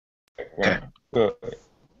background. Good.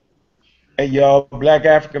 Hey y'all, Black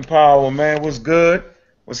African Power, man. What's good?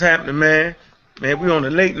 What's happening, man? Man, we on a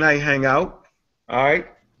late night hangout. All right.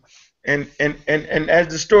 And as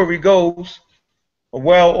the story goes, a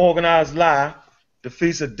well organized lie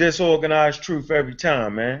defeats a disorganized truth every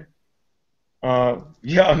time, man.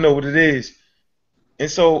 Y'all know what it is. And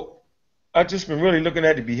so I've just been really looking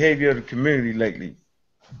at the behavior of the community lately.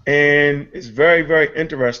 And it's very, very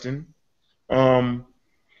interesting. Um,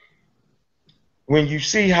 when you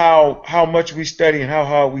see how much we study and how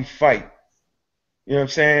hard we fight, you know what I'm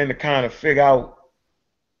saying, to kind of figure out,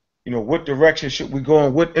 what direction should we go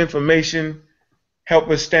and what information help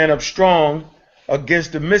us stand up strong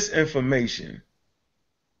against the misinformation.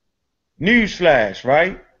 Newsflash,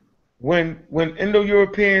 right? When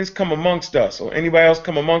Indo-Europeans come amongst us or anybody else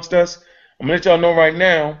come amongst us, I'm gonna let y'all know right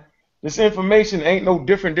now, this information ain't no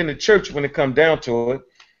different than the church when it comes down to it,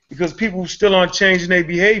 because people still aren't changing their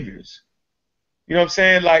behaviors. You know what I'm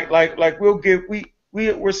saying? Like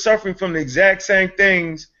we're suffering from the exact same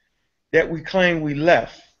things that we claim we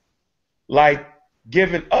left. Like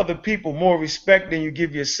giving other people more respect than you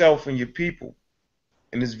give yourself and your people.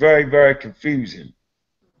 And it's very, very confusing.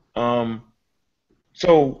 Um,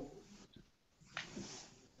 so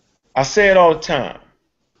I say it all the time.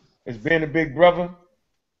 As being a big brother,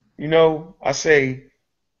 I say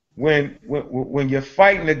when you're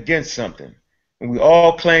fighting against something, and we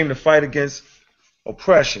all claim to fight against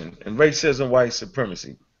oppression and racism, white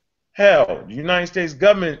supremacy. Hell, the United States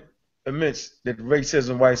government admits that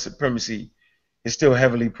racism, white supremacy is still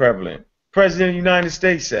heavily prevalent. President of the United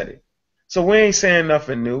States said it. So we ain't saying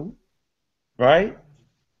nothing new, right?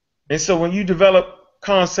 And so when you develop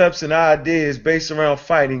concepts and ideas based around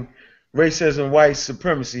fighting racism, white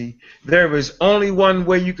supremacy, there is only one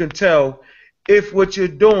way you can tell if what you're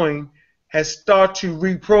doing has started to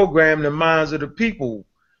reprogram the minds of the people,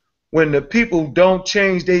 when the people don't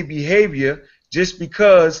change their behavior just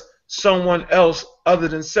because someone else other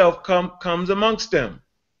than self comes amongst them.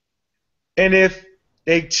 And if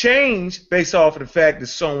they change based off of the fact that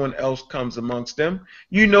someone else comes amongst them,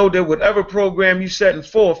 you know that whatever program you're setting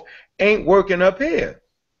forth ain't working up here.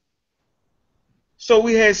 So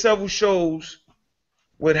we had several shows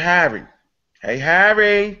with Harry. Hey,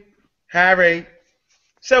 Harry.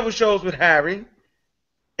 Several shows with Harry.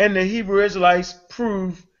 And the Hebrew Israelites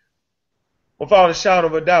prove without a shadow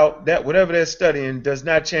of a doubt that whatever they're studying does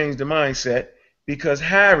not change the mindset, because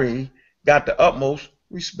Harry got the utmost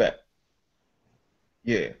respect.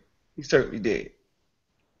 Yeah, he certainly did.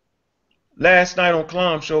 Last night on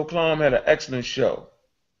Clom Show, Clom had an excellent show.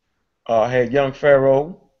 Had Young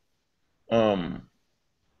Pharaoh.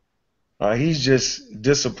 He's just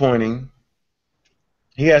disappointing.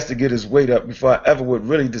 He has to get his weight up before I ever would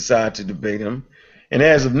really decide to debate him. And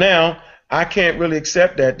as of now, I can't really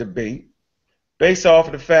accept that debate based off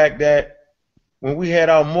of the fact that when we had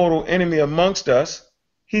our mortal enemy amongst us,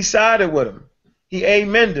 he sided with him. He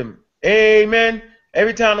amened him. Amen.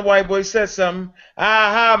 Every time the white boy said something,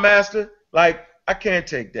 aha, master. Like, I can't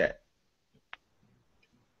take that.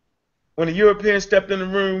 When the European stepped in the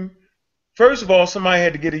room, first of all, somebody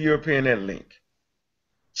had to get a European that link.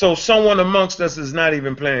 So someone amongst us is not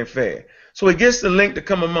even playing fair. So he gets the link to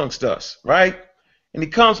come amongst us, right? And he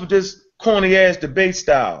comes with this corny ass debate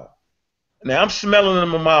style. Now I'm smelling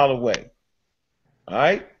him a mile away. All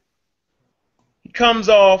right? He comes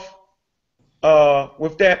off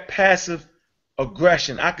with that passive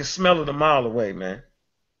aggression. I can smell it a mile away, man.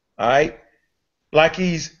 All right? Like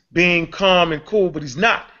he's being calm and cool, but he's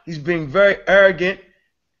not. He's being very arrogant,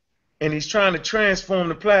 and he's trying to transform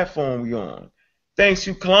the platform we're on. Thanks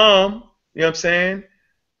to Kalam, you know what I'm saying?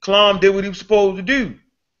 Kalam did what he was supposed to do,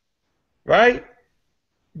 right?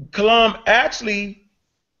 Kalam actually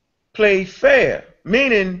played fair,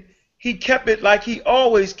 meaning he kept it like he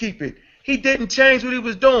always keep it. He didn't change what he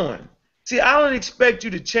was doing. See, I don't expect you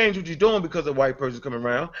to change what you're doing because a white person coming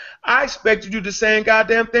around. I expect you to do the same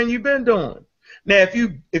goddamn thing you've been doing. Now, if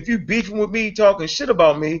you beefing with me, talking shit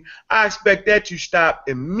about me, I expect that you stop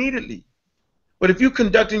immediately. But if you're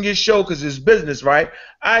conducting your show because it's business, right,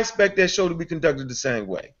 I expect that show to be conducted the same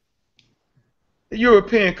way. The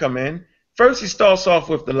European come in. First, he starts off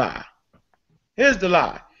with the lie. Here's the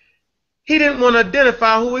lie. He didn't want to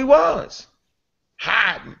identify who he was.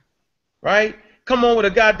 Hiding, right? Come on with a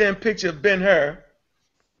goddamn picture of Ben-Hur,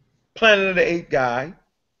 Planet of the Apes guy,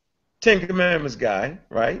 Ten Commandments guy,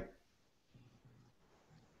 right?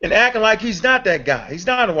 And acting like he's not that guy. He's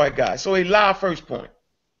not a white guy. So he lied, first point.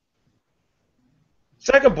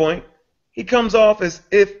 Second point, he comes off as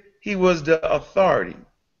if he was the authority.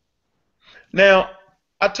 Now,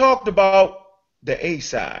 I talked about the A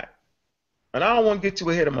side. and I don't want to get too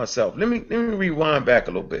ahead of myself. Let me rewind back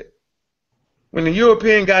a little bit. When the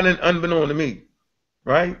European got in, unbeknown to me,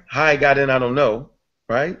 right? How he got in, I don't know,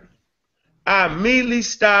 right? I immediately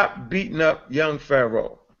stopped beating up young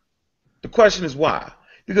Pharaoh. The question is why?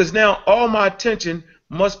 Because now all my attention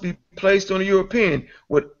must be placed on the European.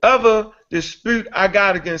 Whatever dispute I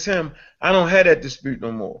got against him, I don't have that dispute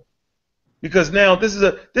no more. Because now this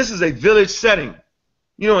is a village setting.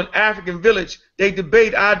 You know, in African village, they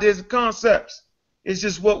debate ideas and concepts. It's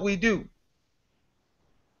just what we do.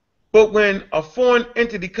 But when a foreign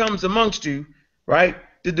entity comes amongst you, right,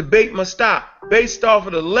 the debate must stop based off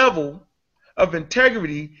of the level of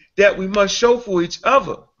integrity that we must show for each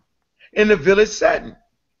other in the village setting.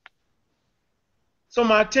 So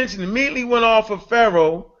my attention immediately went off of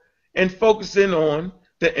Pharaoh and focusing on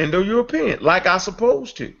the Indo-European, like I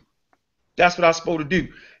supposed to. That's what I'm supposed to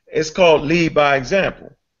do. It's called lead by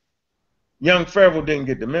example. Young Pharaoh didn't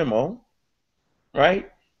get the memo, right?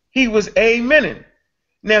 He was amening.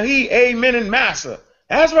 Now he amening Massa.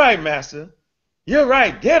 That's right, Massa. You're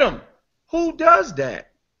right. Get him. Who does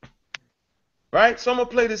that? Right? So I'm going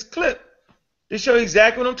to play this clip to show you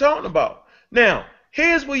exactly what I'm talking about. Now,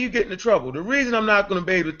 here's where you get into trouble. The reason I'm not going to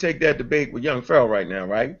be able to take that debate with young Pharaoh right now,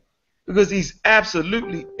 right? Because he's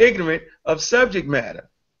absolutely ignorant of subject matter.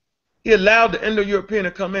 He allowed the Indo-European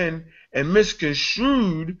to come in and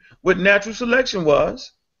misconstrued what natural selection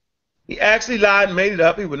was. He actually lied and made it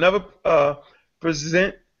up. He would never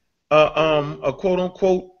present a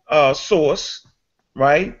quote-unquote source,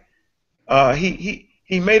 right?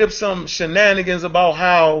 He made up some shenanigans about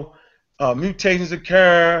how mutations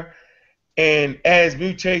occur, and as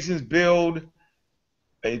mutations build,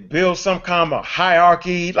 they build some kind of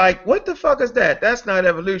hierarchy. Like, what the fuck is that? That's not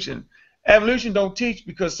evolution. Evolution don't teach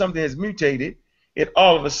because something has mutated, it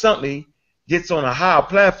all of a sudden gets on a higher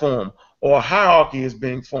platform or a hierarchy is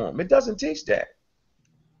being formed. It doesn't teach that,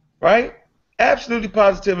 right? Absolutely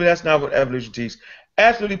positively, that's not what evolution teaches.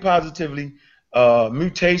 Absolutely positively,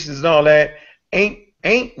 mutations and all that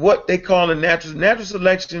ain't what they call a natural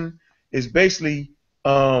selection. Is basically,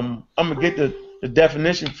 I'm gonna get the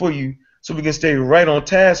definition for you so we can stay right on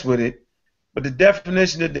task with it. But the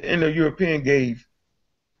definition that the Indo-European gave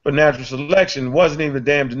for natural selection wasn't even the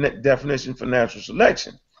damn definition for natural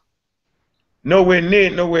selection. Nowhere near,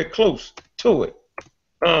 nowhere close to it.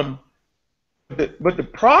 But the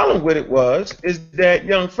problem with it is that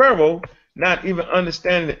young Pharaoh, not even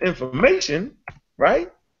understanding the information,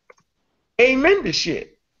 right? Amen to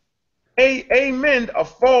shit. Amen a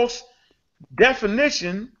false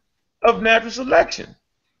definition of natural selection.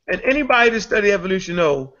 And anybody that study evolution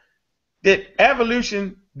know that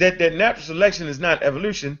evolution, that natural selection is not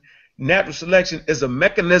evolution. Natural selection is a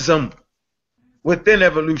mechanism within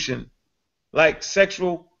evolution, like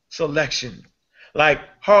sexual selection, like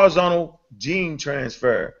horizontal gene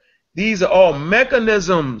transfer. These are all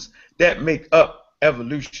mechanisms that make up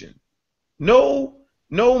evolution. No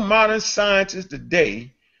modern scientist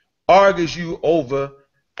today argues you over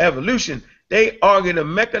evolution. They argue the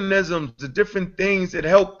mechanisms, the different things that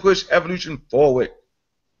help push evolution forward.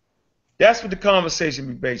 That's what the conversation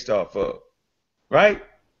be based off of, right?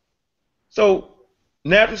 So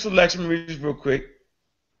natural selection, real quick,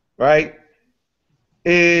 right,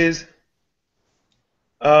 is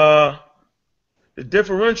the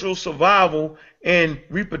differential survival and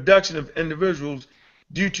reproduction of individuals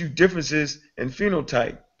due to differences in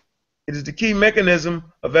phenotype. It is the key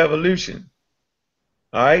mechanism of evolution.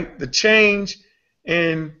 All right, the change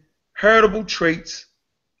in heritable traits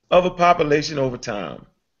of a population over time.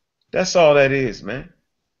 That's all that is, man.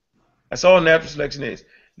 That's all natural selection is.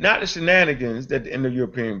 Not the shenanigans that the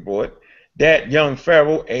Indo-European brought, that young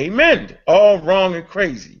Pharaoh amened. All wrong and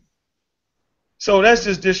crazy. So that's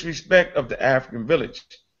just disrespect of the African village.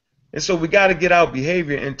 And so we got to get our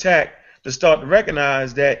behavior intact to start to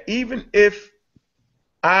recognize that even if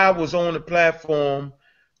I was on the platform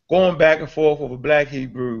going back and forth with a black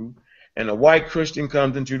Hebrew and a white Christian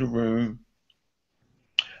comes into the room,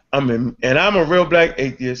 and I'm a real black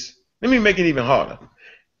atheist. Let me make it even harder.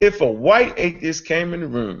 If a white atheist came in the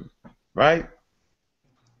room, right,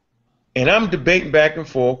 and I'm debating back and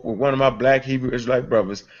forth with one of my black Hebrew Israelite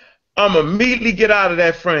brothers, I'm immediately get out of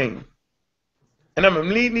that frame, and I'm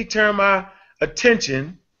immediately turn my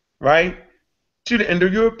attention, right, to the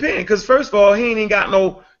Indo-European. Because first of all, he ain't got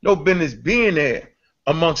no business being there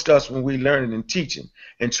amongst us when we learning and teaching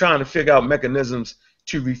and trying to figure out mechanisms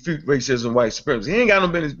to refute racism, white supremacy. He ain't got no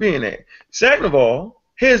business being there. Second of all,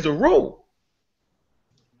 here's the rule.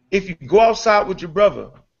 If you go outside with your brother,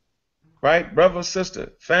 right, brother or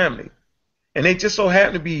sister, family, and they just so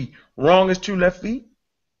happen to be wrong as two left feet,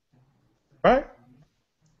 right,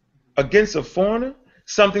 against a foreigner,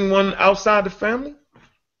 something one outside the family,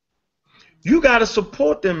 you got to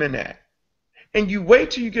support them in that. And you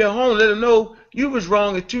wait till you get home, let them know you was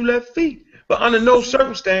wrong at 2 left feet. But under no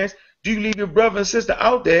circumstance do you leave your brother and sister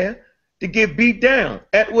out there to get beat down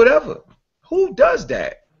at whatever. Who does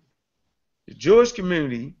that? The Jewish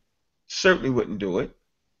community certainly wouldn't do it.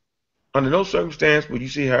 Under no circumstance would you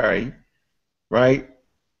see Harry, right,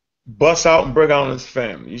 bust out and break out on his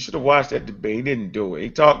family. You should have watched that debate. He didn't do it. He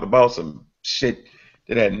talked about some shit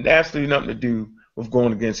that had absolutely nothing to do with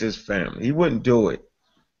going against his family. He wouldn't do it,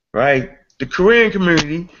 right? The Korean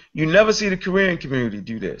community, you never see the Korean community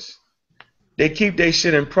do this. They keep their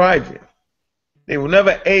shit in private. They will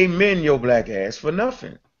never amen your black ass for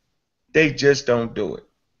nothing. They just don't do it,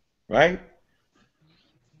 right?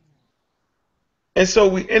 And so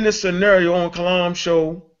we in this scenario on Kalam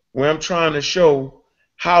Show where I'm trying to show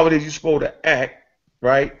how it is you're supposed to act,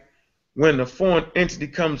 right, when the foreign entity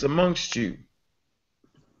comes amongst you.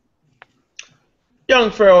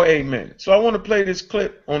 Young Pharaoh, amen. So I want to play this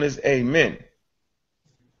clip on his amen.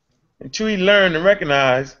 Until he learn and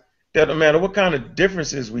recognize that no matter what kind of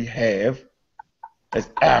differences we have as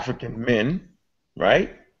African men,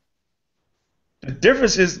 right, the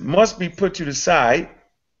differences must be put to the side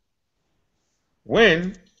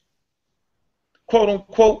when, quote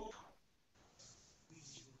unquote,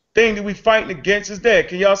 thing that we fighting against is there.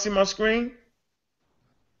 Can y'all see my screen?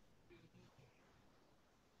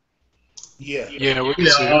 Yeah. Yeah, we can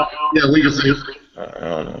see it. Yeah, we can see it.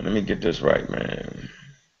 Hold on, let me get this right, man.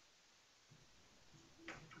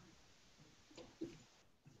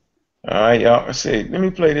 All right, y'all. Let's see. Let me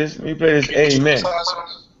play this. Let me play this. Amen.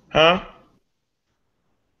 Huh?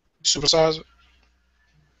 Supersize it.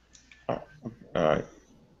 All right.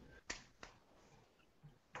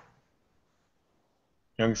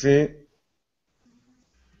 You can see it?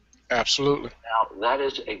 Absolutely. Now, that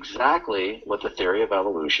is exactly what the theory of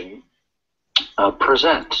evolution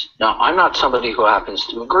presents. Now, I'm not somebody who happens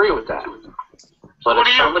to agree with that. But what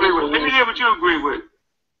do you agree with? Let me hear what you agree with.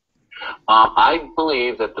 I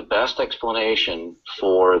believe that the best explanation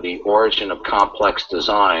for the origin of complex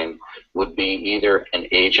design would be either an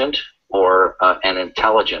agent or an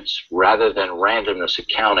intelligence, rather than randomness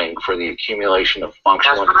accounting for the accumulation of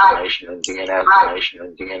functional information and DNA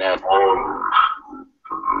information.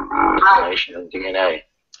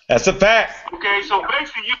 That's a fact. Okay, so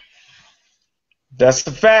basically you... That's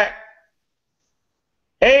the fact.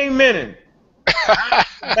 Amen.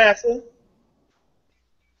 Master.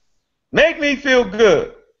 Make me feel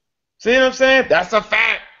good. See what I'm saying? That's a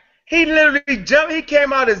fact. He literally jumped. He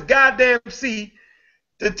came out his goddamn seat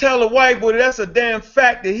to tell a white boy that's a damn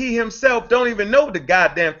fact that he himself don't even know what the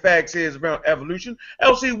goddamn facts is around evolution.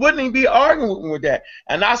 Else he wouldn't even be arguing with me with that.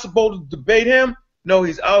 And I supposed to debate him? No,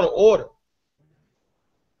 he's out of order.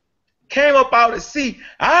 Came up out of his seat.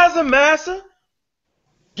 I's a master.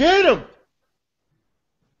 Get him.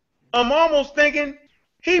 I'm almost thinking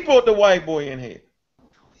he brought the white boy in here.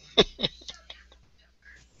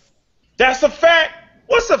 That's a fact.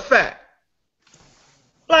 What's a fact?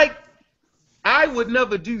 Like, I would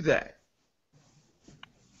never do that.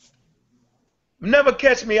 Never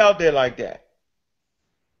catch me out there like that.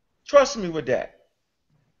 Trust me with that.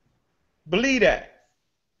 Believe that.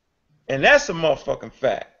 And that's a motherfucking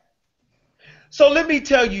fact. So let me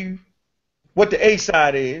tell you what the A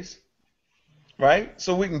side is, right?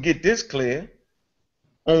 So we can get this clear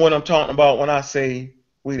on what I'm talking about when I say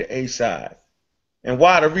we the A side and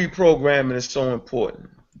why the reprogramming is so important.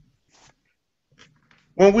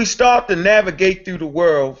 When we start to navigate through the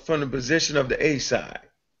world from the position of the A side,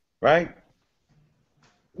 right?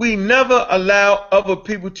 We never allow other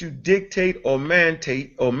people to dictate or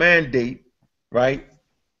mandate, right,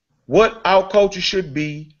 what our culture should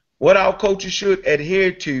be, what our culture should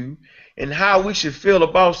adhere to, and how we should feel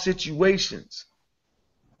about situations.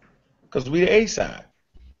 Because we the A side.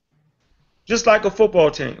 Just like a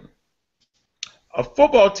football team. A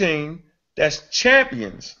football team that's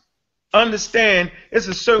champions understand it's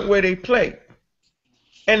a certain way they play.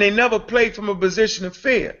 And they never play from a position of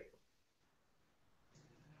fear.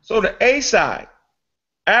 So the A side,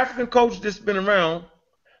 African culture that's been around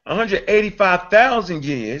 185,000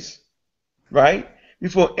 years, right,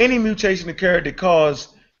 before any mutation occurred that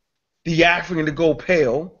caused the African to go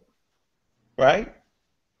pale, right,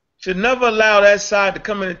 should never allow that side to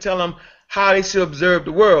come in and tell them how they should observe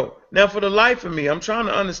the world. Now, for the life of me, I'm trying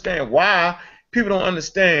to understand why people don't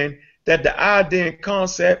understand that the idea and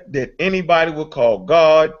concept that anybody will call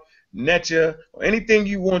God, nature, or anything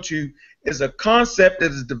you want to is a concept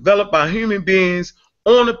that is developed by human beings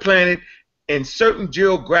on the planet in certain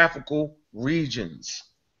geographical regions.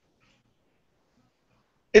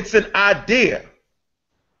 It's an idea.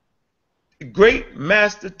 The great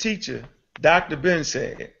master teacher, Dr. Ben,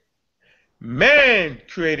 said, man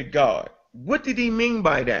created God. What did he mean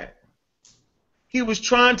by that? He was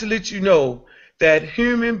trying to let you know that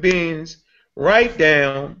human beings write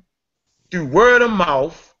down through word of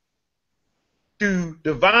mouth, through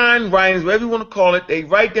divine writings, whatever you want to call it, they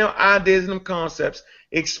write down ideas and concepts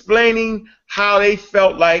explaining how they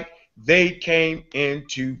felt like they came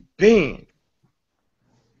into being.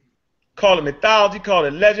 Call it mythology, call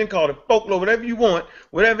it legend, call it folklore, whatever you want,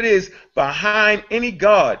 whatever it is, behind any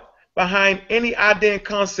God, behind any idea and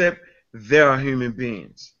concept, there are human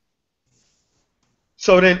beings.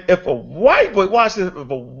 So then if a white boy, watch this, if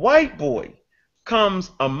a white boy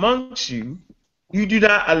comes amongst you, you do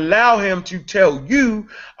not allow him to tell you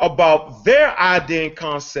about their idea and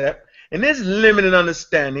concept and his limited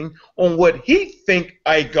understanding on what he think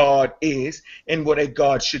a God is and what a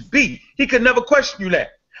God should be. He could never question you that.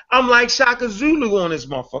 I'm like Shaka Zulu on his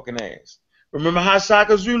motherfucking ass. Remember how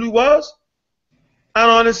Shaka Zulu was? I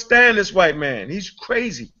don't understand this white man. He's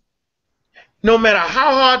crazy. No matter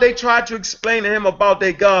how hard they tried to explain to him about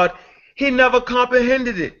their God, he never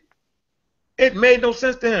comprehended it. It made no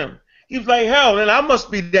sense to him. He was like, hell, then I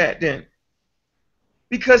must be that then.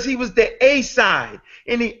 Because he was the A side,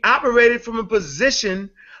 and he operated from a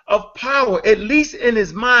position of power, at least in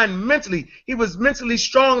his mind mentally. He was mentally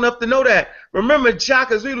strong enough to know that. Remember,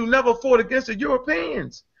 Shaka Zulu never fought against the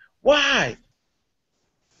Europeans. Why?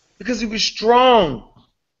 Because he was strong.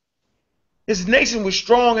 His nation was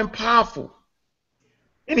strong and powerful.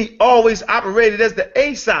 And he always operated as the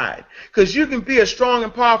A side. Because you can be a strong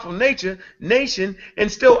and powerful nation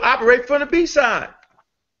and still operate from the B side.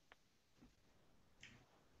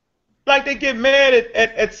 Like they get mad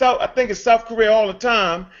at South, I think it's South Korea all the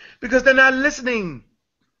time, because they're not listening.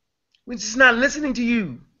 We're just not listening to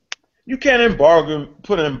you. You can't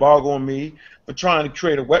put an embargo on me for trying to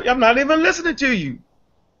create a weapon. I'm not even listening to you.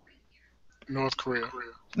 North Korea.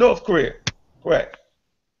 North Korea, correct.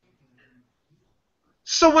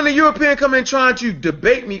 So when the European come in trying to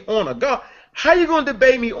debate me on a God, how you going to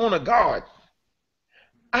debate me on a God?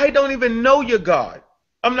 I don't even know your God.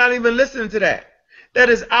 I'm not even listening to that. That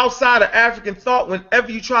is outside of African thought.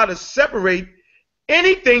 Whenever you try to separate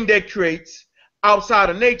anything that creates outside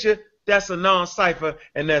of nature, that's a non-cipher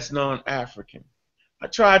and that's non-African. I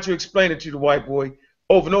tried to explain it to the white boy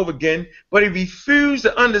over and over again, but he refused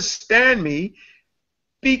to understand me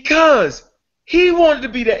because he wanted to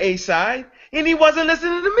be the A side and he wasn't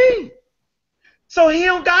listening to me. So he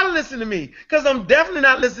don't got to listen to me because I'm definitely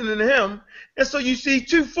not listening to him. And so you see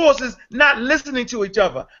two forces not listening to each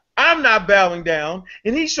other. I'm not bowing down,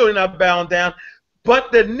 and he's surely not bowing down.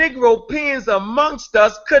 But the Negropeans amongst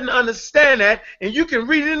us couldn't understand that, and you can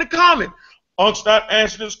read it in the comment. Unc's not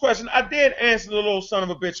answering this question. I did answer the little son of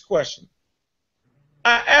a bitch question.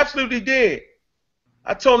 I absolutely did.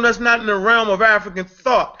 I told him that's not in the realm of African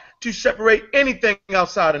thought to separate anything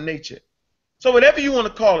outside of nature. So whatever you want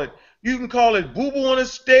to call it, you can call it boo-boo on a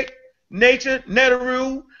stick, nature,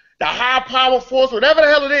 Neteru, the high power force, whatever the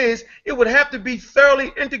hell it is, it would have to be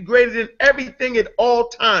thoroughly integrated in everything at all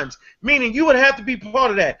times. Meaning you would have to be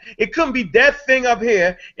part of that. It couldn't be that thing up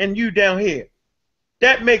here and you down here.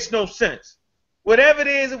 That makes no sense. Whatever it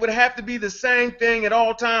is, it would have to be the same thing at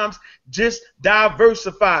all times, just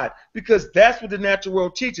diversified. Because that's what the natural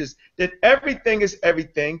world teaches, that everything is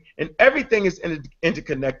everything, and everything is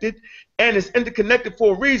interconnected, and it's interconnected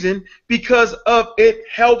for a reason, because of it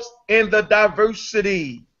helps in the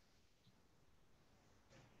diversity.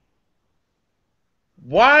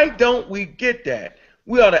 Why don't we get that?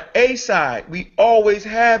 We are the A side. We always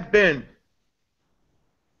have been.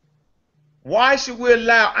 Why should we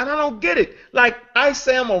allow? And I don't get it. Like I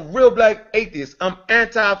say, I'm a real black atheist. I'm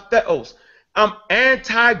anti-theos. I'm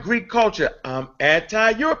anti-Greek culture. I'm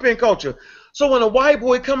anti-European culture. So when a white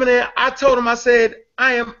boy coming in, I told him, I said,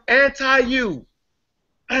 I am anti-you.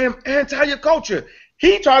 I am anti your culture.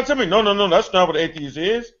 He tried to tell me, no, no, no, that's not what atheist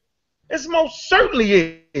is. It most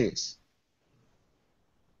certainly is.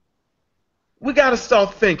 We got to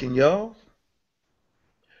start thinking, yo.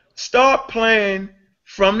 Start playing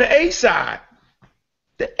from the A side.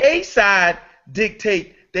 The A side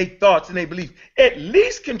dictate their thoughts and their beliefs. At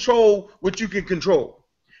least control what you can control.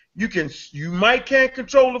 You might can't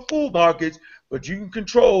control the food markets, but you can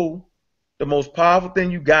control the most powerful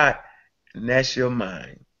thing you got, and that's your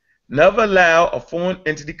mind. Never allow a foreign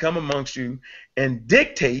entity come amongst you and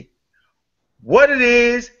dictate what it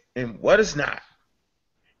is and what it's not.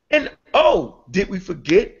 And oh, did we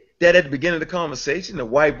forget that at the beginning of the conversation, the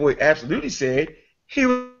white boy absolutely said he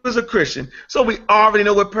was a Christian. So we already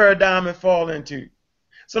know what paradigm it fall into.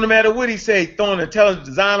 So no matter what he say, throwing an intelligent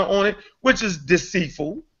designer on it, which is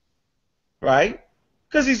deceitful, right?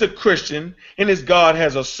 Because he's a Christian and his God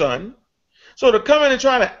has a son. So to come in and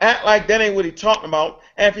try to act like that ain't what he talking about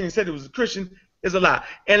after he said he was a Christian is a lie.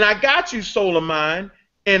 And I got you, Soul of Mine,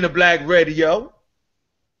 in the Black Radio.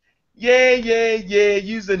 Yeah,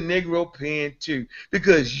 you's a Negro pen too.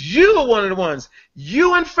 Because you are one of the ones,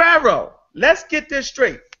 you and Pharaoh, let's get this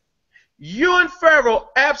straight. You and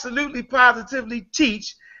Pharaoh absolutely positively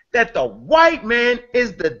teach that the white man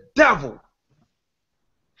is the devil.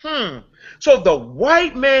 So the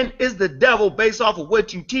white man is the devil based off of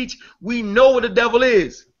what you teach. We know what a devil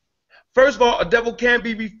is. First of all, a devil can't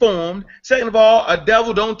be reformed. Second of all, a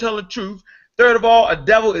devil don't tell the truth. Third of all, a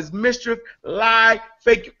devil is mischief, lie,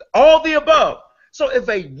 fake, all the above. So if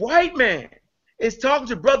a white man is talking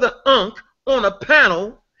to Brother Unk on a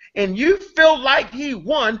panel and you feel like he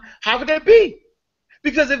won, how could that be?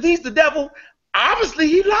 Because if he's the devil, obviously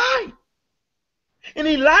he lied. And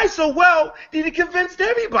he lied so well that he convinced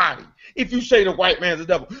everybody. If you say the white man's the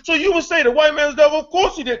devil. So you would say the white man's the devil, of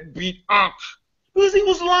course he didn't beat Unk. Because he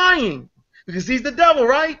was lying. Because he's the devil,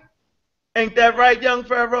 right? Ain't that right, young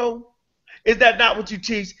Pharaoh? Is that not what you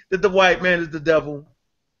teach, that the white man is the devil?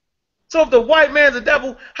 So if the white man's the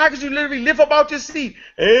devil, how could you literally lift up out your seat?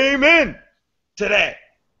 Amen to that.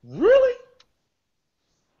 Really?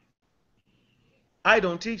 I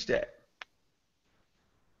don't teach that.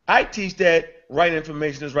 I teach that right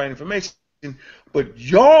information is right information, but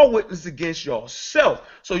y'all witness against yourself.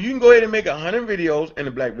 So you can go ahead and make 100 videos in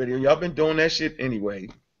the Black Video. Y'all been doing that shit anyway.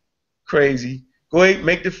 Crazy. Go ahead and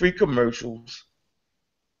make the free commercials.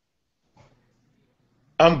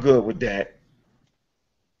 I'm good with that.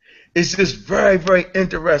 It's just very, very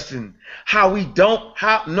interesting how we don't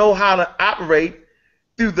know how to operate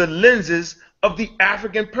through the lenses of the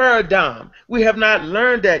African paradigm. We have not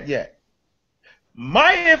learned that yet.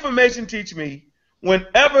 My information teach me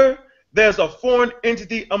whenever there's a foreign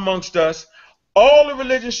entity amongst us, all the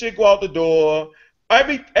religions should go out the door.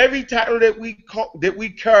 Every title that we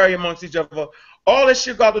carry amongst each other, all that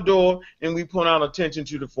shit go out the door, and we put our attention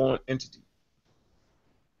to the foreign entity.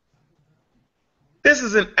 This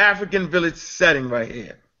is an African village setting right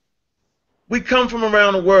here. We come from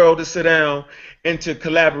around the world to sit down and to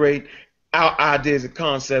collaborate our ideas and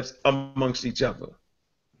concepts amongst each other.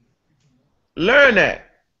 Learn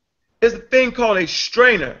that. There's a thing called a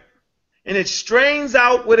strainer, and it strains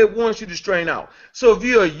out what it wants you to strain out. So if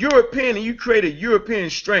you're a European and you create a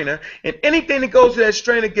European strainer, and anything that goes to that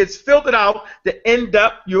strainer gets filtered out to end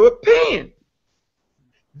up European.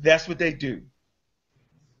 That's what they do.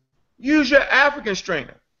 Use your African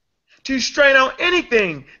strainer to strain out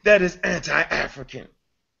anything that is anti-African.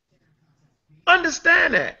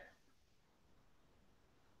 Understand that.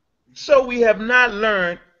 So we have not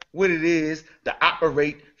learned what it is to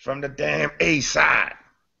operate from the damn A side.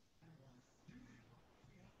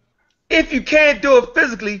 If you can't do it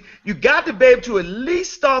physically, you got to be able to at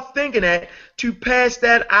least start thinking that to pass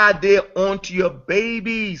that idea on to your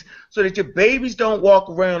babies so that your babies don't walk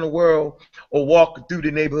around the world or walk through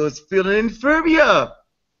the neighborhoods feeling inferior.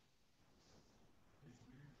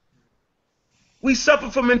 We suffer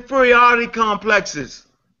from inferiority complexes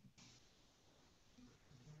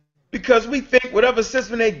because we think whatever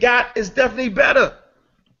system they got is definitely better.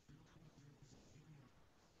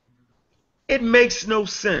 It makes no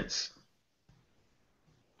sense.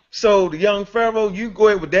 So the young Pharaoh, you go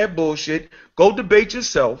ahead with that bullshit. Go debate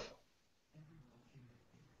yourself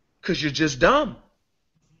because you're just dumb.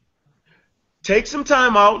 Take some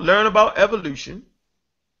time out, learn about evolution.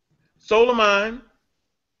 Soul of Mine,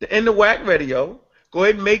 in the WAC Radio. Go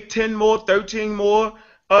ahead and make 10 more, 13 more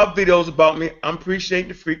videos about me. I'm appreciating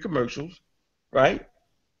the free commercials, right?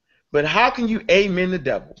 But how can you amen the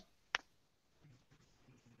devil?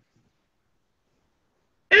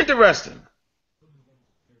 Interesting.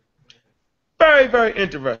 Very, very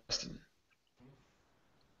interesting.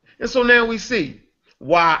 And so now we see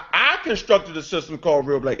why I constructed a system called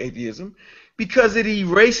Real Black Atheism, because it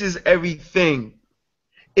erases everything.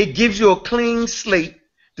 It gives you a clean slate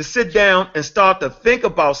to sit down and start to think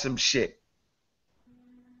about some shit.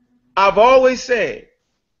 I've always said,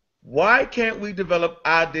 why can't we develop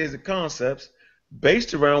ideas and concepts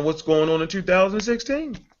based around what's going on in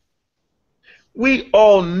 2016? We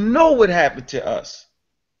all know what happened to us.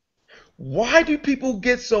 Why do people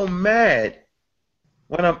get so mad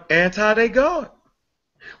when I'm anti their God?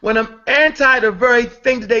 When I'm anti the very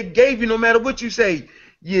thing that they gave you, no matter what you say,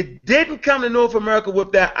 you didn't come to North America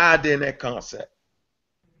with that idea and that concept.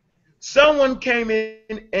 Someone came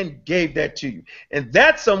in and gave that to you. And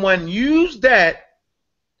that someone used that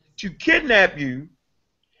to kidnap you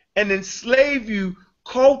and enslave you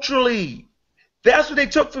culturally. That's what they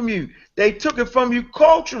took from you. They took it from you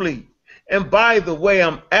culturally. And by the way,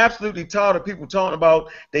 I'm absolutely tired of people talking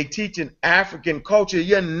about they teaching African culture.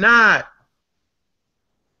 You're not.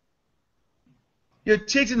 You're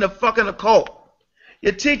teaching the fucking occult.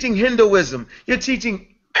 You're teaching Hinduism. You're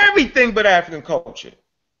teaching everything but African culture.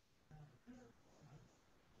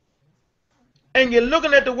 And you're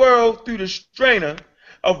looking at the world through the strainer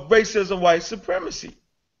of racism, white supremacy.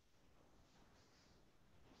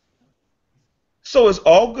 So it's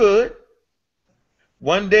all good.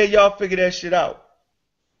 One day y'all figure that shit out.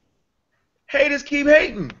 Haters keep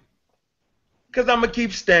hating. Because I'm going to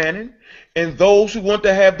keep standing. And those who want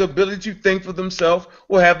to have the ability to think for themselves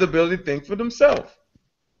will have the ability to think for themselves.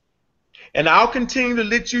 And I'll continue to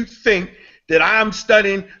let you think that I'm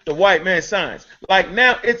studying the white man's science. Like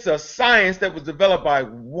now it's a science that was developed by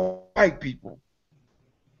white people.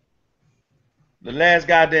 The last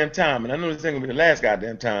goddamn time, and I know this ain't going to be the last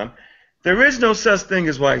goddamn time, there is no such thing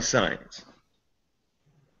as white science.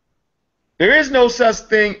 There is no such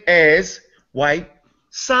thing as white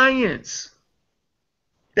science.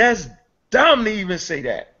 That's dumb to even say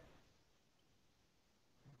that.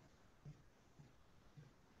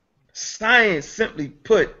 Science, simply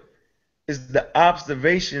put, is the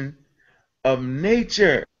observation of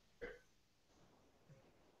nature.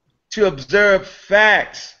 To observe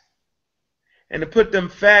facts and to put them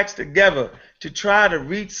facts together to try to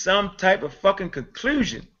reach some type of fucking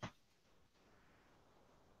conclusion.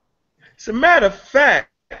 As a matter of fact,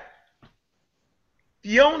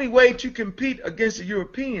 the only way to compete against a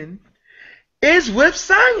European is with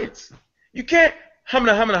science. You can't hum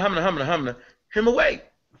him away.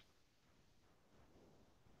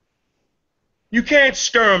 You can't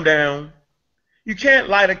stir him down. You can't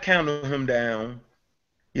light a candle him down.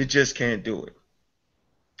 You just can't do it.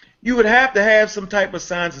 You would have to have some type of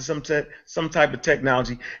science and some type of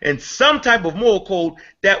technology and some type of moral code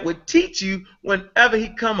that would teach you whenever he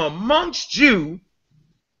come amongst you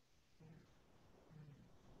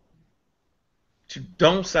to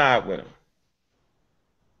don't side with him.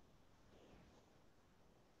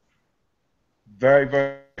 Very,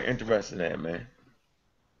 very interesting in that, man.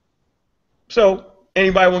 So,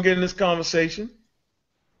 anybody want to get in this conversation?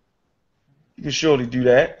 You can surely do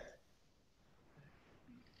that.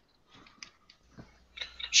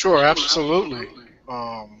 Sure, absolutely.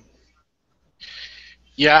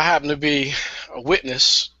 Yeah, I happen to be a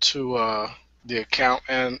witness to the account,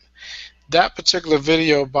 and that particular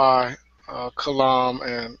video by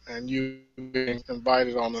Kalam and you being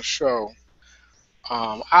invited on the show.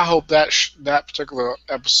 I hope that that particular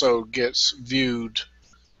episode gets viewed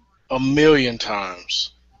 1,000,000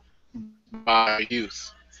 times by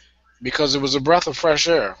youth, because it was a breath of fresh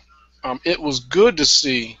air. It was good to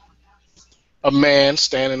see a man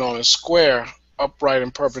standing on a square, upright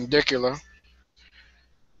and perpendicular,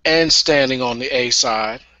 and standing on the A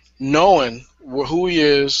side, knowing who he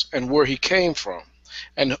is and where he came from,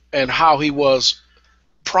 and how he was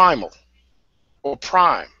primal or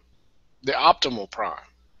prime, the optimal prime,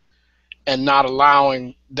 and not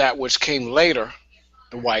allowing that which came later,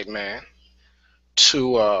 the white man,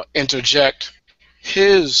 to interject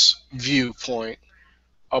his viewpoint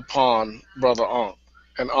upon Brother Ankh.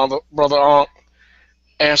 And Brother Ankh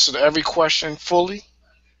answered every question fully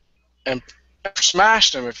and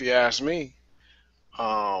smashed him, if you ask me.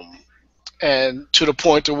 And to the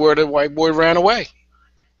point to where the white boy ran away.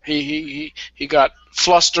 He got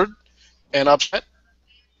flustered and upset,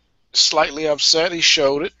 slightly upset. He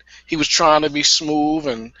showed it. He was trying to be smooth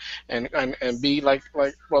and be like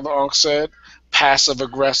Brother Ankh said, passive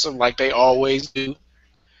aggressive, like they always do.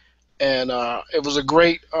 And it was a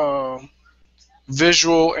great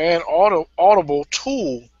visual and audible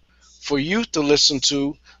tool for youth to listen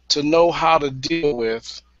to know how to deal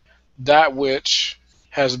with that which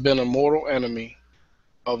has been a mortal enemy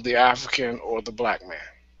of the African or the black man.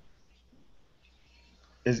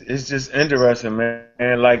 It's just interesting, man.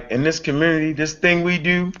 And like in this community, this thing we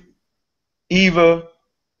do, either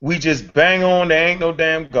we just bang on there ain't no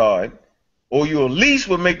damn God, or you at least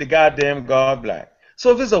would make the goddamn God black.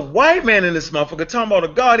 So if there's a white man in this motherfucker talking about a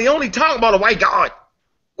God, he only talking about a white God.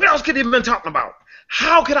 What else could he have been talking about?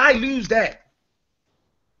 How could I lose that?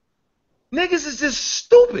 Niggas is just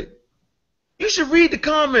stupid. You should read the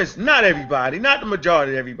comments. Not everybody, not the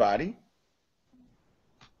majority of everybody.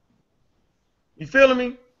 You feeling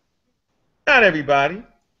me? Not everybody.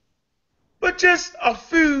 But just a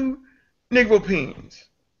few Negro pins.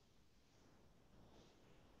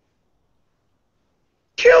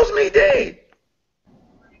 Kills me dead.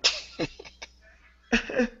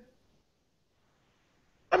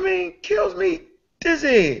 I mean, kills me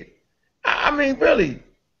dizzy. I I mean, really.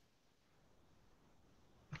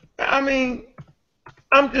 I mean,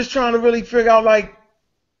 I'm just trying to really figure out, like,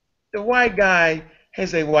 the white guy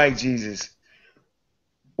has a white Jesus.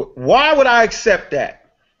 Why would I accept that?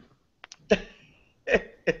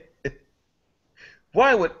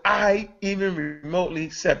 Why would I even remotely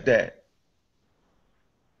accept that?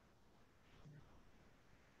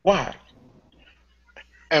 Why?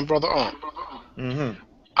 And Brother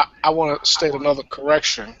I want to state another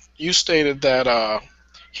correction. You stated that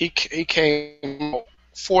he came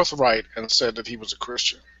forthright and said that he was a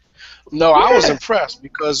Christian. No, I was Yeah. impressed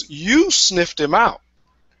because you sniffed him out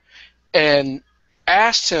and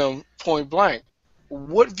asked him point blank,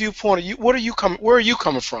 "What viewpoint are you? What are you coming? Where are you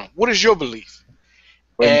coming from? What is your belief?"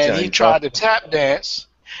 And he tried to tap dance,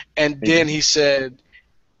 and then he said,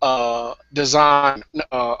 "Design,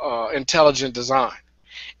 intelligent design."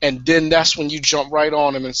 And then that's when you jumped right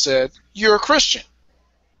on him and said, "You're a Christian."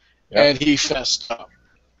 Yep. And he fessed up.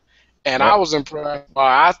 And Yep. I was impressed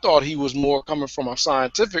by, I thought he was more coming from a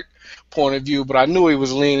scientific point of view, but I knew he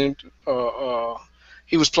was leaning,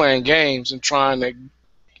 he was playing games and trying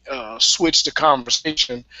to switch the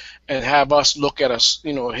conversation and have us look at us,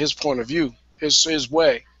 his point of view, his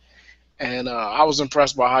way. And I was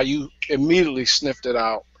impressed by how you immediately sniffed it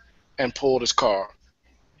out and pulled his card.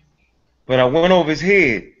 But I went over his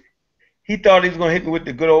head. He thought he was going to hit me with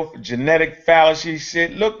the good old genetic fallacy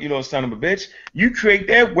shit. Look, you little son of a bitch. You create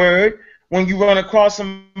that word when you run across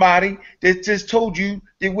somebody that just told you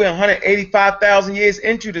that we're 185,000 years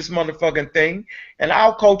into this motherfucking thing. And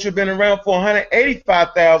our culture been around for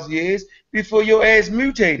 185,000 years before your ass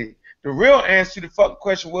mutated. The real answer to the fucking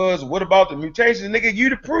question was, what about the mutations? Nigga, you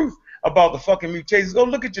the proof about the fucking mutations. Go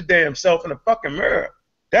look at your damn self in the fucking mirror.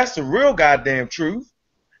 That's the real goddamn truth.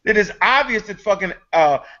 It is obvious that fucking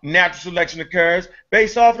natural selection occurs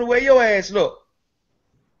based off the way your ass look.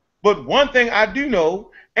 But one thing I do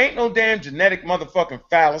know, ain't no damn genetic motherfucking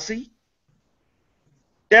fallacy.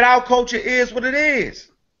 That our culture is what it is.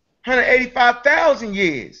 185,000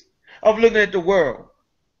 years of looking at the world,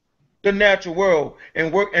 the natural world,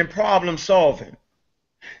 and work and problem solving.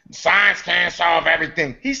 Science can't solve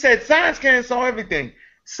everything. He said science can't solve everything.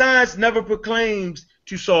 Science never proclaims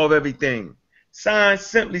to solve everything. Science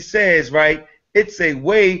simply says, right, it's a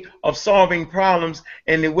way of solving problems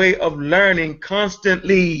and a way of learning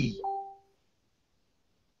constantly.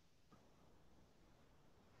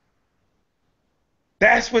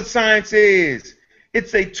 That's what science is.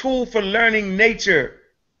 It's a tool for learning nature.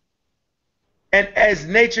 And as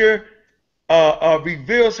nature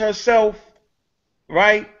reveals herself,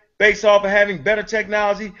 right, based off of having better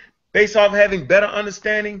technology, based off of having better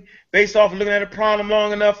understanding, based off of looking at a problem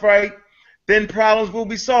long enough, right, then problems will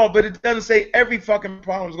be solved. But it doesn't say every fucking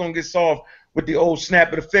problem is going to get solved with the old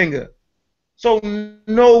snap of the finger. So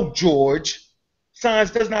no, George, science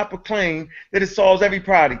does not proclaim that it solves every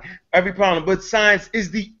problem, but science is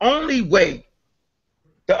the only way.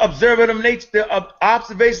 The observation of nature, the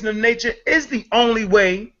observation of nature is the only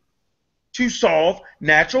way to solve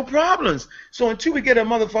natural problems. So until we get a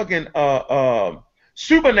motherfucking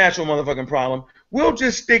supernatural motherfucking problem, we'll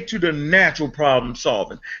just stick to the natural problem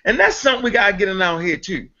solving. And that's something we got to get in out here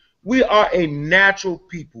too. We are a natural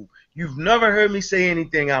people. You've never heard me say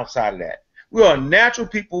anything outside of that. We are natural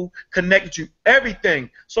people connected to everything.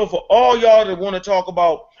 So for all y'all that want to talk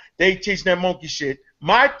about they teaching that monkey shit,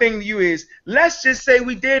 my thing to you is, let's just say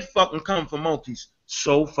we did fucking come from monkeys.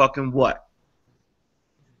 So fucking what?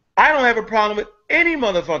 I don't have a problem with any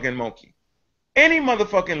motherfucking monkey. Any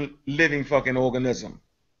motherfucking living fucking organism.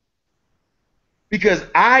 Because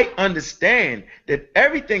I understand that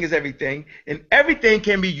everything is everything and everything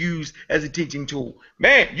can be used as a teaching tool.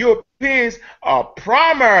 Man, Europeans are a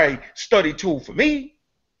primary study tool for me.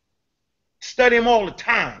 Study them all the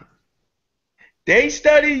time. They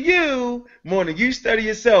study you more than you study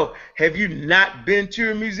yourself. Have you not been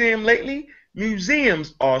to a museum lately?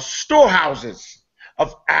 Museums are storehouses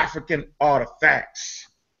of African artifacts.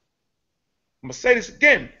 I'm going to say this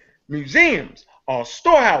again. Museums are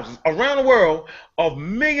storehouses around the world of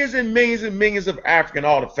millions and millions and millions of African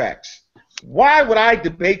artifacts. Why would I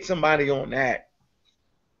debate somebody on that?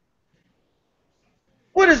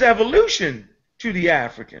 What is evolution to the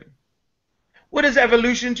African? What is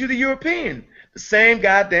evolution to the European? The same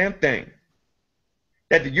goddamn thing.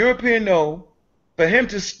 That the European know, for him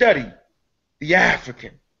to study the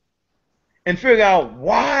African and figure out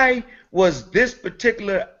why was this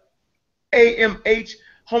particular AMH,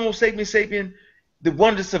 Homo sapiens sapien, the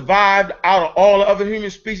one that survived out of all the other human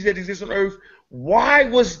species that exist on Earth, why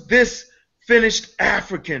was this finished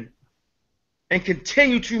African and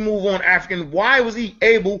continue to move on African? Why was he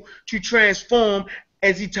able to transform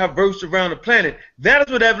as he traversed around the planet. That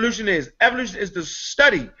is what evolution is. Evolution is the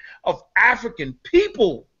study of African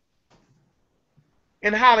people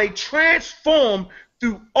and how they transform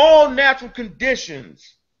through all natural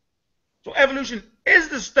conditions. So evolution is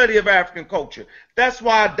the study of African culture. That's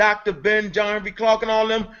why Dr. Ben, John Henry Clark, and all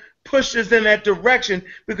them pushed us in that direction,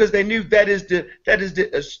 because they knew that is the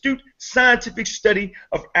astute scientific study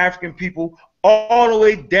of African people all the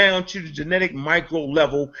way down to the genetic micro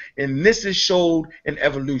level, and this is showed in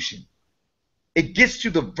evolution. It gets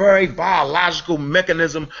to the very biological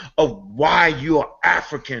mechanism of why you are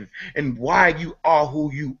African and why you are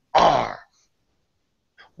who you are.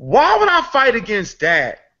 Why would I fight against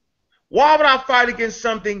that? Why would I fight against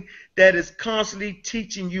something that is constantly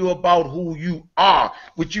teaching you about who you are?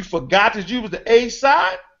 Which you forgot that you was the A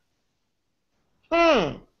side?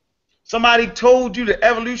 Somebody told you that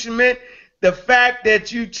evolution meant the fact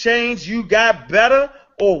that you changed, you got better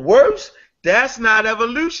or worse? That's not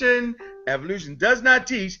evolution. Evolution does not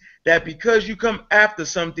teach that because you come after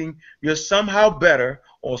something, you're somehow better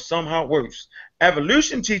or somehow worse.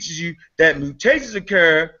 Evolution teaches you that mutations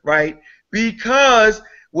occur, right? Because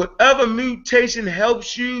whatever mutation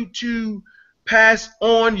helps you to pass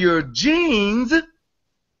on your genes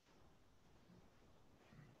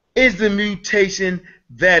is the mutation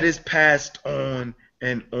that is passed on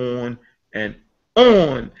and on and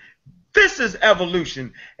on. This is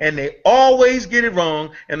evolution, and they always get it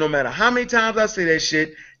wrong, and no matter how many times I say that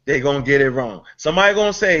shit, they're going to get it wrong. Somebody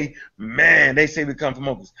going to say, man, they say we come from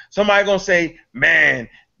monkeys. Somebody going to say, man,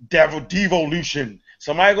 devolution.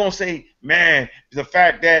 Somebody going to say, man, the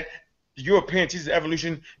fact that the European teaches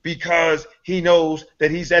evolution because he knows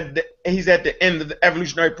that he's at the end of the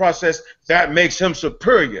evolutionary process, that makes him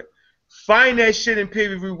superior. Find that shit in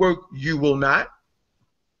peer-reviewed work, you will not.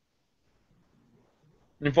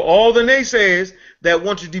 And for all the naysayers that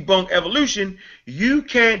want to debunk evolution, you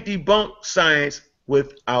can't debunk science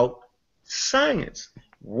without science.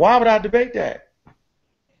 Why would I debate that?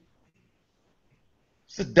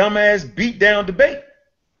 It's a dumbass beat-down debate.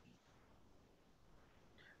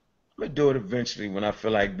 I'm going to do it eventually when I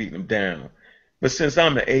feel like beating them down. But since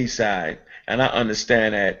I'm the A side and I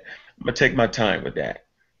understand that, I'm going to take my time with that.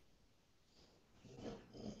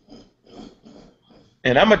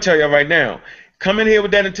 And I'm going to tell you right now, come in here with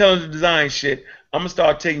that intelligent design shit, I'm going to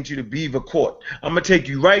start taking you to Beaver Court. I'm going to take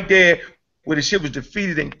you right there where the shit was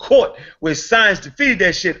defeated in court, where science defeated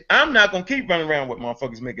that shit. I'm not going to keep running around with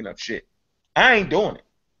motherfuckers making up shit. I ain't doing it.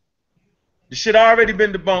 The shit already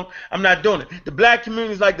been debunked. I'm not doing it. The black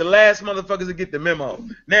community is like the last motherfuckers to get the memo.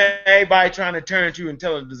 Now everybody trying to turn to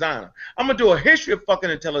intelligent designer. I'm going to do a history of fucking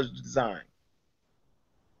intelligent design.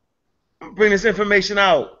 I'm going to bring this information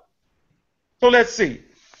out. So let's see.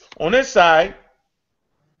 On this side,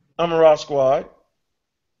 Amaral Squad,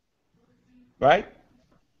 right?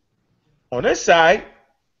 On this side,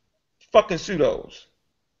 fucking pseudos.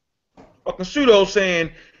 Fucking pseudos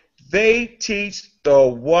saying they teach the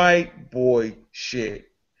white boy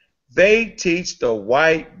shit. They teach the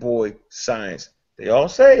white boy science. They all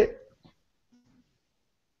say it.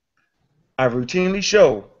 I routinely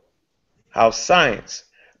show how science,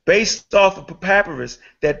 based off of papyrus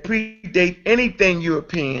that predate anything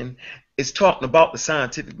European, is talking about the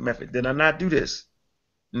scientific method. Did I not do this?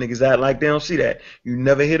 Niggas act like they don't see that. You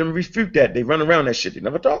never hear them refute that. They run around that shit. They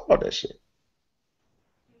never talk about that shit.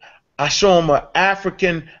 I show them an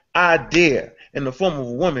African idea in the form of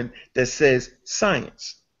a woman that says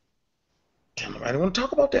science. Damn, nobody want to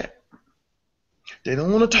talk about that. They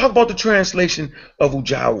don't want to talk about the translation of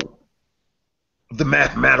Ujawu, of the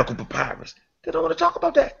mathematical papyrus. They don't want to talk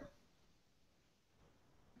about that.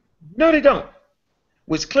 No, they don't.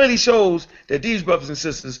 Which clearly shows that these brothers and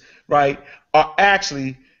sisters, right, are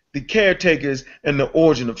actually the caretakers and the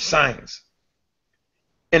origin of science.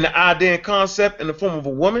 And the idea and concept in the form of a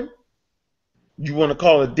woman, you want to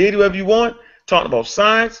call it deity, whatever you want, talking about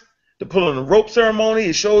science, the pulling the rope ceremony,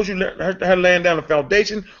 it shows you her laying down the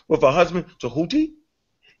foundation with her husband, Tahuti.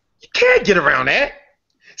 You can't get around that.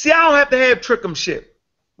 See, I don't have to have trickumship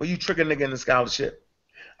where you trick a nigga into scholarship.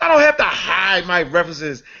 I don't have to hide my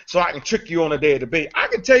references so I can trick you on a day of debate. I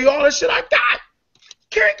can tell you all the shit I got.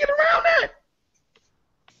 Can't get around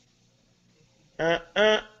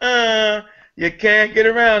that. You can't get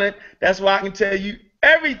around it. That's why I can tell you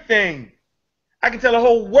everything. I can tell the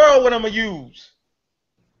whole world what I'm going to use.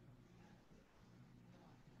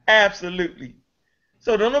 Absolutely.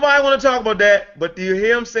 So don't nobody want to talk about that, but do you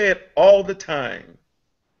hear him say it all the time?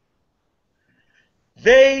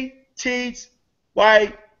 They teach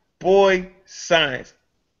white boy science.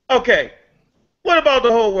 Okay, what about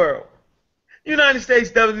the whole world? The United States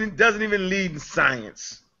doesn't even lead in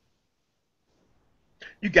science.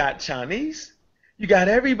 You got Chinese. You got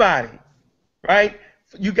everybody, right?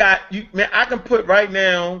 Man, I can put right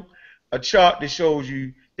now a chart that shows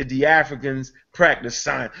you that the Africans practice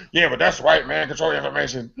science. Yeah, but that's right, man. Control your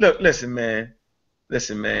information. Look, listen, man.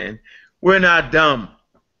 Listen, man. We're not dumb.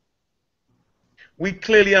 We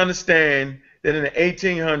clearly understand that in the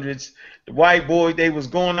 1800s, the white boys, they was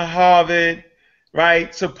going to Harvard,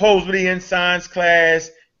 right? Supposedly in science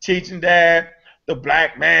class, teaching that the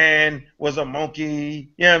black man was a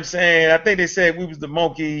monkey. You know what I'm saying? I think they said we was the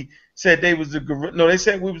monkey, said they was the gorilla. No, they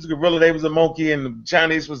said we was the gorilla, they was the monkey, and the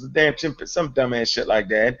Chinese was the damn chimp, some dumbass shit like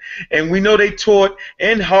that. And we know they taught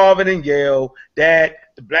in Harvard and Yale that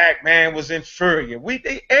the black man was inferior.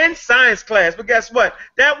 They in science class, but guess what?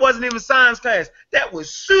 That wasn't even science class. That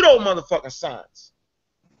was pseudo motherfucking science.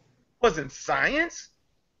 It wasn't science.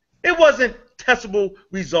 It wasn't testable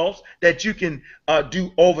results that you can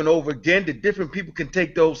do over and over again. That different people can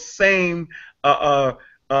take those same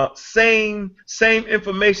information,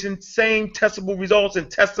 same testable results,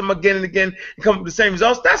 and test them again and again and come up with the same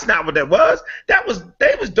results. That's not what that was.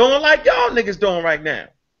 They was doing like y'all niggas doing right now,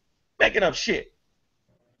 making up shit.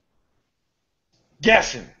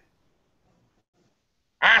 Guessing.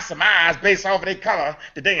 I surmise based off of their color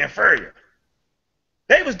that they inferior.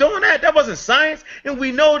 They was doing that. That wasn't science, and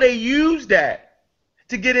we know they used that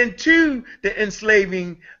to get into the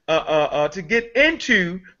enslaving, to get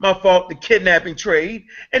into, the kidnapping trade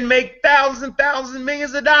and make thousands and thousands and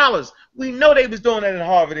millions of dollars. We know they was doing that at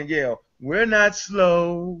Harvard and Yale. We're not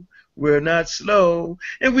slow. We're not slow.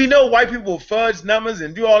 And we know white people fudge numbers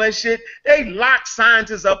and do all that shit. They lock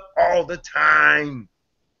scientists up all the time.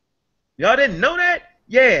 Y'all didn't know that?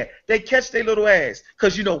 Yeah, they catch their little ass.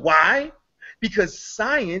 Because you know why? Because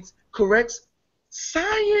science corrects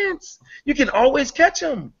science. You can always catch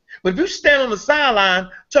them. But if you stand on the sideline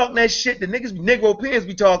talking that shit the niggas, Negro pins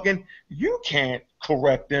be talking, you can't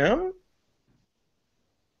correct them.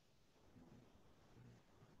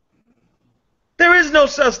 There is no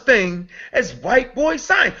such thing as white boy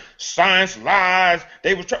science. Science lies.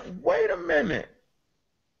 They were trying. Wait a minute.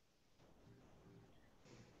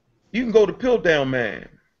 You can go to Piltdown Man,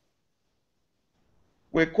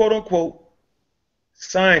 where quote unquote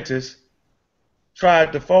scientists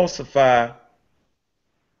tried to falsify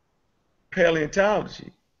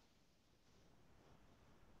paleontology.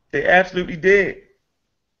 They absolutely did.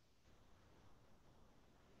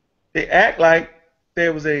 They act like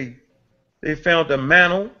they found a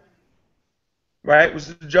mantle, right, which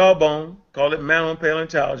is the jawbone, call it mantle in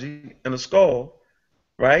paleontology, and a skull,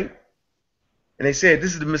 right? And they said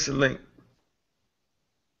this is the missing link,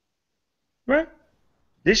 right?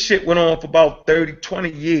 This shit went on for about 30,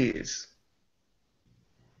 20 years.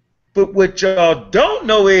 But what y'all don't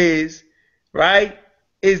know is, right,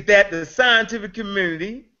 is that the scientific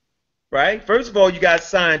community, right, first of all, you got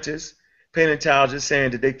scientists, paleontologists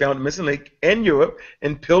saying that they found the missing link in Europe,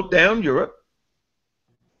 in Piltdown, Europe.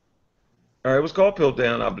 All right, it was called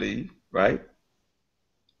Piltdown, I believe, right?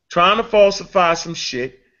 Trying to falsify some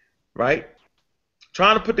shit, right?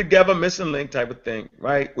 Trying to put together a missing link type of thing,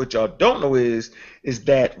 right? What y'all don't know is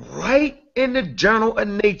that right in the Journal of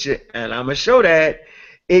Nature, and I'm going to show that,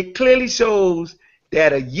 it clearly shows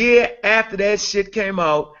that a year after that shit came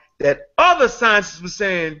out, that other scientists were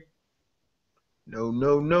saying, no,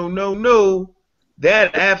 no, no, no, no,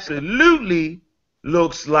 that absolutely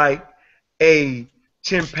looks like a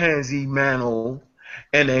chimpanzee mantle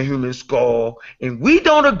and a human skull, and we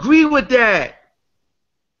don't agree with that.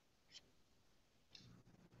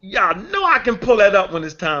 Y'all know I can pull that up when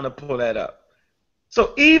it's time to pull that up.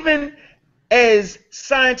 So even as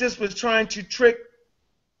scientists was trying to trick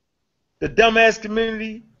the dumbass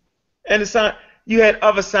community and the science, you had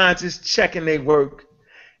other scientists checking their work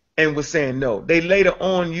and was saying no. They later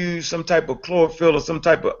on used some type of chlorophyll or some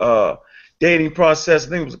type of dating process. I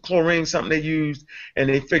think it was chlorine, something they used, and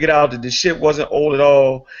they figured out that the shit wasn't old at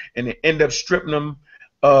all, and they ended up stripping them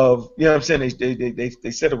of, you know what I'm saying,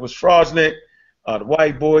 they said it was fraudulent. The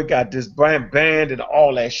white boy got this brand banned and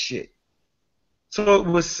all that shit. So it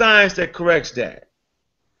was science that corrects that.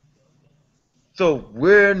 So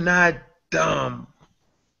we're not dumb.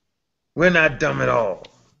 We're not dumb at all.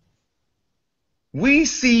 We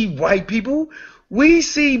see white people. We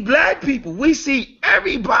see black people. We see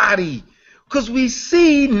everybody. Because we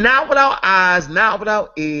see not with our eyes, not with our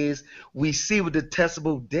ears. We see with the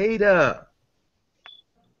testable data.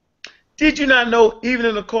 Did you not know, even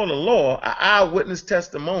in the court of law, an eyewitness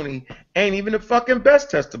testimony ain't even the fucking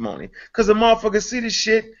best testimony? Because the motherfucker see the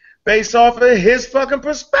shit based off of his fucking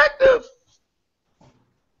perspective.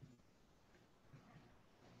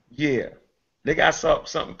 Yeah. They got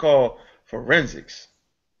something called forensics.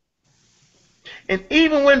 And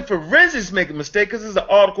even when forensics make a mistake, because there's an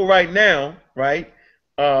article right now, right,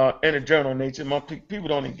 in the journal Nature, people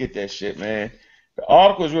don't even get that shit, man. The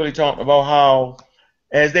article is really talking about how,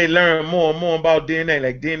 as they learn more and more about DNA,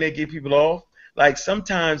 like DNA get people off. Like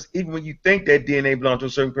sometimes, even when you think that DNA belongs to a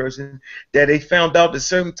certain person, that they found out that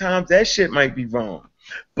certain times that shit might be wrong.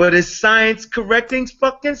 But it's science correcting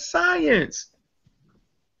fucking science.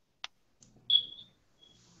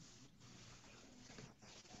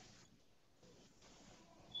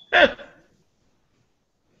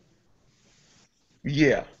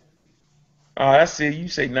 Yeah. I see. You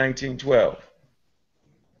say 1912.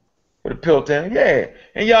 With a pill down. Yeah.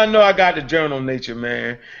 And y'all know I got the journal Nature,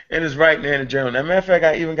 man. And it's right there in the journal. As a matter of fact,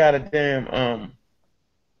 I even got a damn,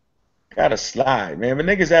 got a slide, man. But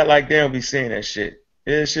niggas act like they don't be seeing that shit.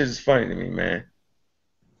 This shit is funny to me, man.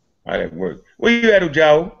 How that work. Where you at,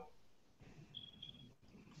 Ujao?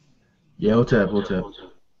 Yeah, Hotep.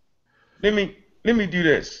 Let me do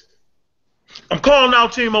this. I'm calling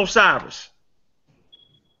out Team Osiris.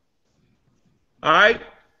 All right?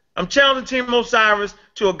 I'm challenging Team Osiris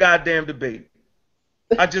to a goddamn debate.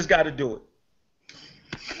 I just got to do it.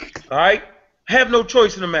 All right? I have no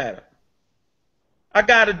choice in the matter. I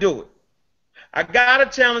got to do it. I got to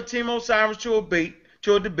challenge Team Osiris to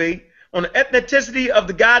a debate on the ethnicity of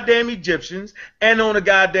the goddamn Egyptians and on the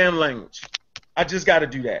goddamn language. I just got to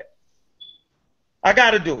do that. I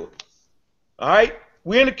got to do it. All right?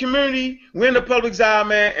 We're in the community, we're in the public's eye,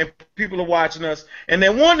 man, and people are watching us. And they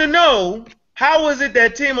want to know, how is it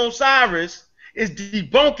that Team Osiris is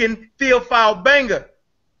debunking Theophile Banger?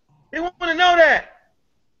 They want to know that.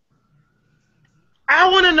 I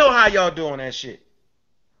want to know how y'all doing that shit.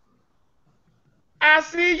 I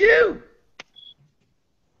see you.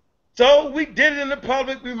 So we did it in the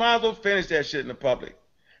public, we might as well finish that shit in the public.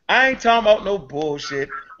 I ain't talking about no bullshit.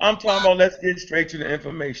 I'm talking about let's get straight to the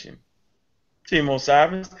information. Team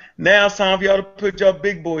Osiris, now it's time for y'all to put your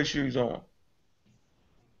big boy shoes on.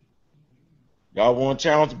 Y'all want to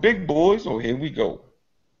challenge the big boys? Oh, here we go.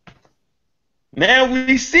 Now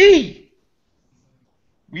we see.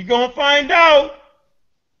 We gonna find out.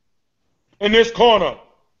 In this corner,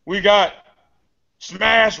 we got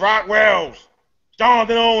Smash Rockwells,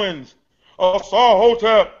 Jonathan Owens, Asar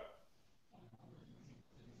Hotep,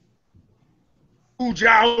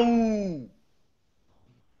 Ujau.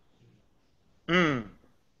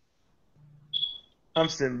 I'm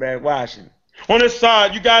sitting back watching. On this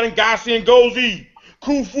side, you got Ngasi and Gozi,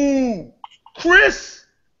 Kufu, Chris.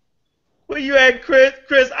 Where you at, Chris?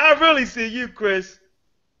 Chris, I really see you, Chris.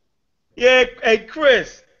 Yeah, hey,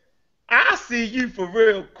 Chris. I see you for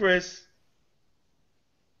real, Chris.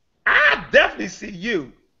 I definitely see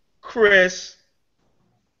you, Chris.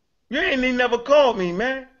 You ain't even never called me,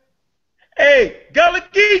 man. Hey, Gullah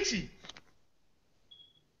Geechee.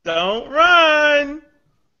 Don't run.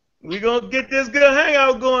 We gonna get this good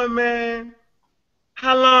hangout going, man.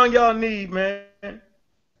 How long y'all need, man?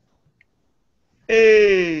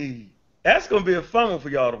 Hey, that's gonna be a fun one for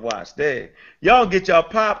y'all to watch. There, y'all get y'all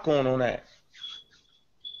popcorn on that.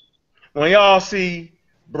 When y'all see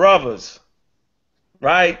brothers,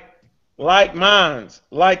 right, like minds,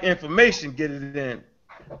 like information, get it in.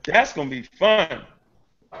 That's gonna be fun.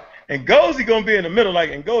 And Gozi gonna be in the middle,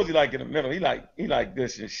 and Gozi like in the middle. He like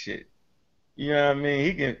this and shit. You know what I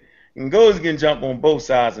mean? Ngozi can jump on both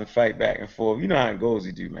sides and fight back and forth. You know how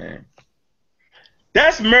Ngozi do, man.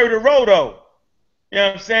 That's Murder Row, though. You know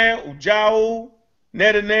what I'm saying? Ujau,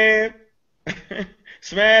 Netaneb,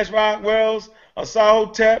 Smash Rockwells, Asar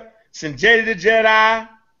Hotep, Sanjay the Jedi.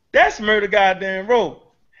 That's Murder goddamn Row.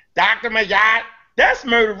 Dr. Mayat. That's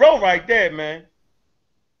Murder Row right there, man.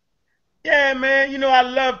 Yeah, man. You know I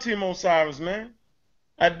love Team Osiris, man.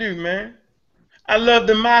 I do, man. I love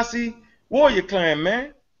the Masi Warrior Clan,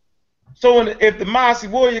 man. So if the Masi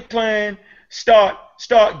Warrior Clan start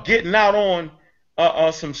getting out on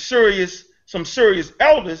some serious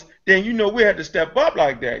elders, then you know we had to step up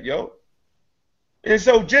like that, yo. And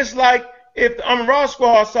so just like if the Amara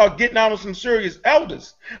Squad start getting out on some serious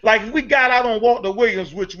elders, like if we got out on Walter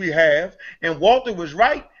Williams, which we have, and Walter was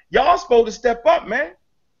right, y'all supposed to step up, man.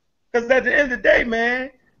 Because at the end of the day,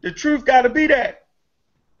 man, the truth got to be that.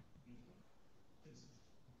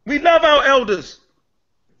 We love our elders.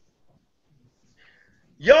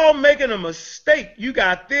 Y'all making a mistake. You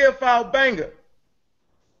got Theophile Banger.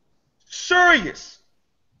 Serious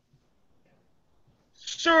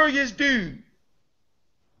dude.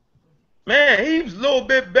 Man, he was a little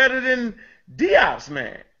bit better than Diaz,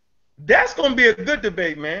 man. That's going to be a good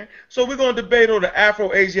debate, man. So we're going to debate on the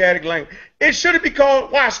Afro-Asiatic language. It should be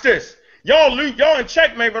called, watch this. Y'all in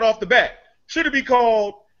checkmate right off the bat. Should it be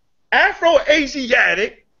called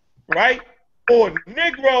Afro-Asiatic, right? or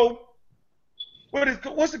Negro.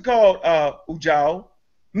 What's it called, Ujao?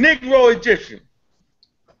 Negro Egyptian.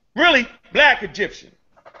 Really, black Egyptian.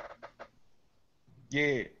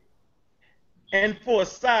 Yeah. And for a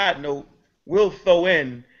side note, we'll throw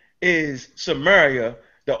in is Samaria,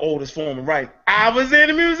 the oldest form of writing. I was in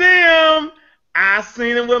the museum. I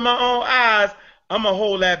seen it with my own eyes. I'm going to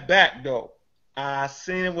hold that back, though. I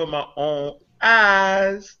seen it with my own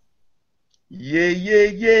eyes.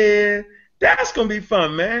 Yeah. That's going to be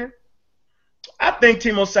fun, man. I think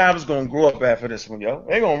Timo Cybers going to grow up after this one, yo.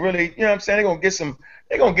 They're going to really, you know what I'm saying?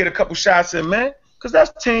 They're going to get a couple shots in, man. Because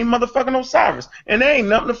that's Team motherfucking Osiris. And they ain't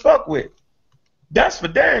nothing to fuck with. That's for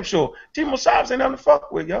damn sure. Timo Cybers ain't nothing to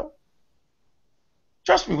fuck with, yo.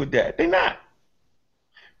 Trust me with that. They not.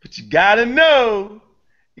 But you got to know,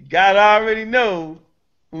 you got to already know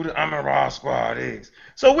who the Amara Squad is.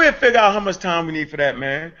 So we'll figure out how much time we need for that,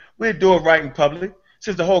 man. We'll do it right in public.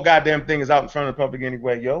 Since the whole goddamn thing is out in front of the public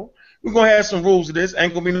anyway, yo. We're going to have some rules of this.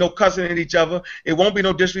 Ain't going to be no cussing at each other. It won't be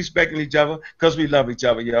no disrespecting each other because we love each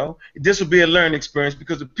other, yo. This will be a learning experience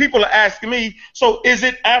because the people are asking me, so is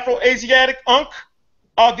it Afro-Asiatic, Unc?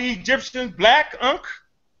 Are the Egyptians black, Unc?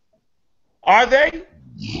 Are they?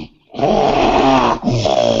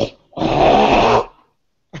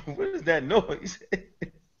 What is that noise?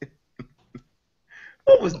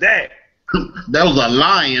 What was that? That was a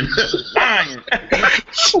lion. Lion.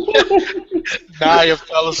 Naya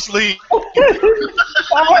fell asleep.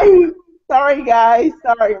 Sorry, guys.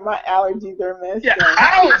 Sorry, my allergies are messed Yeah, up.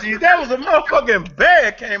 allergies. That was a motherfucking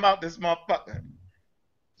bear came out this motherfucker.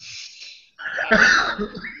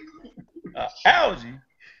 Allergy.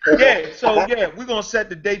 Yeah, so yeah, we're gonna set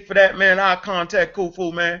the date for that, man. I'll contact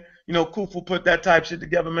Khufu, man. You know, Khufu put that type shit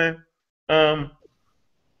together, man.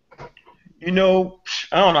 You know,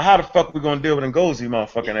 I don't know how the fuck we're gonna deal with Ngozi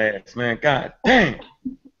motherfucking ass, man. God damn.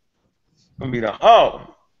 Gonna be the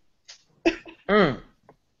I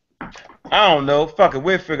don't know. Fuck it,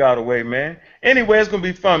 we'll figure out a way, man. Anyway, it's gonna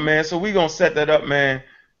be fun, man. So we gonna set that up, man.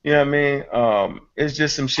 You know what I mean? It's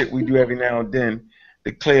just some shit we do every now and then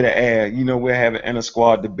to clear the air. You know, we're having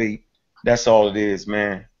inter-squad debate. That's all it is,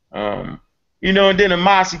 man. You know, and then the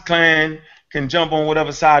Mossy clan can jump on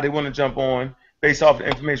whatever side they want to jump on based off the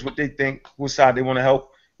information, what they think, what side they want to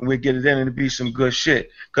help, and we'll get it in and it'll be some good shit.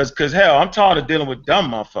 Cause hell, I'm tired of dealing with dumb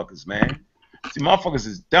motherfuckers, man. See, motherfuckers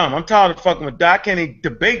is dumb. I'm tired of fucking with I can't even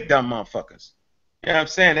debate dumb motherfuckers. You know what I'm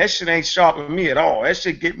saying? That shit ain't sharp with me at all. That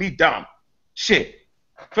shit get me dumb. Shit.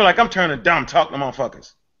 I feel like I'm turning dumb talking to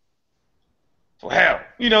motherfuckers. So hell,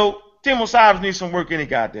 you know, Timo Cybers needs some work any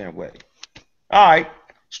goddamn way. All right,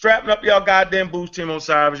 strapping up y'all goddamn boots, Timo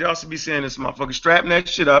Cybers. Y'all should be saying this motherfucker. Strapping that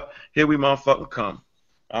shit up. Here we motherfucking come.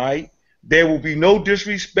 All right. There will be no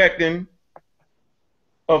disrespecting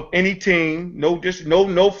of any team. No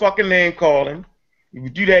fucking name calling. If you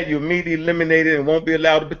do that, you're immediately eliminated and won't be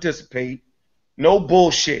allowed to participate. No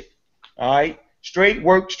bullshit. All right. Straight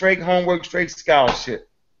work, straight homework, straight scholarship.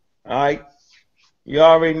 All right. You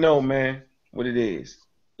already know, man, what it is.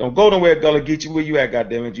 Don't go nowhere, Gullah Geechee. Where you at,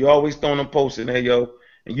 goddammit? You always throwing them posts in there, yo.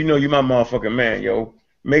 And you know you my motherfucking man, yo.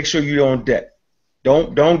 Make sure you're on deck.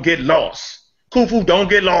 Don't get lost. Khufu, don't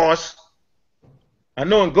get lost. I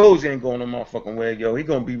know Ngozi ain't going no motherfucking way, yo. He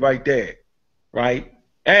gonna be right there. Right?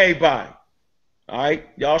 Everybody. Alright?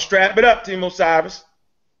 Y'all strap it up, Timo Cybers.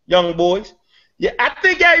 Young boys. Yeah, I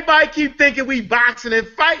think everybody keep thinking we boxing and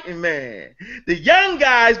fighting, man. The young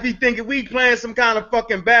guys be thinking we playing some kind of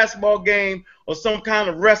fucking basketball game or some kind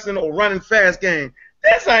of wrestling or running fast game.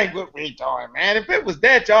 This ain't what we doing, man. If it was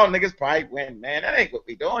that, y'all niggas probably win, man. That ain't what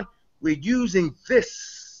we doing. We're using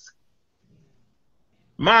this.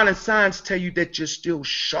 Modern science tell you that you're still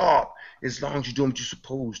sharp as long as you're doing what you're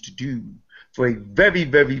supposed to do for a very,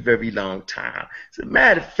 very, very long time. As a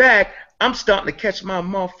matter of fact, I'm starting to catch my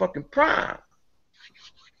motherfucking prime.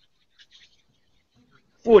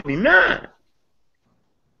 49.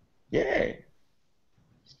 Yeah.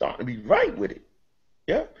 Starting to be right with it.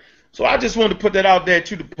 Yeah. So I just wanted to put that out there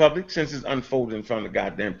to the public since it's unfolded in front of the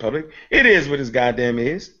goddamn public. It is what it's goddamn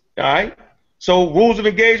is. All right? So rules of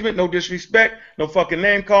engagement, no disrespect, no fucking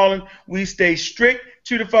name calling. We stay strict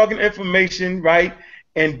to the fucking information, right?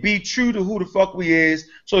 And be true to who the fuck we is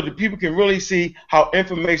so that people can really see how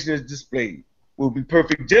information is displayed. We'll be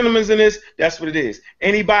perfect gentlemen in this. That's what it is.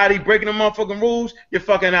 Anybody breaking the motherfucking rules, you're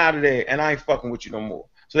fucking out of there. And I ain't fucking with you no more.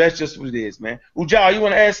 So that's just what it is, man. Ujal, you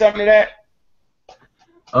want to add something to that?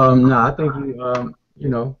 No, I think I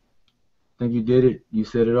think you did it. You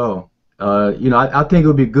said it all. I think it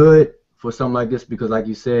would be good for something like this because, like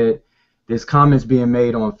you said, there's comments being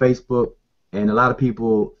made on Facebook, and a lot of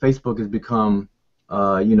people, Facebook has become,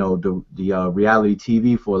 the reality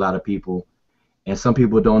TV for a lot of people, and some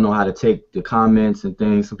people don't know how to take the comments and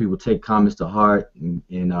things. Some people take comments to heart, and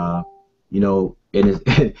you know, and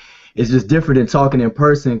it's it's just different than talking in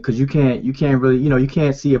person, because you can't really, you know, you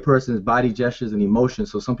can't see a person's body gestures and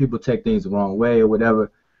emotions. So some people take things the wrong way or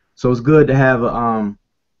whatever. So it's good to have a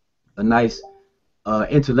nice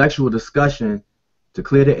intellectual discussion to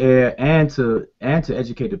clear the air and to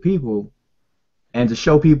educate the people and to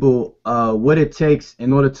show people what it takes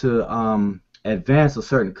in order to advance a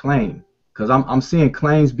certain claim. Because I'm seeing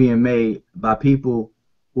claims being made by people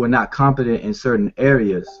who are not competent in certain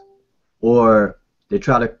areas, or they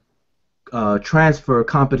try to transfer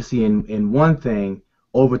competency in one thing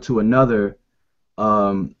over to another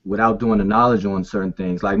without doing the knowledge on certain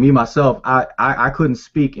things. Like me myself, I couldn't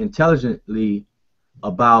speak intelligently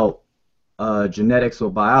about genetics or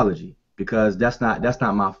biology, because that's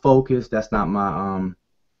not my focus. That's not my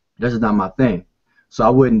that's just not my thing. So I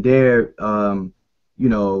wouldn't dare you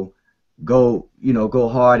know, go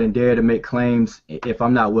hard and dare to make claims if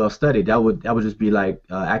I'm not well studied. That would just be like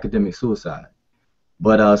academic suicide.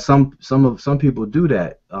 But some people do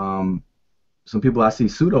that. Some people, I see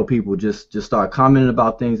pseudo people just start commenting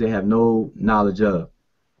about things they have no knowledge of.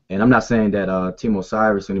 And I'm not saying that Team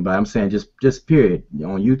Osiris or anybody. I'm saying just period,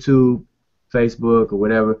 on YouTube, Facebook, or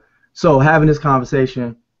whatever. So having this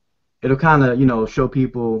conversation, it'll kind of, you know, show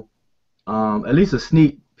people at least a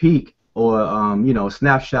sneak peek or you know, a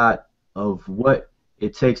snapshot of what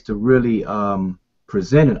it takes to really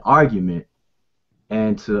present an argument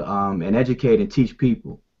and to and educate and teach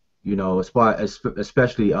people, you know,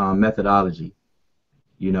 especially methodology.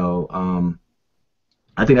 You know,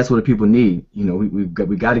 I think that's what the people need. You know, we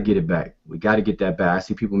got to get it back. We got to get that back. I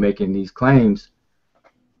see people making these claims,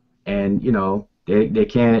 and you know, they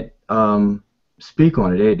can't speak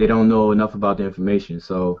on it. They don't know enough about the information.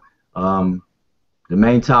 So the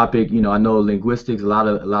main topic, you know, I know linguistics. A lot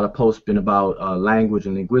of posts been about language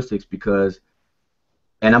and linguistics, because,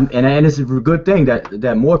 and it's a good thing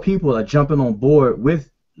that more people are jumping on board with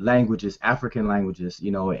languages, African languages.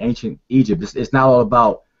 You know, ancient Egypt. It's not all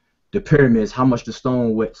about the pyramids, how much the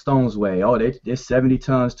stones weigh. Oh, they're 70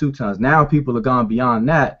 tons, 2 tons. Now people have gone beyond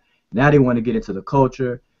that. Now they want to get into the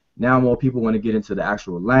culture. Now more people want to get into the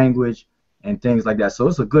actual language and things like that. So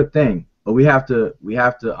it's a good thing, but we have to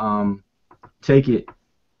take it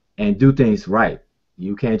and do things right.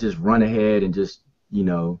 You can't just run ahead and just, you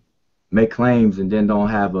know, make claims and then don't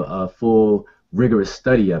have a full rigorous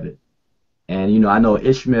study of it. And you know, I know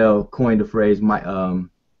Ishmael coined the phrase was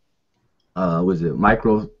it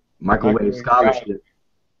microwave scholarship,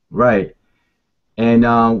 right?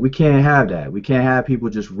 And we can't have that. We can't have people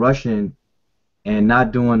just rushing and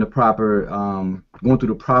not doing the proper going through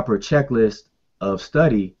the proper checklist of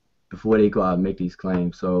study before they go out and make these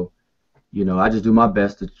claims. So, you know, I just do my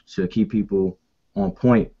best to keep people on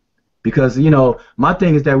point, because, you know, my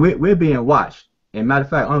thing is that we're being watched. And matter of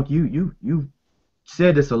fact, Unc, you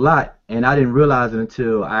said this a lot, and I didn't realize it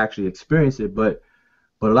until I actually experienced it. But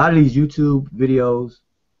a lot of these YouTube videos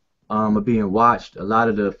are being watched. A lot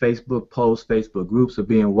of the Facebook posts, Facebook groups are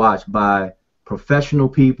being watched by professional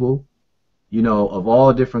people, you know, of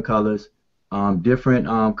all different colors,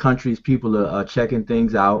 different countries. People are checking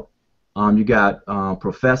things out. You got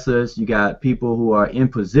professors, you got people who are in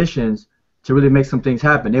positions to really make some things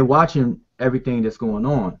happen. They're watching everything that's going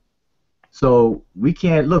on. So we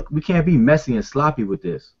can't be messy and sloppy with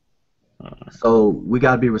this. So we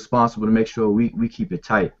got to be responsible to make sure we keep it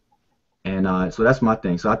tight. And so that's my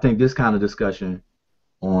thing. So I think this kind of discussion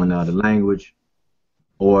on the language,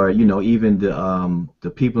 or, you know, even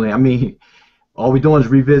the people, I mean, all we're doing is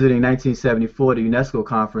revisiting 1974, the UNESCO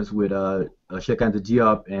conference with Cheikh Anta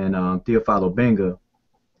Diop and Theophile Obenga,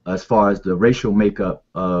 as far as the racial makeup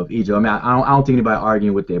of Egypt. I mean, I don't think anybody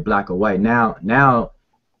arguing with they're black or white. Now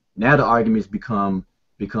the arguments becomes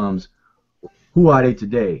who are they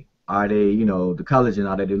today? Are they, you know, the Calajan?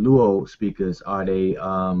 Are they the Luo speakers? Are they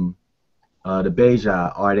the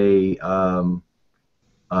Beja? Are they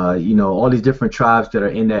you know, all these different tribes that are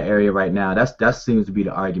in that area right now? That seems to be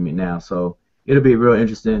the argument now. So it'll be real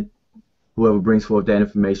interesting, whoever brings forth that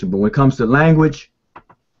information. But when it comes to language,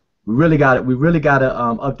 we really got to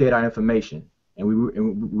update our information, and we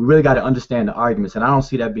really got to understand the arguments. And I don't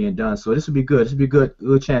see that being done. So this would be good. This would be a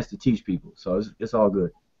good chance to teach people. So it's all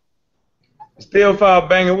good. Theophile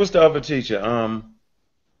Banger, what's the other teacher?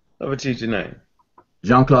 Other teacher name?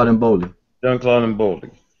 Jean-Claude Mboli. Jean-Claude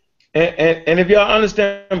Mboli. And if y'all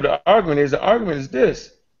understand what the argument is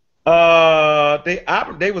this.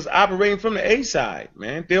 They was operating from the A side,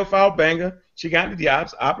 man. Theophile Banger, Cheikh Anta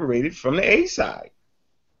Diop operated from the A side,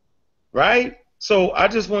 right? So I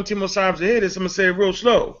just want Team Osiris to hear this. I'm gonna say it real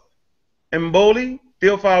slow. Mboli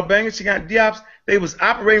Theophile Benga, Chigan Diops, they was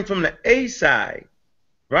operating from the A side,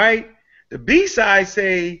 right? The B side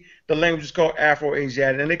say the language is called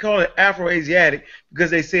Afro-Asiatic, and they call it Afro-Asiatic because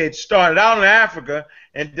they say it started out in Africa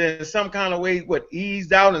and then some kind of way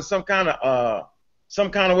eased out in some kind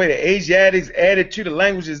of way the Asiatics added to the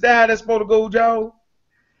language. Is that how that's supposed to go, Joe?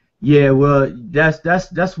 Yeah, well,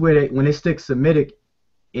 that's where when they stick Semitic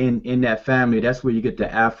in that family, that's where you get the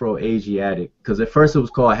Afro-Asiatic, because at first it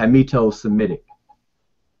was called Hamito-Semitic,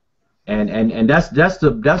 and that's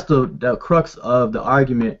the crux of the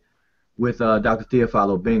argument with Dr.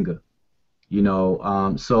 Theophilo Benga, you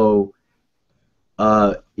know.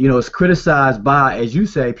 You know, it's criticized by, as you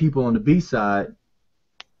say, people on the B side,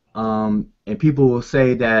 and people will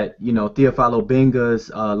say that, you know, Theophilo Benga's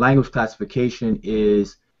language classification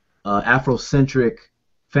is Afrocentric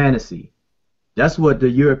fantasy. That's what the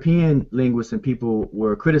European linguists and people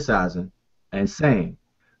were criticizing and saying.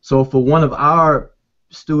 So for one of our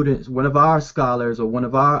students, one of our scholars, or one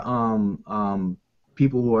of our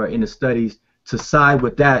people who are in the studies to side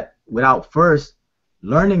with that without first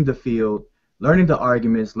learning the field, learning the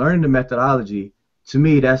arguments, learning the methodology, to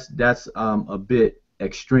me that's a bit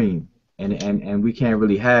extreme, and we can't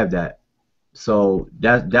really have that. So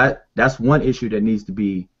that's one issue that needs to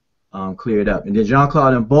be cleared up. And then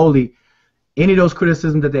Jean-Claude Mboli, any of those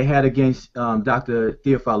criticisms that they had against Dr.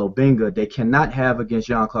 Theophilo Benga, they cannot have against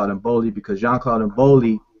Jean-Claude Mboli, because Jean-Claude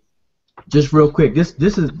Mboli, just real quick, this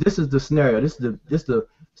is the scenario, this is the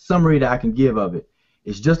summary that I can give of it.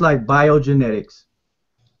 It's just like biogenetics.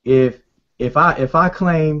 If I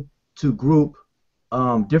claim to group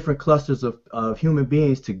different clusters of human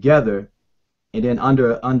beings together, and then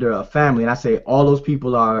under a family, and I say all those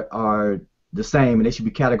people are the same and they should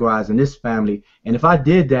be categorized in this family, and if I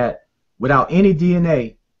did that without any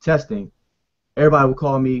DNA testing, everybody would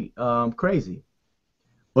call me crazy.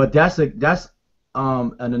 But that's an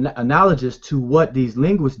analogous to what these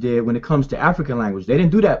linguists did when it comes to African language. They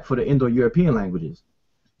didn't do that for the Indo-European languages.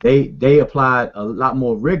 They applied a lot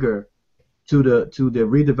more rigor to the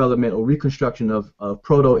redevelopment or reconstruction of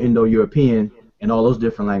Proto-Indo-European and all those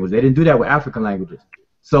different languages. They didn't do that with African languages.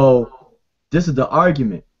 So this is the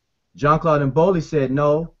argument. Jean-Claude Mboli said,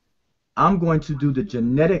 no, I'm going to do the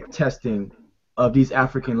genetic testing of these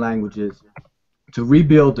African languages to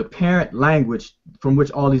rebuild the parent language from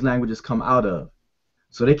which all these languages come out of.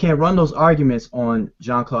 So they can't run those arguments on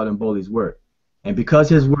Jean-Claude Mboli's work. And because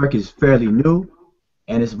his work is fairly new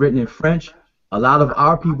and it's written in French, a lot of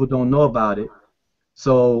our people don't know about it.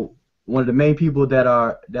 So one of the main people that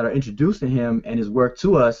are introducing him and his work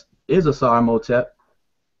to us is Asar Motep.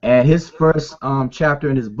 And his first chapter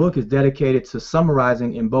in his book is dedicated to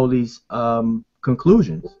summarizing Mboli's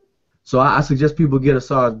conclusions. So I suggest people get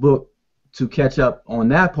Asar's book to catch up on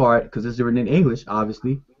that part, because it's written in English,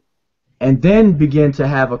 obviously, and then begin to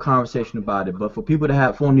have a conversation about it. But for people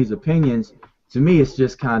to form these opinions, to me, it's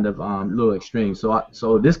just kind of a little extreme.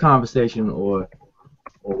 So this conversation or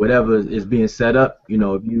whatever is being set up, you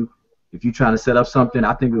know, if you're trying to set up something,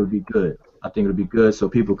 I think it would be good. I think it would be good so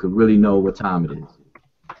people could really know what time it is.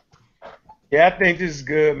 Yeah, I think this is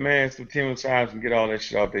good, man. So Tim and Chimes can get all that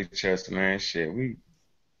shit off their chest, man. Shit, we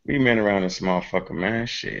men around this motherfucker, man.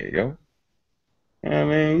 Shit, yo. You know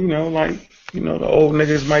what I mean? You know, like, you know, the old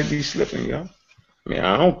niggas might be slipping, yo. I mean,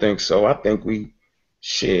 I don't think so. I think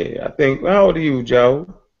I think, how old are you,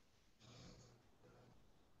 Joe?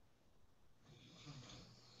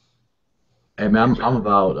 Hey, man, I'm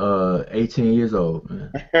about 18 years old,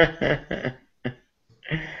 man.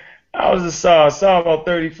 I was saw about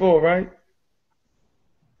 34, right?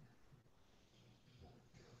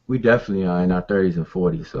 We definitely are in our 30s and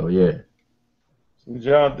 40s, so yeah.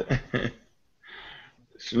 Joe,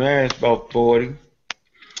 Smash about 40.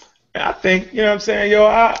 I think, you know what I'm saying, yo,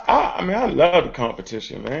 I mean, I love the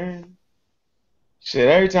competition, man. Shit,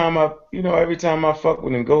 every time I fuck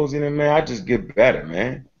with Ngozi and them, man, I just get better,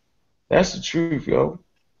 man. That's the truth, yo.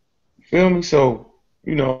 You feel me? So,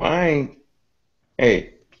 you know, I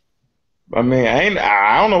don't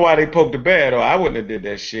know why they poked the bear, though. I wouldn't have did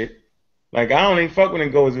that shit. Like, I don't even fuck with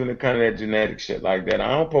Ngozi when it comes to that genetic shit like that.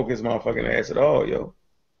 I don't poke his motherfucking ass at all, yo. You know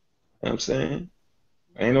what I'm saying?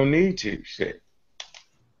 Ain't no need to, shit.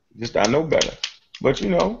 Just, I know better. But, you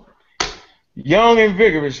know, young and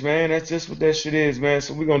vigorous, man. That's just what that shit is, man.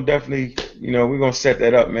 So we're going to definitely, you know, we're going to set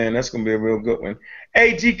that up, man. That's going to be a real good one.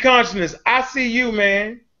 Hey, G Consciousness, I see you,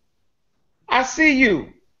 man. I see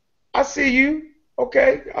you. I see you.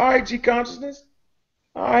 Okay. All right, G Consciousness.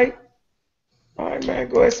 All right. All right, man.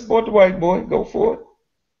 Go ahead, support the white boy. Go for it.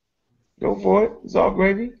 Go for it. It's all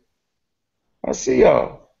gravy. I see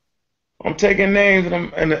y'all. I'm taking names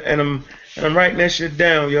and I'm writing that shit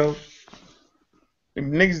down, yo. The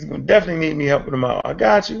niggas gonna definitely need me helping them out. I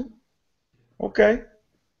got you. Okay.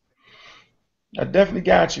 I definitely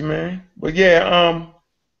got you, man. But yeah,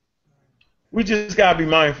 we just gotta be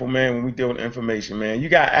mindful, man, when we deal with information, man. You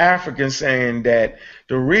got Africans saying that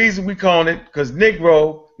the reason we call it, because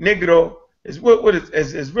Negro is what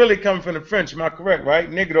is really coming from the French. Am I correct? Right?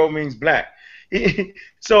 Negro means black.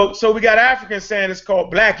 So we got Africans saying it's called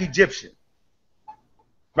Black Egyptian,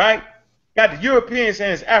 right? Got the Europeans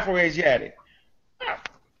saying it's Afro-Asiatic.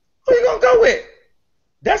 Who you gonna go with?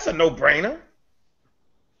 That's a no-brainer.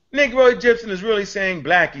 Negro Egyptian is really saying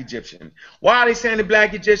Black Egyptian. Why are they saying the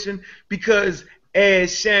Black Egyptian? Because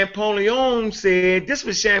as Champollion said, this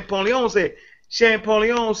was Champollion said.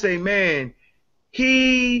 Champollion said, man,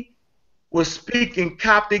 he was speaking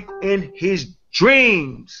Coptic in his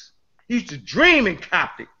dreams. He used to dream in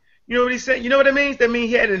Coptic. You know what he said? You know what that means? That means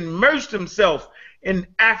he had immersed himself in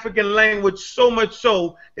African language so much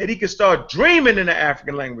so that he could start dreaming in the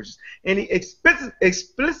African languages. And he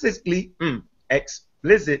explicitly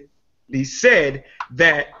said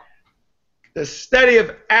that the study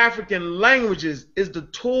of African languages is the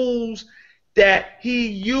tools that he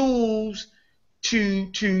used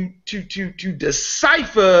to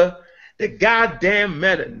decipher the goddamn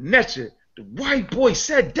Meta Nature. The white boy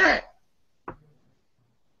said that.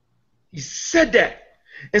 He said that.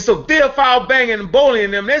 And so Theophile Bang and Mboli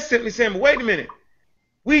and them, they're simply saying, wait a minute.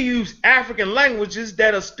 We use African languages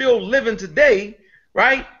that are still living today,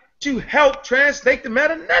 right, to help translate the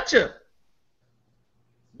Meta Nature.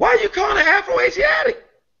 Why are you calling it Afro-Asiatic?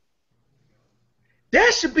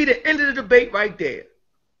 That should be the end of the debate right there.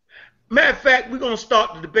 Matter of fact, we're going to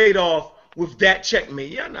start the debate off with that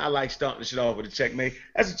checkmate. Y'all know I like starting the shit off with a checkmate.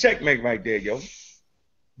 That's a checkmate right there, yo.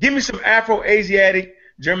 Give me some Afro-Asiatic,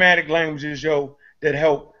 Germanic languages, yo, that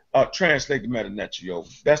help translate the Meta Nature, yo.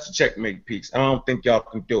 That's the checkmate piece. I don't think y'all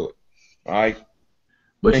can do it. All right?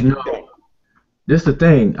 But you know, this is the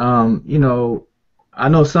thing. You know, I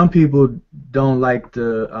know some people don't like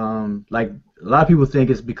the like a lot of people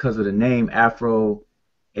think it's because of the name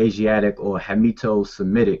Afro-Asiatic or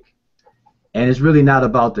Hamito-Semitic, and it's really not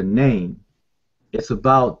about the name. It's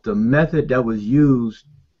about the method that was used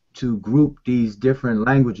to group these different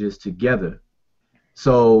languages together.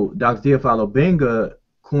 So Dr. Theophile Obenga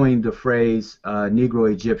coined the phrase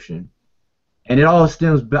Negro Egyptian, and it all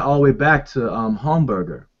stems all the way back to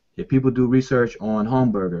Homburger. If people do research on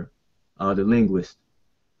Homburger, the linguist,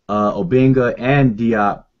 Obenga and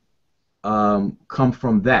Diop come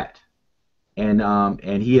from that,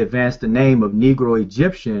 and he advanced the name of Negro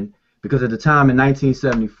Egyptian because at the time in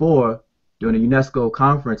 1974, during the UNESCO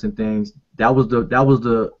conference and things, that was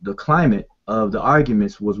the climate of the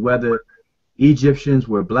arguments was whether Egyptians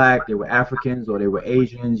were black, they were Africans, or they were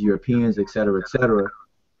Asians, Europeans, etc., etc.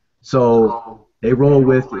 So they roll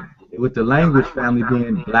with the language family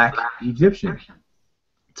being Black Egyptian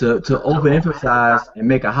to overemphasize and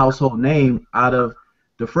make a household name out of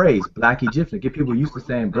the phrase Black Egyptian. Get people used to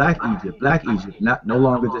saying Black Egypt, no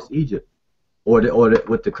longer just Egypt, or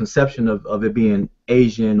with the conception of it being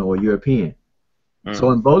Asian or European.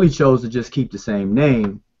 So Mboli chose to just keep the same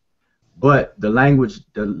name, but the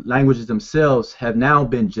languages themselves have now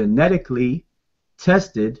been genetically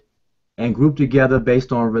tested and grouped together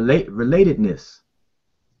based on relatedness.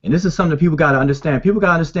 And this is something that people got to understand. People got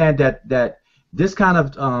to understand that this kind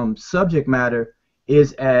of subject matter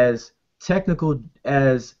is as technical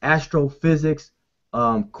as astrophysics,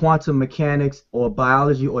 quantum mechanics, or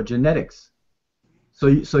biology or genetics. So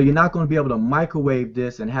you're not going to be able to microwave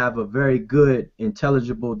this and have a very good,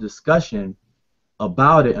 intelligible discussion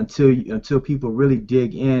about it until people really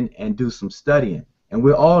dig in and do some studying. And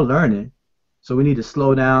we're all learning, so we need to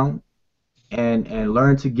slow down and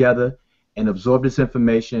learn together and absorb this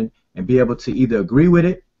information and be able to either agree with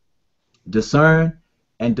it, discern,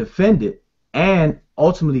 and defend it, and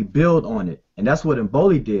ultimately build on it. And that's what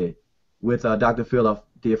Mboli did with Dr.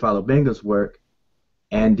 Theophile Obenga's work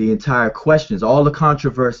and the entire questions, all the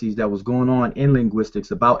controversies that was going on in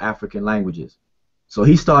linguistics about African languages. So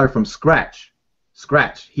he started from scratch.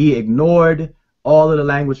 He ignored all of the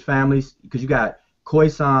language families because you got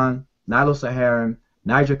Khoisan, Nilo-Saharan,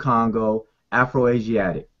 Niger-Congo,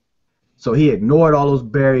 Afro-Asiatic. So he ignored all those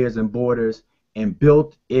barriers and borders and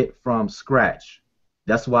built it from scratch.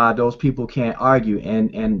 That's why those people can't argue.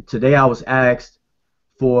 And today I was asked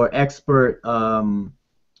for expert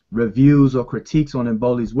reviews or critiques on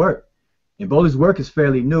Mboli's work. Mboli's work is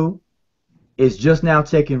fairly new. It's just now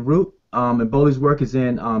taking root. Mboli's work is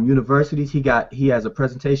in universities. He has a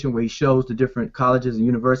presentation where he shows the different colleges and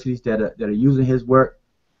universities that are using his work.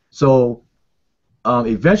 So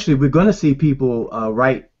eventually we're going to see people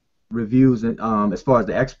write reviews, and as far as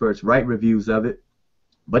the experts, write reviews of it.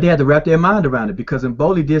 But they had to wrap their mind around it because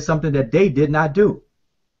Mboli did something that they did not do.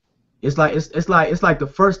 It's like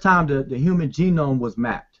the first time the human genome was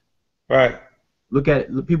mapped. Right. Look at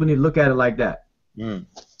it. People need to look at it like that. Mm.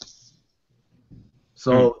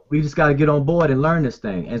 So we just got to get on board and learn this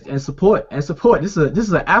thing and support. This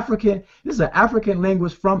is an African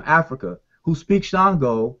linguist from Africa who speaks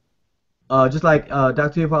Shango, just like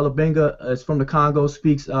Dr. Ivalo Benga is from the Congo,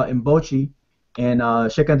 speaks Mbochi, and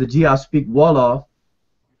Sheikh Anta Diop speak Wolof.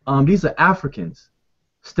 These are Africans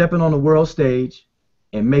stepping on the world stage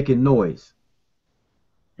and making noise.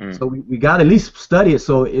 So we got to at least study it.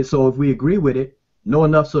 So if we agree with it, know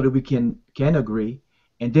enough so that we can agree,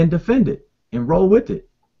 and then defend it and roll with it.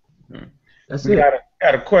 That's we it.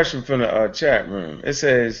 got a question from the chat room. It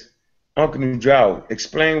says, Uncle Nudrau,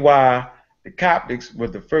 explain why the Coptics were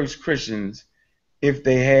the first Christians if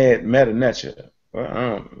they had Meta Nature.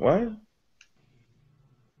 What?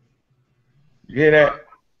 You hear that?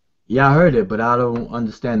 Yeah, I heard it, but I don't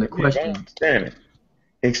understand the I question. don't understand it.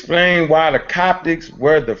 Explain why the Coptics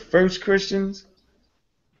were the first Christians.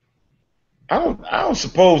 I don't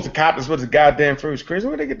suppose the Coptics were the goddamn first Christians.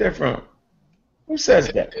 Where they get that from? Who says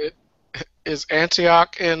that? Is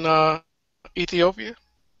Antioch in Ethiopia?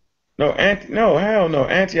 No, hell no.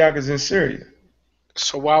 Antioch is in Syria.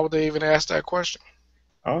 So why would they even ask that question?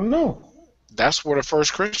 I don't know. That's where the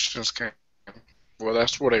first Christians came. Well,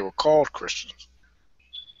 that's where they were called Christians.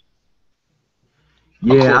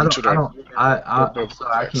 Yeah, I'm sorry, I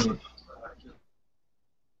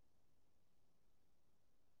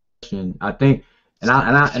can't. I think, and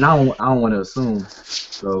I don't want to assume.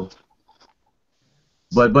 So,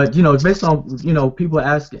 but based on people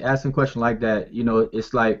asking questions like that,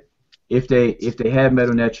 it's like if they had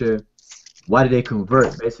Medu Neter, why did they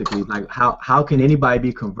convert? Basically, like how can anybody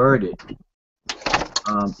be converted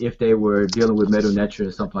if they were dealing with Medu Neter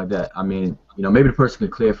or something like that? I mean, maybe the person can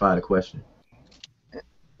clarify the question.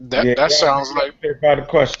 That sounds like clarify the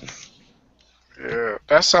question. Yeah,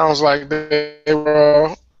 that sounds like they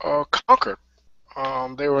were conquered.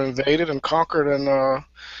 They were invaded and conquered, and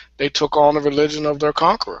they took on the religion of their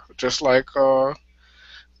conqueror, just like the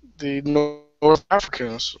North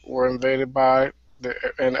Africans were invaded by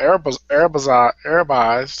and Arabized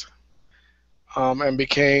and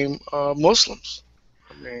became Muslims.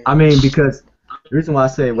 I mean, because the reason why I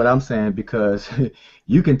say what I'm saying, because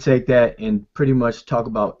you can take that and pretty much talk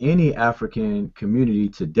about any African community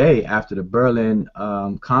today after the Berlin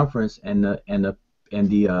Conference and the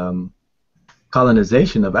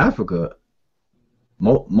colonization of Africa.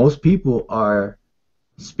 Most people are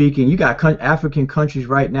speaking. You got African countries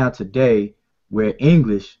right now today where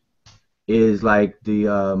English is like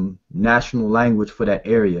the national language for that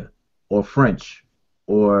area, or French,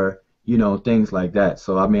 or things like that.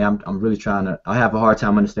 So I mean, I'm really trying to. I have a hard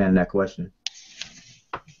time understanding that question.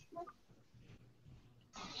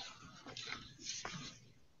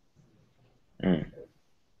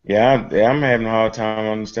 Yeah, I'm having a hard time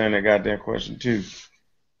understanding that goddamn question too.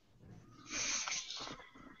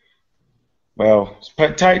 Well,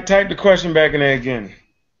 type the question back in there again.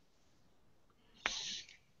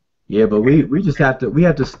 Yeah, but we just have to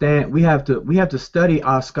study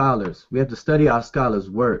our scholars. We have to study our scholars'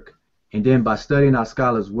 work, and then by studying our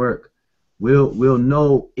scholars' work, we'll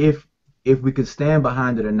know if we can stand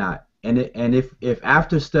behind it or not. And if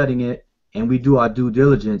after studying it and we do our due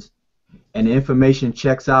diligence and the information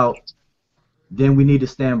checks out, then we need to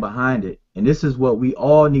stand behind it. And this is what we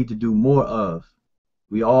all need to do more of.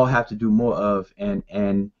 We all have to do more of,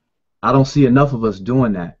 and I don't see enough of us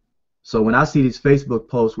doing that. So when I see these Facebook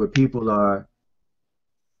posts where people are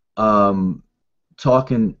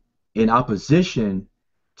talking in opposition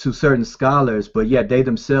to certain scholars, but yet they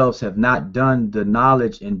themselves have not done the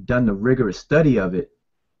knowledge and done the rigorous study of it,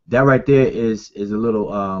 that right there is a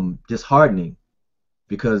little disheartening,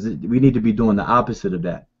 because we need to be doing the opposite of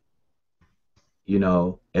that.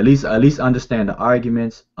 At least understand the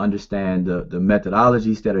arguments, understand the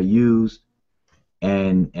methodologies that are used,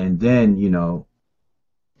 and then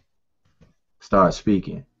start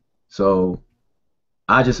speaking. So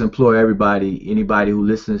I just implore anybody who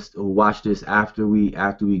listens, who watch this after we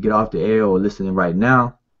get off the air or listening right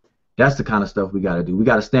now, that's the kind of stuff we got to do. We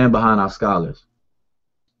got to stand behind our scholars,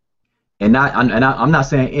 and I'm not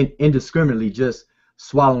saying indiscriminately just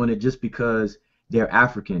swallowing it just because they're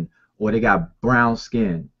African or they got brown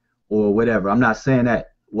skin or whatever. I'm not saying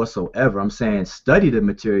that whatsoever. I'm saying study the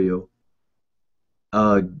material.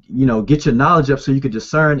 Get your knowledge up so you can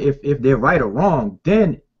discern if they're right or wrong.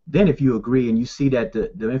 Then if you agree and you see that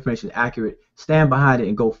the information is accurate, stand behind it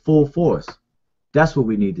and go full force. That's what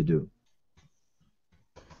we need to do.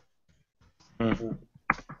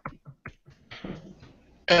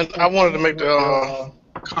 And I wanted to make the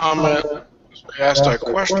comment, ask that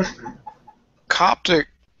question. Coptic,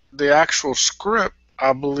 the actual script,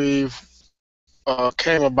 I believe,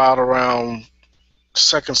 came about around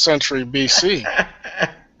 2nd century BC.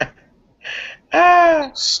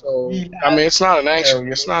 So I mean, it's not an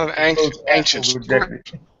ancient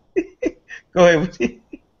script. Go ahead.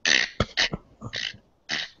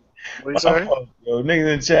 What do you say? Yo,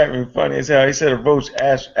 niggas in the chat room funny as hell. He said a roach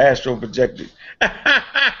astro projected.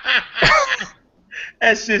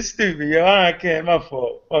 That shit's stupid, yo. I can't. My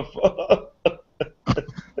fault.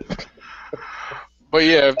 But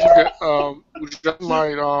yeah, if you could,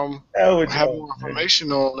 might have more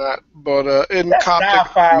information on that. But in Coptic,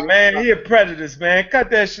 Sci-fi, man, he a prejudice, man. Cut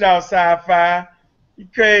that shit out, sci-fi. You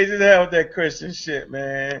crazy as hell with that Christian shit,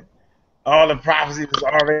 man. All the prophecies was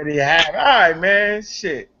already happened. All right, man,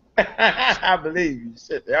 shit. I believe you.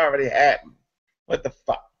 Shit, they already happened. What the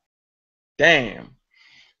fuck? Damn.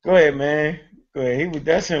 Go ahead, man. Go ahead.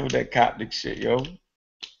 That's him with that Coptic shit, yo.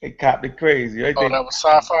 They Coptic crazy. That was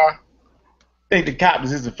sci-fi? I think the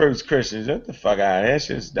Coptics is the first Christians. Get the fuck out of here. That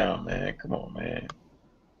shit's dumb, man. Come on, man.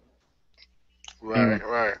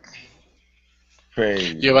 Right.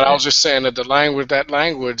 Crazy. Yeah, but I was just saying that the language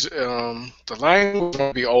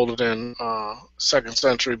won't be older than 2nd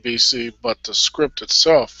century BC, but the script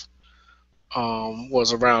itself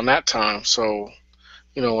was around that time. So,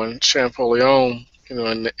 when Champollion,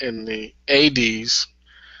 in the ADs,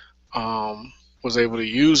 was able to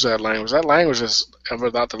use that language. That language is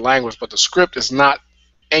not the language, but the script is not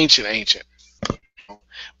ancient.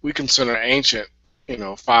 We consider ancient,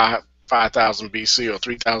 5,000 BC or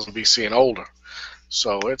 3,000 BC and older.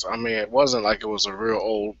 So it wasn't like it was a real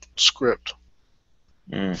old script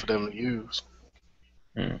for them to use.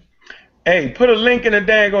 Hey, put a link in the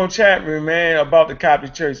daggone chat room, man, about the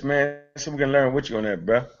Coptic Church, man, so we can learn what you on that,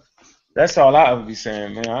 bro. That's all I ever be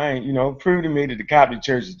saying, man. I ain't, prove to me that the Coptic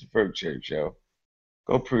Church is the first church, yo.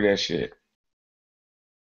 Go prove that shit.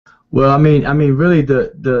 Well, I mean, really,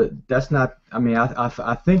 that's not. I mean,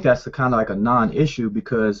 I think that's the kind of like a non-issue,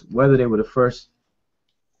 because whether they were the first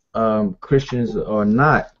Christians or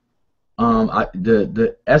not,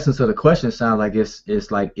 the essence of the question sounds like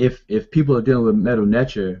it's like if people are dealing with Medu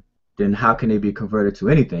Neter, then how can they be converted to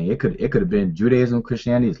anything? It could have been Judaism,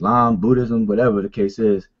 Christianity, Islam, Buddhism, whatever the case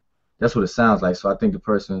is. That's what it sounds like. So I think the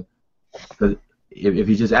person, if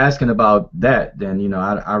he's just asking about that, then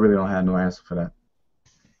I really don't have no answer for that.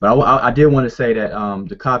 But I did want to say that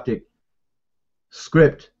the Coptic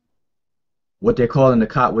script, what they call in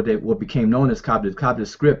the what became known as Coptic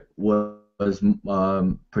script was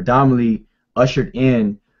predominantly ushered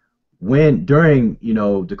in during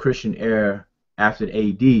the Christian era after the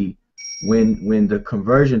AD, when the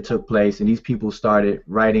conversion took place and these people started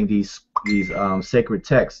writing these sacred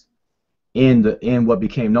texts in what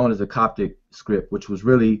became known as the Coptic script, which was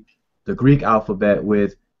really the Greek alphabet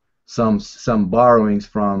with some borrowings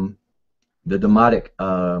from the Demotic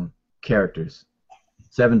characters.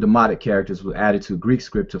 7 Demotic characters were added to Greek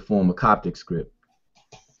script to form a Coptic script,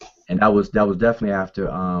 and that was definitely after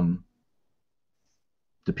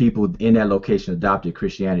the people in that location adopted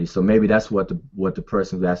Christianity. So maybe that's what the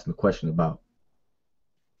person was asking the question about.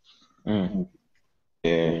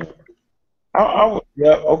 Yeah.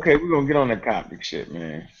 Yeah, okay, we're going to get on that Coptic shit,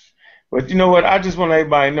 man. But you know what? I just want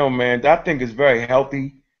everybody to know, man, I think it's very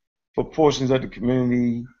healthy for portions of the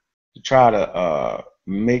community to try to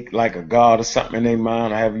make like a god or something in their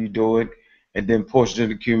mind, or however you do it, and then portions of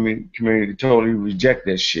the community totally reject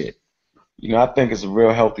that shit. I think it's a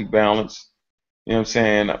real healthy balance. You know what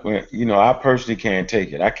I'm saying? I personally can't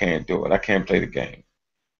take it. I can't do it. I can't play the game.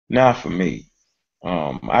 Not for me.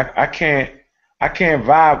 I can't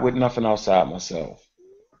vibe with nothing outside myself.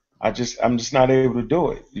 I'm just not able to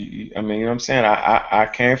do it. I mean, you know what I'm saying? I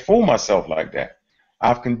can't fool myself like that.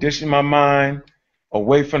 I've conditioned my mind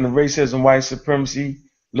away from the racism, white supremacy,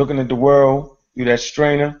 looking at the world through that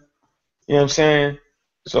strainer. You know what I'm saying?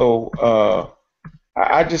 So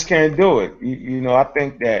I just can't do it. I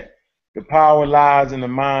think that the power lies in the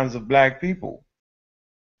minds of black people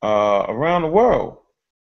around the world.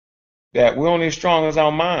 That we're only as strong as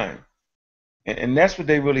our mind. And that's what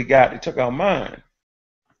they really got. They took our mind.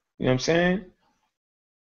 You know what I'm saying?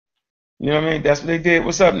 You know what I mean? That's what they did.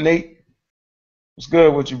 What's up, Nate? What's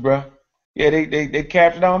good with you, bro? Yeah, they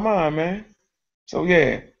captured our mind, man. So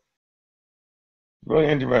yeah, really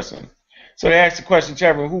interesting. So they asked the question,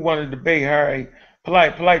 Trevor, who wanted to debate Harry?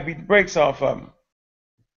 Polite beat the brakes off of him.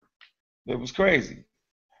 It was crazy.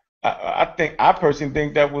 I personally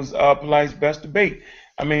think that was Polite's best debate.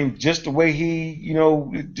 I mean, just the way he,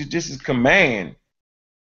 just his command.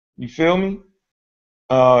 You feel me?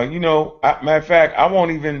 You know, matter of fact, I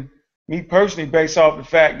won't even, me personally, based off the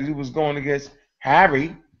fact that he was going against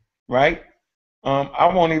Harry, right?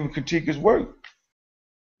 I won't even critique his work.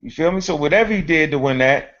 You feel me? So whatever he did to win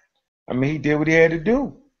that, I mean, he did what he had to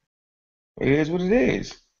do. It is what it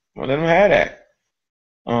is. Well, let him have that.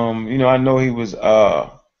 You know, I know he was. I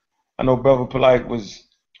know Brother Polite was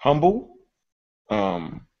humble.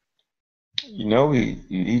 Um, you know,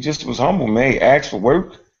 he just was humble, man. He asked for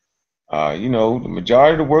work. You know, the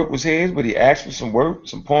majority of the work was his, but he asked for some work,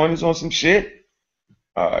 some pointers on some shit.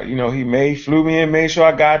 You know, flew me in, made sure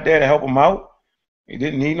I got there to help him out. He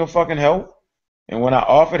didn't need no fucking help. And when I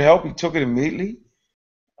offered help, he took it immediately.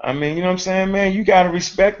 I mean, you know what I'm saying, man? You gotta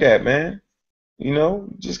respect that, man. You know,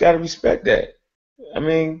 you just gotta respect that. I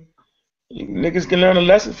mean, niggas can learn a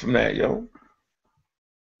lesson from that, yo.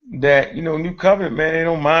 That, you know, New Covenant, man, they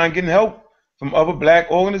don't mind getting help from other black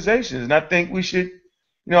organizations. And I think we should,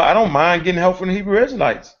 you know, I don't mind getting help from the Hebrew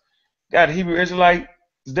Israelites. Got the Hebrew Israelites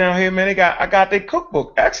down here, man. I got their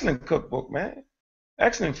cookbook. Excellent cookbook, man.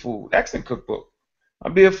 Excellent food. Excellent cookbook.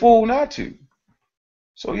 I'd be a fool not to.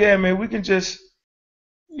 So yeah, man, we can just,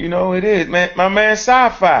 you know, it is, man. My man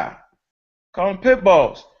Sci-Fi, call him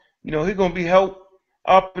Pitballs. You know, he's gonna be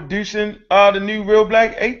producing the new Real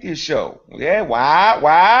Black Atheist show. Yeah,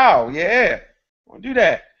 wow, yeah. We'll do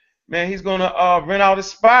that. Man, he's gonna rent out a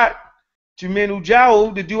spot to Menu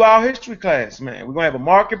Jao to do our history class, man. We're gonna have a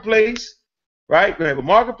marketplace, right? We're gonna have a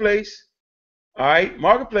marketplace, all right,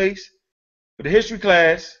 marketplace for the history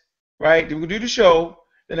class, right? Then we're gonna do the show.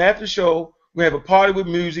 Then after the show, we have a party with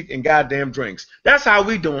music and goddamn drinks. That's how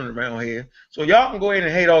we doing it around here. So y'all can go ahead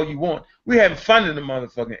and hate all you want. We having fun in the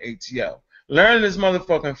motherfucking ATL. Learning is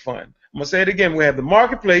motherfucking fun. I'm gonna say it again. We have the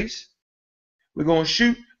marketplace. We're gonna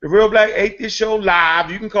shoot the Real Black Atheist show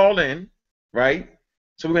live. You can call in, right?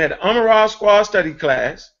 So we're gonna have the Amaral Squad study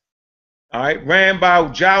class, all right, ran by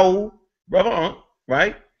Jao, Brother Unc,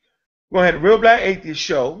 right? We're gonna have the Real Black Atheist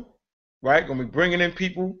show, right? Gonna be bringing in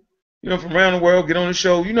people, you know, from around the world, get on the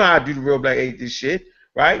show. You know how I do the Real Black Atheist shit,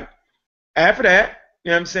 right? After that, you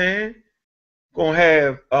know what I'm saying? Gonna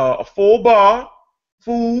have a full bar,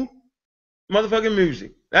 food, motherfucking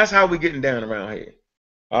music. That's how we getting down around here.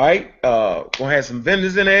 All right? Gonna have some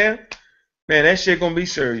vendors in there. Man, that shit gonna be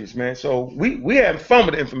serious, man. So we having fun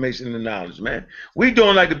with the information and the knowledge, man. We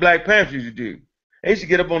doing like the Black Panthers used to do. They used to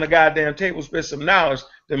get up on the goddamn table, spit some knowledge,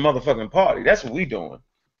 then motherfucking party. That's what we doing.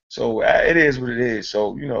 So it is what it is.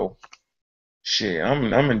 So, you know, shit,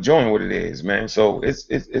 I'm enjoying what it is, man. So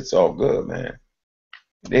it's all good, man.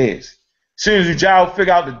 It is. As soon as Jao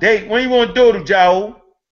figure out the date, when you want to do it, Jao?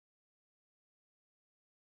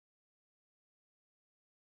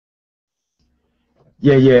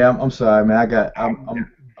 Yeah. I'm sorry, man.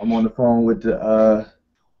 I'm on the phone with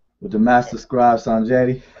the master scribe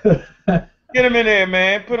Sanjeti. Get him in there,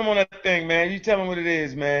 man. Put him on that thing, man. You tell him what it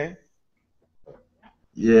is, man.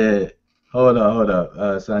 Yeah. Hold up.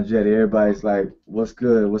 Sanjeti, everybody's like, what's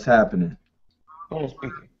good? What's happening? Hold on,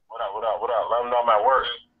 speaking. What up? Let them know I'm at work.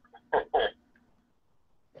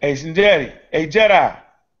 Hey, Sanjeti. Hey, Jedi.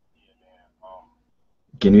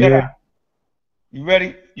 Can you hear? You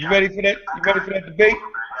ready? You ready for that? You ready for that debate?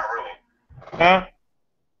 Not really. Huh?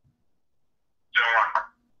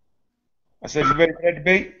 Say I said, you ready for that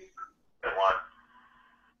debate? what?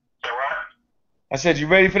 Say what? I said, you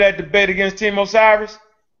ready for that debate against Team Osiris?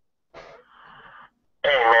 Hey,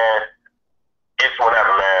 man. It's whatever,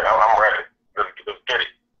 man. I'm ready. Let's get it.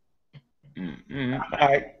 All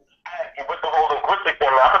right. With the whole linguistic thing,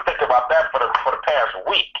 man, I've been thinking about that for the past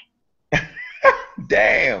week.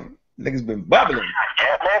 Damn. Niggas been bubbling.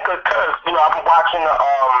 Yeah, man, because you know, I've been watching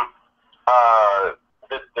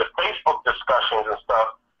the Facebook discussions and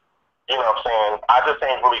stuff. You know what I'm saying? I just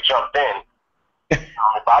ain't really jumped in.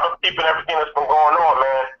 If I was keeping everything that's been going on,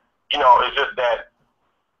 man, you know, it's just that,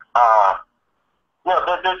 you know,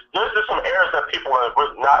 there's just some areas that people are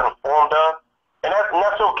not informed of, and that's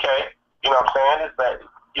okay. You know what I'm saying? Is that,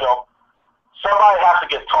 you know, somebody has to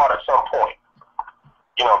get taught at some point.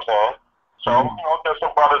 You know what I'm saying? So, you know, there's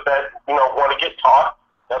some brothers that, you know, want to get taught.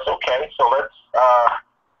 That's okay. So let's,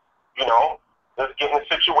 you know, let's get in a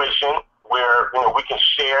situation where, you know, we can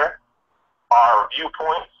share our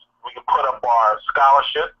viewpoints. We can put up our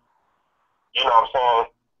scholarship. You know what I'm saying?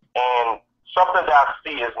 And something that I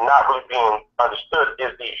see is not really being understood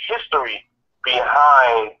is the history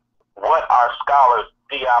behind what our scholars,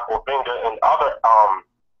 Diop, Obenga, and other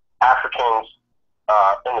Africans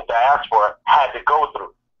in the diaspora had to go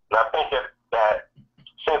through. And I think that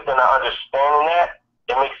since they're not understanding that,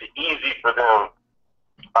 it makes it easy for them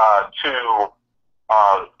to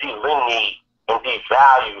delineate and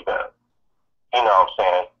devalue them. You know what I'm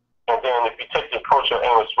saying? And then if you take the approach of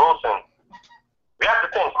Amos Wilson, we have to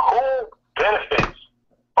think who benefits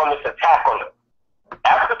from this attack on them.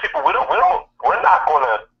 African people, we're not going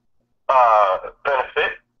to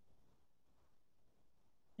benefit.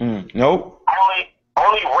 Nope.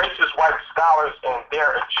 Only racist white scholars and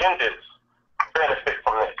their agendas benefit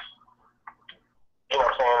from this. You know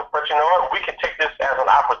what I'm saying? But you know what? We can take this as an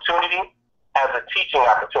opportunity, as a teaching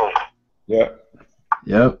opportunity. Yep.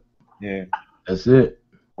 Yeah. That's it.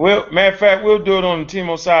 Well, matter of fact, we'll do it on the Team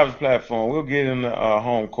Osiris platform. We'll get in the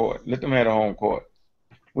home court. Let them have the home court.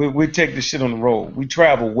 We take this shit on the road. We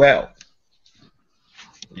travel well.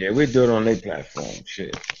 Yeah, we do it on their platform.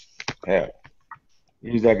 Shit. Hell.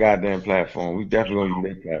 Use that goddamn platform. We definitely gonna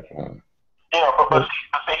use their platform. You know, but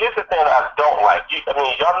see, here's the thing that I don't like. I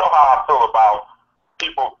mean, y'all know how I feel about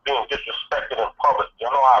people being disrespected in public.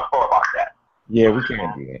 Y'all know how I feel about that. Yeah, we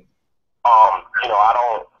can't do that. You know, I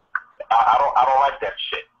don't like that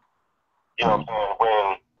shit. You know what I'm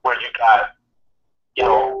saying? Where you got, you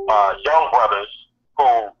know, young brothers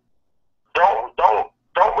who don't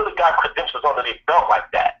really got credentials under their belt like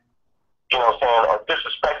that. You know what I'm saying? Or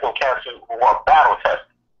disrespecting cats who are battle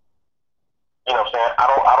tested. You know what I'm saying? I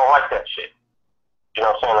don't like that shit. You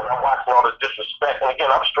know what I'm saying? I'm watching all this disrespect, and again,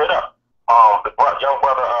 I'm straight up. The young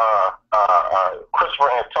brother Christopher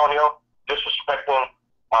Antonio disrespecting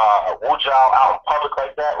Wu Zhao out in public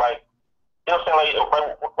like that, like, you know what I'm saying?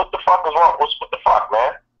 Like, what the fuck is wrong? What the fuck,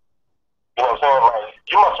 man? You know what I'm saying? Like,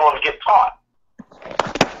 you must want to get taught.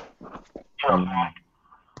 You know what I'm saying?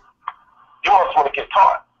 You must want to get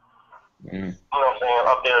taught. You know what I'm saying?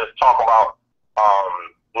 Up there talking about,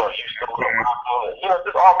 you know, you know,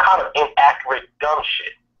 there's all kind of inaccurate, dumb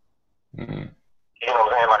shit. You know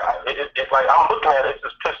what I'm saying? Like, it's like, I'm looking at it, it's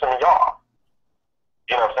just pissing me off.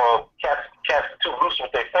 You know what I'm saying? Cats are too loose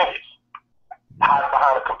with their fingers. Hide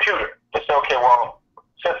behind a computer and say, okay, well,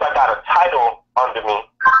 since I got a title under me,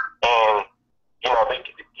 and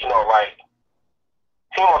you know, like,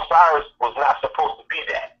 Team Osiris was not supposed to be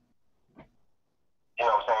that. You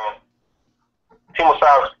know what I'm saying? Team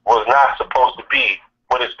Osiris was not supposed to be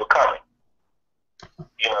what it's becoming.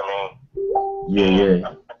 You know what I mean? Yeah. And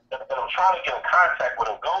I'm trying to get in contact with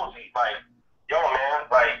Ngozi, like, yo, man,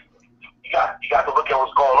 like, you got to look at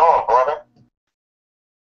what's going on, brother.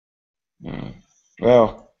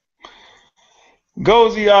 Well,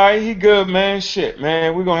 Ngozi, all right, he good, man. Shit,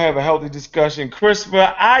 man, we're gonna have a healthy discussion.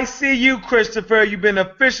 Christopher, I see you, Christopher. You've been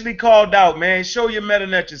officially called out, man. Show your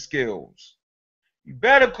Metanetra skills. You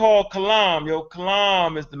better call Kalam. Yo,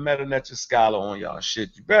 Kalam is the Metanetra scholar on y'all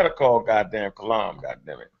shit. You better call goddamn Kalam,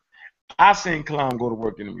 goddammit. I seen Kalam go to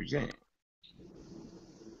work in the museum.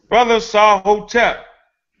 Brother Sahotep.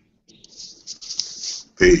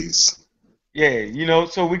 Peace. Yeah, you know,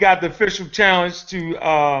 so we got the official challenge to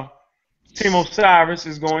Team Osiris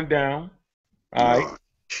is going down. All right. Oh,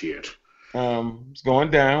 shit. It's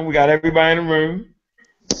going down. We got everybody in the room.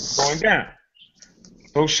 It's going down.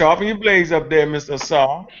 So sharpen your blades up there, Mr.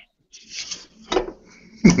 Asar.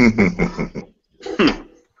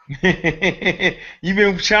 You've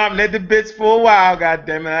been chomping at the bits for a while,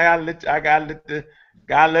 goddammit. I gotta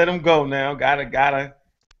let them go now. Gotta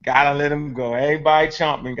let them go. Everybody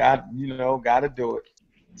chomping, gotta do it.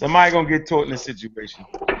 Somebody gonna get taught in this situation.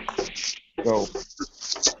 So,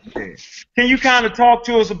 yeah. Can you kind of talk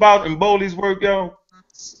to us about Mboli's work, yo?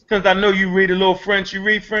 Since I know you read a little French. You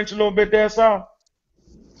read French a little bit there, sir?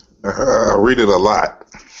 I read it a lot.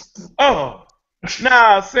 Oh,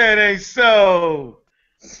 nah, say it ain't so.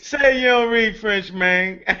 Say you don't read French,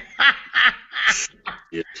 man.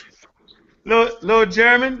 Yeah. Little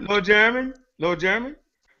German? A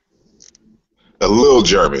little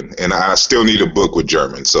German, and I still need a book with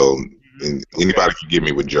German, so anybody can give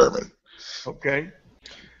me with German. Okay.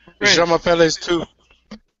 Je m'appelle too.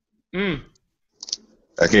 I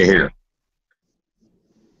can't hear.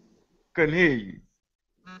 Couldn't hear you.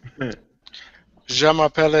 Je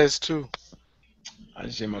m'appelle too.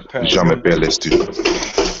 Je m'appelle. Je m'appelle too.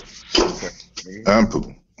 Un peu.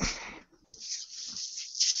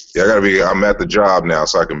 Yeah, I'm at the job now,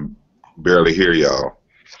 so I can barely hear y'all.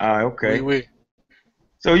 All right, okay. Oui.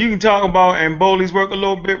 So you can talk about Mboli's work a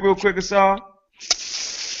little bit real quick, Asar?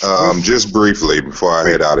 Just briefly before I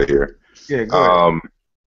head out of here. Yeah, go ahead.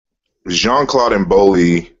 Jean-Claude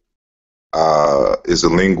Mboli is a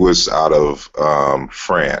linguist out of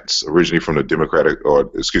France, originally from the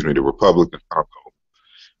the Republic of Congo.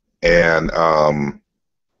 And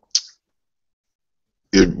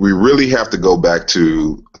we really have to go back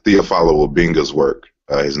to Theophilo Obenga's work,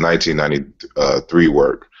 his 1993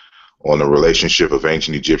 work on the relationship of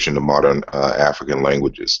ancient Egyptian to modern African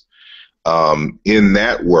languages. In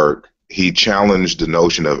that work, he challenged the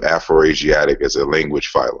notion of Afroasiatic as a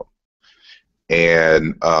language phylum.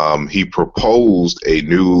 And he proposed a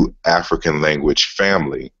new African language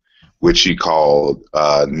family, which he called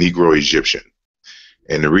Negro-Egyptian.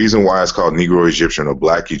 And the reason why it's called Negro-Egyptian or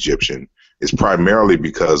Black Egyptian is primarily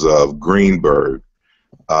because of Greenberg,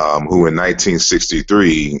 who in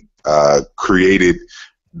 1963 created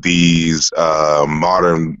these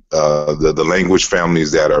modern, the language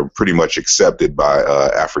families that are pretty much accepted by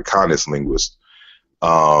Africanist linguists.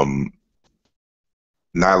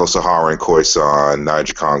 Nilo-Saharan, Khoisan,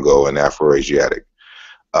 Niger-Congo, and Afroasiatic.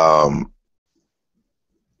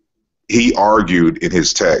 He argued in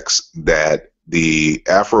his text that the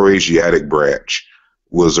Afroasiatic branch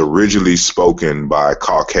was originally spoken by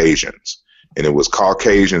Caucasians, and it was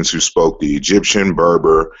Caucasians who spoke the Egyptian,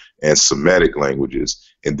 Berber, and Semitic languages,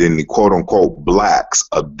 and then the quote-unquote blacks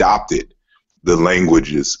adopted the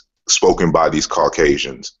languages spoken by these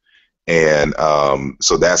Caucasians. And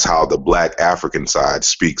so that's how the Black African side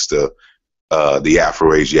speaks the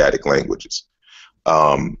Afroasiatic languages.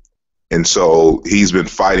 And so he's been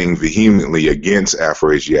fighting vehemently against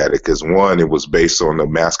Afroasiatic because, one, it was based on the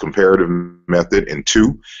mass comparative method, and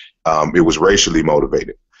two, it was racially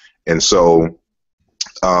motivated. And so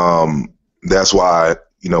that's why,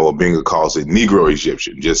 Obinga calls it Negro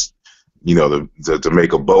Egyptian, just to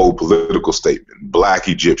make a bold political statement, Black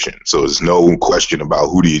Egyptian. So there's no question about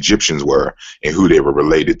who the Egyptians were and who they were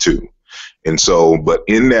related to. And so, but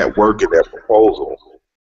in that work, in that proposal,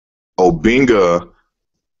 Obinga,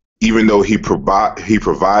 even though he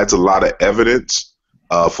provides a lot of evidence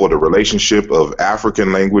for the relationship of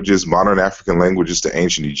African languages, modern African languages, to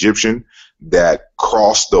ancient Egyptian that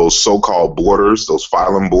crossed those so-called borders, those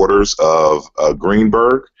phylum borders of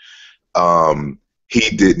Greenberg,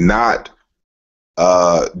 he did not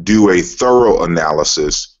do a thorough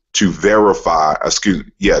analysis to verify,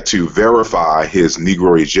 to verify his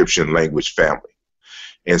Negro-Egyptian language family.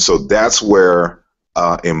 And so that's where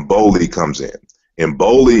Mboli comes in.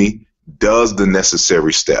 Mboli does the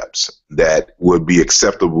necessary steps that would be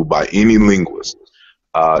acceptable by any linguist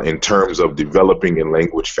in terms of developing a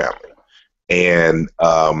language family. And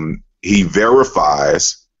he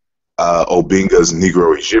verifies Obinga's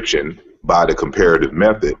Negro-Egyptian by the comparative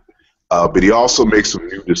method, but he also makes some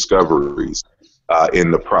new discoveries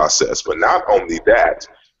in the process. But not only that,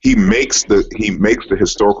 he makes the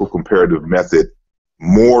historical comparative method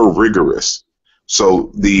more rigorous.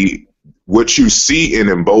 So what you see in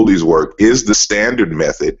Mboli's work is the standard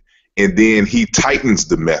method, and then he tightens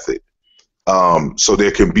the method so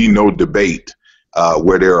there can be no debate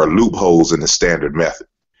where there are loopholes in the standard method.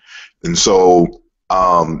 And so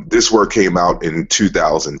this work came out in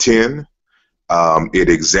 2010. It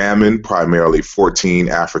examined primarily 14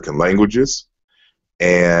 African languages.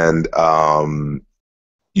 And, as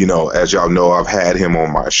y'all know, I've had him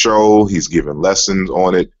on my show. He's given lessons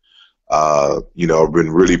on it. I've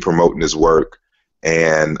been really promoting his work.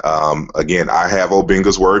 And, again, I have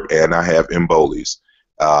Obinga's work and I have Mboli's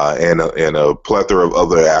and a plethora of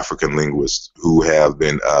other African linguists who have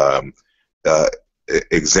been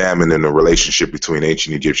examining the relationship between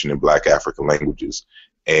ancient Egyptian and Black African languages.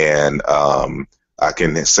 And I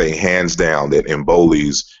can say hands down that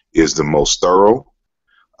Mboli's is the most thorough,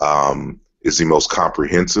 is the most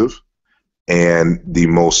comprehensive, and the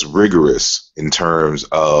most rigorous in terms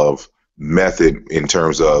of method, in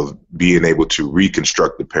terms of being able to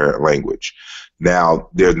reconstruct the parent language. Now,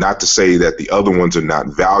 they're not to say that the other ones are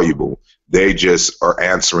not valuable. They just are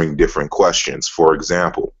answering different questions. For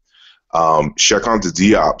example, Cheikh Anta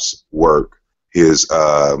Diop's work, his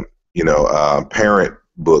parent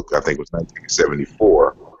book, I think it was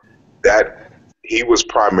 1974, that he was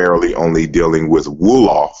primarily only dealing with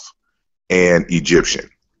Wolof and Egyptian.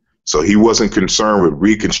 So he wasn't concerned with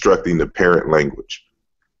reconstructing the parent language.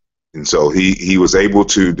 And so he was able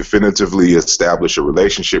to definitively establish a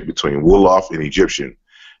relationship between Wolof and Egyptian.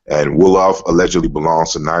 And Wolof allegedly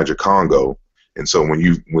belongs to Niger-Congo. And so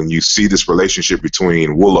when you see this relationship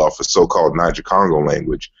between Wolof, a so-called Niger-Congo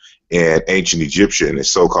language, and ancient Egyptian, a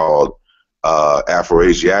so-called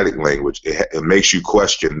Afroasiatic language, it makes you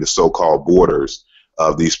question the so-called borders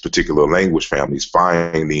of these particular language families,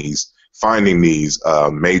 finding these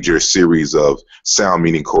major series of sound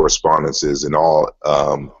meaning correspondences in all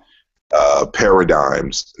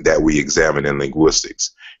paradigms that we examine in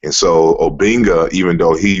linguistics. And so Obinga, even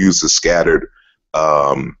though he uses scattered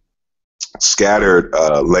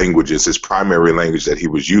languages, his primary language that he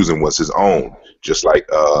was using was his own, just like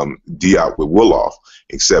Diop with Wolof,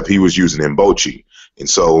 except he was using Mbochi. And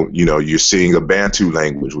so, you're seeing a Bantu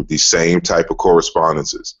language with these same type of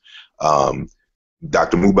correspondences.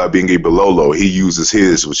 Dr. Mubabingi Bilolo, he uses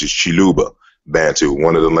his, which is Chiluba Bantu,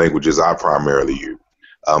 one of the languages I primarily use.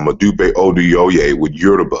 Madupe Oduyoye with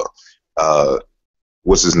Yoruba.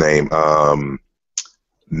 What's his name? Noam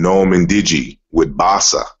Ndiji with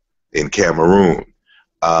Bassa in Cameroon.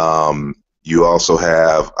 You also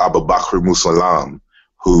have Abubakar Musalam,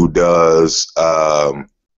 who does a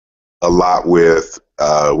lot with,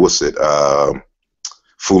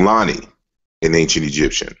 Fulani in ancient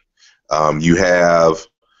Egyptian. You have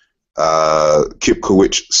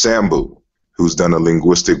Kipkoech Sambu, who's done a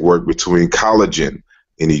linguistic work between collagen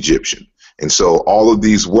in Egyptian. And so all of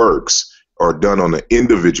these works are done on an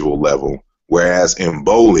individual level, whereas in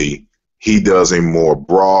Mboli, he does a more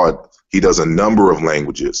broad, he does a number of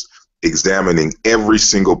languages, examining every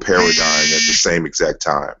single paradigm at the same exact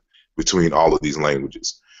time between all of these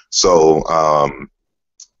languages. So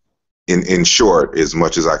in short, as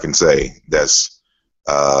much as I can say, that's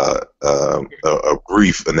a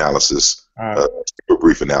brief analysis, a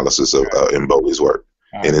brief analysis of Mboli's work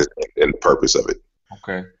and the purpose of it.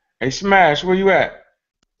 Okay. Hey, Smash, where you at?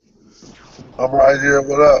 I'm right here.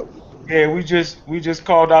 What up? Yeah, we just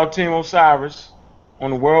called out Team Osiris on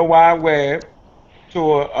the World Wide Web to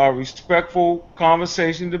a respectful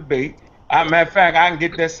conversation debate. Matter of fact, I can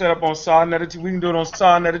get that set up on StarNet TV. We can do it on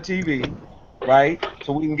StarNet TV, right?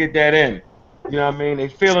 So we can get that in. You know what I mean? They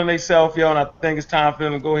feeling themselves, yo, and I think it's time for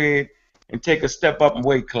them to go ahead and take a step up in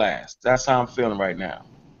weight class. That's how I'm feeling right now.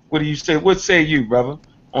 What do you say? What say you, brother,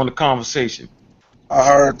 on the conversation? I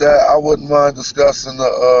heard that. I wouldn't mind discussing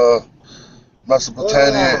the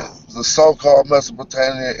Mesopotamian, the so-called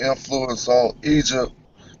Mesopotamian influence on Egypt,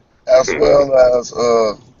 as well as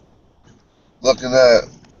looking at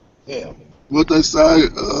what they say.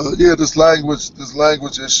 This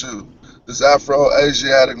language issue, this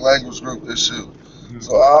Afro-Asiatic language group issue.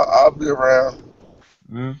 So I'll be around.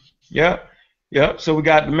 Yep. So we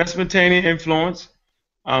got the Mesopotamian influence.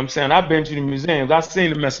 I'm saying I've been to the museums. I've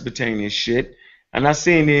seen the Mesopotamian shit, and I've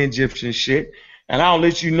seen the Egyptian shit, and I'll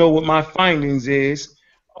let you know what my findings is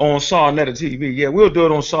on StarNet TV. Yeah, we'll do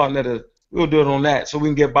it on StarNet. We'll do it on that, so we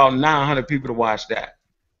can get about 900 people to watch that.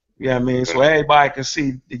 You know what I mean? So everybody can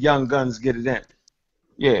see the young guns get it in.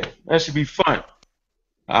 Yeah, that should be fun.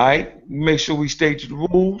 All right? Make sure we stay to the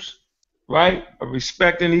rules, right? Of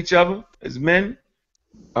respecting each other as men.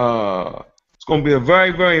 It's going to be a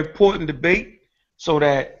very, very important debate so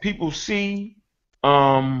that people see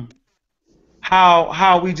how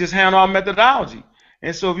we just handle our methodology.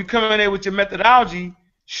 And so if you come in there with your methodology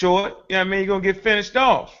short, you know what I mean, you're going to get finished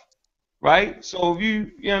off, right? So if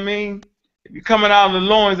you know what I mean, if you're coming out of the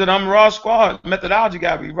loins of the Raw Squad, methodology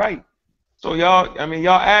got to be right. So y'all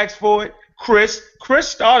asked for it. Chris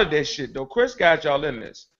started that shit, though. Chris got y'all in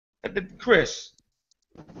this. Chris.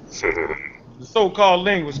 The so-called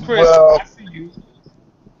linguist. Chris, I see you.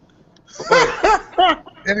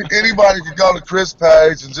 Anybody can go to Chris'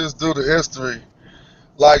 page and just do the history.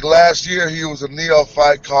 Like last year, he was a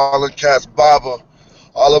neophyte calling cats Baba.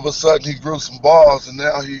 All of a sudden, he grew some balls, and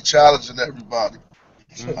now he's challenging everybody.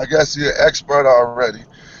 I guess he's an expert already.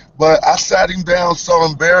 But I sat him down so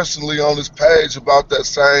embarrassingly on his page about that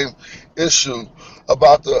same issue,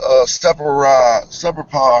 about the Sepharad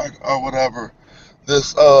or whatever.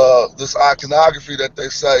 This iconography that they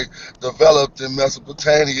say developed in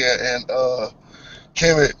Mesopotamia, and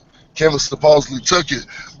Kemet supposedly took it.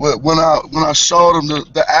 But when I showed him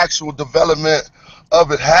the actual development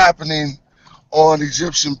of it happening on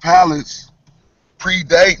Egyptian palettes,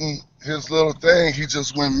 predating his little thing, he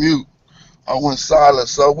just went mute. I went silent.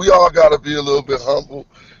 So we all got to be a little bit humble,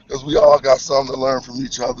 because we all got something to learn from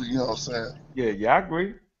each other. You know what I'm saying? Yeah, I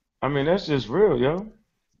agree. I mean, that's just real, yo.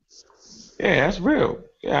 Yeah, that's real.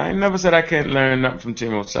 Yeah, I ain't never said I can't learn nothing from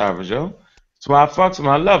Team Osiris, yo. That's why I fucks him.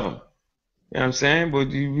 I love him. You know what I'm saying? But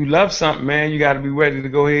you love something, man, you got to be ready to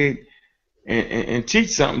go ahead and teach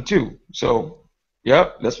something, too. So,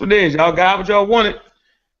 yep, that's what it is. Y'all got what y'all wanted.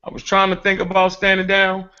 I was trying to think about standing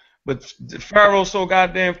down, but Pharaoh's so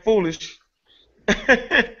goddamn foolish.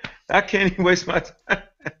 I can't even waste my time.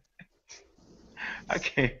 I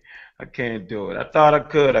can't do it. I thought I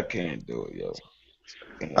could. I can't do it, yo.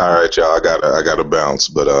 All right, y'all. I gotta bounce,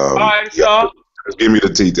 but all right, y'all. Give me the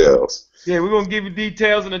details. Yeah, we're gonna give you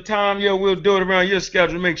details and the time, yo. We'll do it around your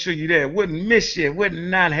schedule. Make sure you're there. Wouldn't miss you. Wouldn't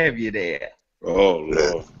not have you there. Oh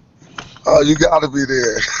Lord. Oh, you gotta be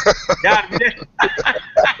there. Gotta be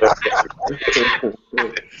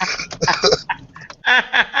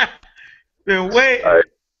there. Been waiting. All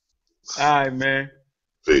right, man.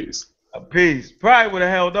 Peace. Peace. Probably would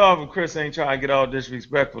have held off if Chris ain't trying to get all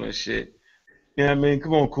disrespectful and shit. You know what I mean?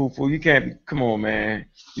 Come on, Kufu. You can't be. Come on, man.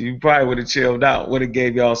 You probably would have chilled out. Would have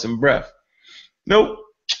gave y'all some breath. Nope.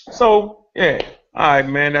 So yeah. All right,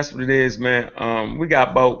 man. That's what it is, man. We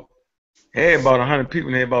got about 100 people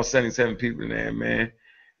in there, about 77 people in there, man.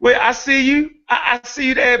 Wait, I see you. I see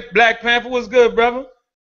you there, Black Panther. What's good, brother?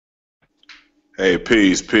 Hey,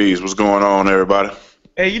 peace. What's going on, everybody?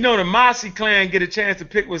 Hey, you know the Mossy clan get a chance to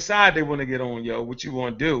pick what side they want to get on, yo. What you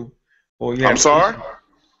want to do? Or I'm sorry?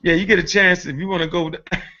 Yeah, you get a chance if you want to go.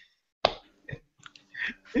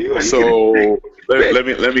 So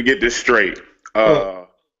let me get this straight.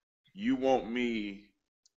 You want me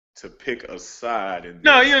to pick a side?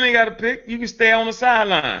 No, you ain't got to pick. You can stay on the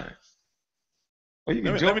sideline. Or you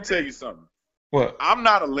can let me tell you something. What? I'm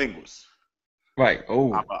not a linguist. Right.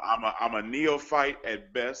 Oh. I'm a neophyte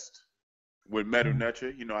at best with Medu Neter.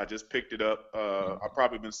 You know, I just picked it up. I've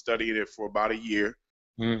probably been studying it for about a year,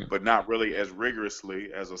 but not really as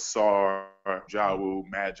rigorously as a Sar, Jawu,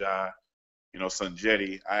 Magi, you know,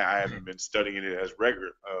 Sanjeti. I haven't been studying it as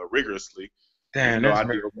rigorously. Damn, I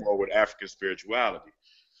deal more with African spirituality.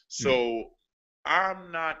 So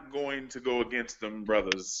I'm not going to go against them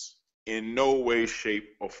brothers in no way,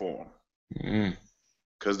 shape, or form.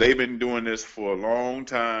 Because they've been doing this for a long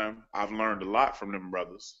time. I've learned a lot from them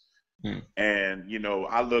brothers. And, you know,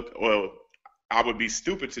 I would be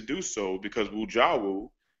stupid to do so because Wujawu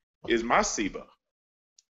is my Siba.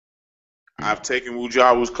 I've taken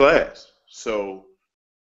Wujawu's class. So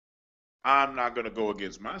I'm not going to go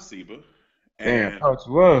against my Siba. Damn,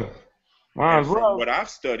 and from what I've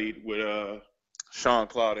studied with Sean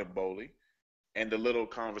Claude and Bowley and the little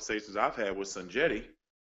conversations I've had with Sanjeti,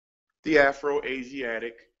 the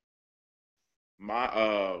Afro-Asiatic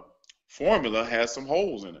formula has some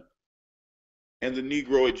holes in it. And the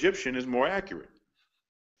Negro Egyptian is more accurate.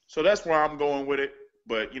 So that's where I'm going with it.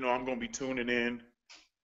 But, you know, I'm going to be tuning in,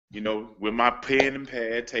 you know, with my pen and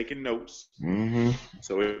pad, taking notes.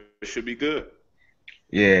 So it should be good.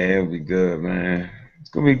 Yeah, it'll be good, man. It's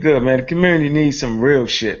going to be good, man. The community needs some real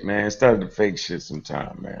shit, man. Instead of the fake shit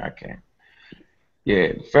sometime, man. I can't.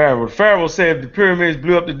 Yeah, Pharaoh said if the pyramids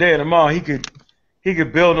blew up today and tomorrow, he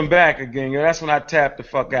could build them back again. Yo, that's when I tapped the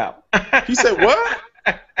fuck out. He said what?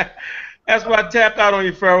 That's why I tapped out on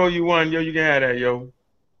you, Pharaoh. You won, yo. You can have that, yo.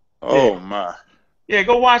 Oh, my. Yeah,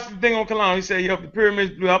 go watch the thing on Kalam. He said, yo, if the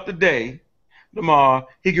pyramids blew up today, tomorrow,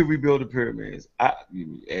 he could rebuild the pyramids.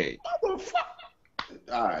 Hey.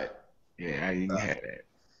 All right. Yeah, you can have that.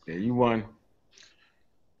 Yeah, you won.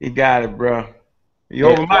 You got it, bro. You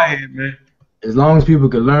over my head, man. As long as people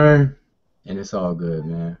can learn, and it's all good,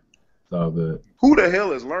 man. It's all good. Who the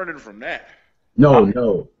hell is learning from that?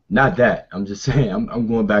 No, not that. I'm just saying. I'm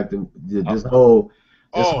going back to this whole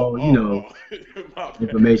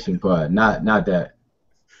information part. Not that.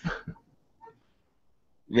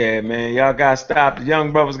 Yeah, man. Y'all gotta stop. The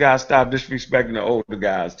young brothers gotta stop disrespecting the older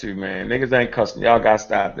guys too, man. Niggas ain't cussing. Y'all gotta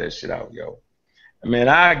stop that shit out, yo. Man,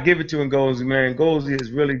 I give it to Ngozi, man. Ngozi has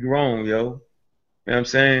really grown, yo. You know what I'm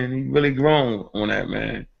saying? He really grown on that,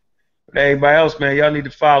 man. But everybody else, man, y'all need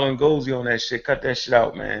to follow Ngozi on that shit. Cut that shit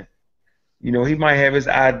out, man. You know, he might have his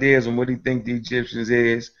ideas on what he think the Egyptians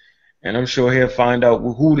is, and I'm sure he'll find out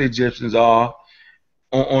who the Egyptians are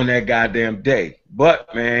on that goddamn day.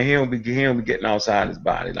 But man, he don't be getting outside his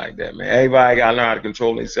body like that, man. Everybody gotta learn how to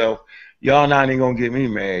control themselves. Y'all not even gonna get me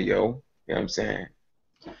mad, yo. You know what I'm saying?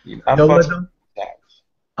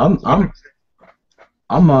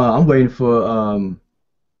 I'm waiting for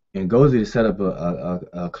Ngozi to set up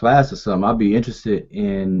a class or something. I'd be interested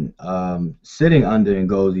in sitting under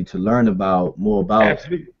Ngozi to learn more about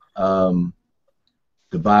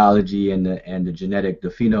the biology and the genetic, the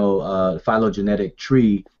phylogenetic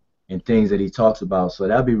tree and things that he talks about. So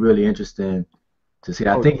that'd be really interesting to see.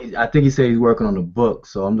 I think he said he's working on a book,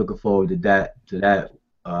 so I'm looking forward to that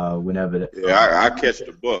whenever. I catch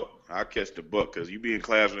the book. I'll catch the book because you be in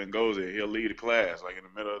class with Ngozi and he'll lead the class like in the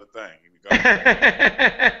middle of the thing.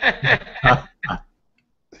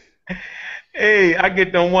 Hey, I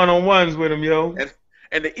get them one-on-ones with him, yo.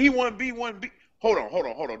 And the E1B1B. Hold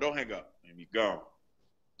on. Don't hang up. And be gone.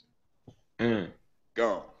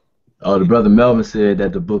 Gone. Oh, the brother Melvin said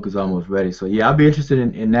that the book is almost ready. So yeah, I'll be interested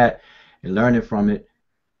in that and learning from it.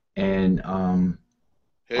 And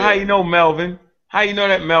how you know Melvin? How you know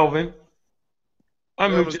that Melvin?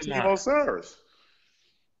 Melvin's Team Osiris.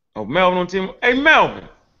 Oh, Melvin on Team. Hey, Melvin.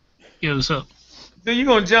 Yo, what's up? Dude, you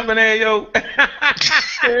gonna jump in there, yo?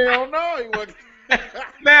 Hell no, he wasn't.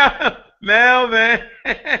 Melvin.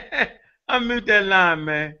 Unmute that line,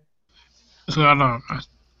 man. What's going on, man?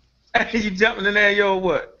 You jumping in there, yo, or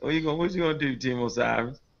what? What you gonna do, Team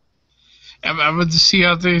Osiris? I'm going to see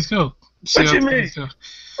how things go. What you mean? What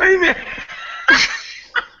do you mean?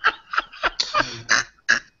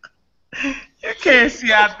 You can't see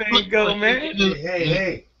how things go, man.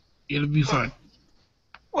 Hey. It'll be fine.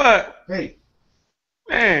 What? Hey.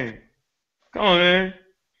 Man, come on, man.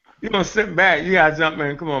 You gonna sit back? You gotta jump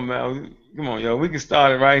in. Come on, man. Come on, yo. We can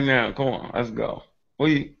start it right now. Come on, let's go. What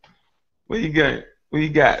you got? What you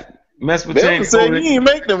got? Mesopotamia Devin said older. you ain't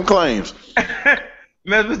make them claims.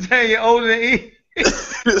 Mesopotamia older than E.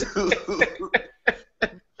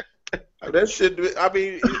 That shit. I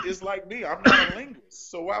mean, it's like me. I'm not a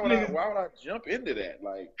linguist, so why would I jump into that?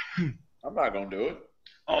 Like, I'm not gonna do it.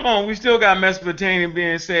 Hold on, we still got Mesopotamia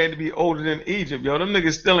being said to be older than Egypt, yo. Them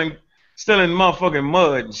niggas still in motherfucking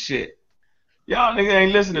mud and shit. Y'all niggas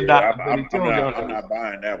ain't listening to Dr. Billy Jones. I'm not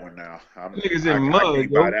buying that one now. Niggas in I mud,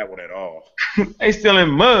 can't yo. buy that one at all. They still in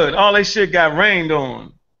mud. All they shit got rained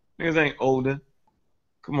on. Niggas ain't older.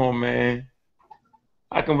 Come on, man.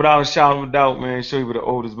 I can, without a shadow of a doubt, man, show you what the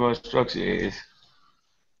oldest mud structure is.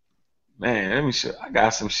 Man, let me show. I got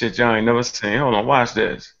some shit y'all ain't never seen. Hold on, watch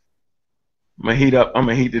this. I'm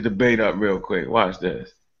gonna heat the debate up real quick. Watch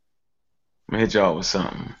this. I'm gonna hit y'all with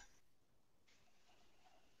something.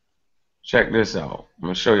 Check this out. I'm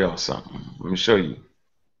gonna show y'all something. Let me show you.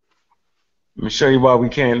 Let me show you why we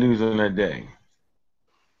can't lose on that day.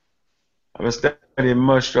 I've been studying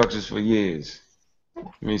mud structures for years.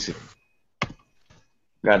 Let me see.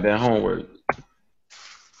 Got that homework.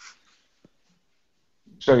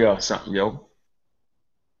 Show y'all something, yo.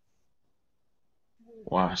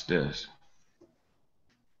 Watch this.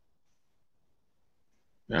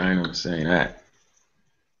 I ain't never seen that.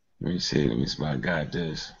 Let me see if I got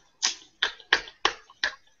this.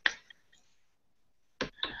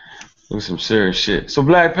 Do some serious shit. So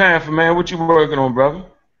Black Panther, man, what you working on, brother?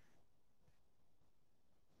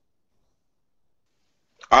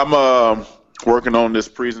 I'm working on this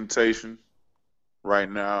presentation right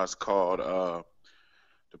now. It's called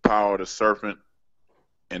 "The Power of the Serpent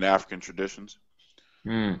in African Traditions."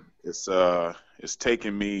 It's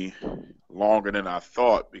taking me longer than I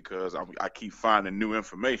thought because I keep finding new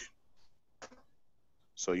information.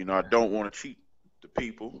 So I don't want to cheat the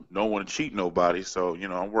people, don't want to cheat nobody. So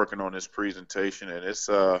I'm working on this presentation, and it's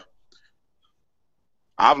I've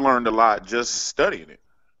learned a lot just studying it.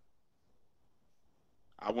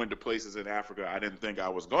 I went to places in Africa I didn't think I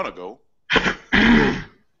was gonna go,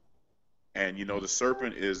 and the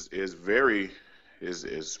serpent is it's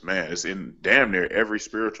in damn near every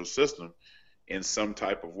spiritual system in some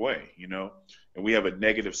type of way, and we have a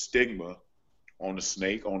negative stigma on the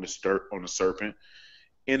snake, on the serpent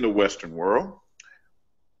in the Western world,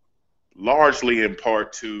 largely in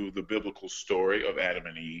part to the biblical story of Adam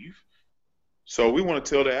and Eve. So we want to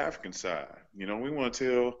tell the African side, we want to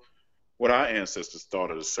tell what our ancestors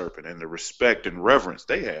thought of the serpent and the respect and reverence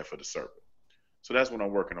they had for the serpent. So that's what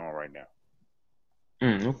I'm working on right now.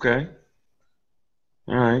 Okay.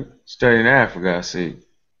 All right. Studying Africa, I see.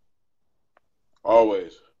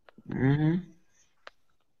 Always. Let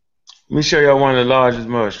me show y'all one of the largest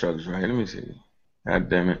mud structures, right? Let me see. God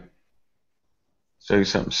damn it. Show you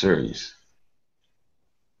something serious.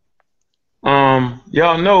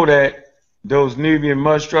 Y'all know that those Nubian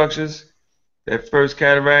mud structures, that first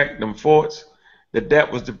cataract, them forts,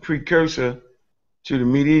 that was the precursor to the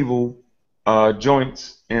medieval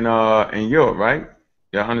joints in Europe, right?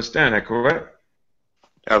 Y'all understand that, correct?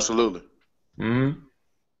 Absolutely.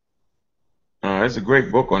 It's a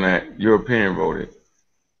great book on that. European wrote it.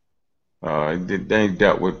 They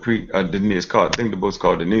dealt with it's called, I think the book's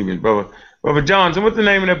called The Nubian. Brother Johnson, what's the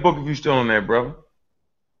name of that book if you're still on that, brother?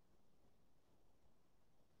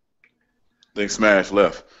 I think Smash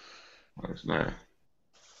left. Oh, Smash.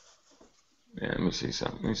 Yeah, let me see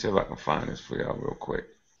something. Let me see if I can find this for y'all real quick.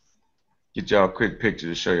 Get y'all a quick picture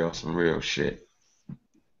to show y'all some real shit.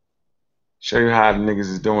 Show you how the niggas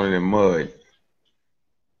is doing it in mud.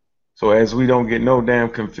 So as we don't get no damn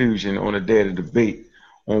confusion on the day of the debate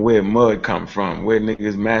on where mud come from, where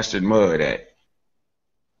niggas mastered mud at.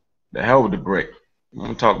 The hell with the brick. I'm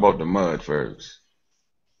gonna talk about the mud first.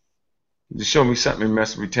 Just show me something in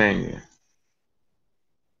Mesopotamia.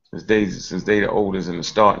 Since they the oldest in the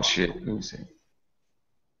starting shit. Let me see.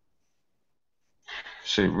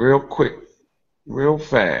 Show you real quick, real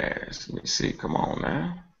fast. Let me see. Come on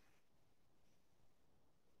now.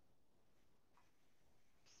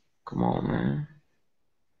 Come on, man.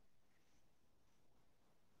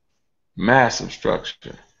 Massive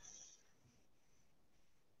structure.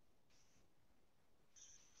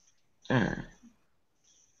 Damn.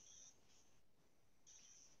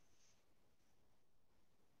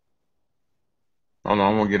 Hold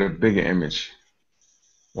on, I'm gonna get a bigger image.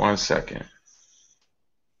 1 second.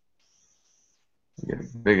 Get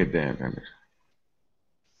a bigger damn image.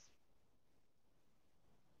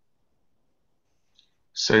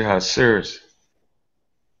 Say how serious.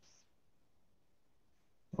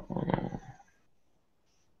 Oh,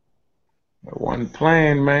 that wasn't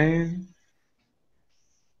playing, man.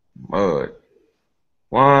 Mud.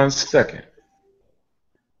 1 second.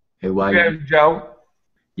 Hey, why? Yeah, Joe.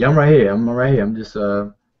 Yeah, I'm right here. I'm right here. I'm just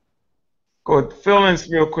Go ahead, fill in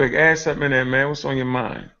real quick. Add something in there, man. What's on your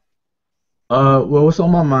mind? well, what's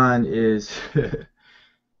on my mind is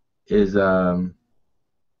is I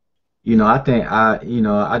think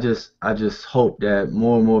I just hope that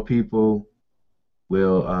more and more people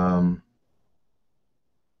will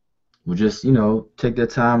just take their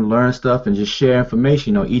time, learn stuff, and just share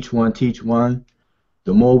information. Each one teach one.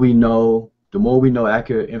 The more we know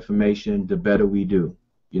accurate information, the better we do.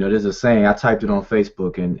 There's a saying. I typed it on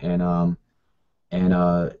Facebook, and I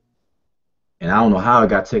don't know how it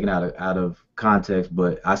got taken out of context,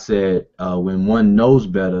 but I said when one knows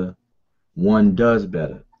better, one does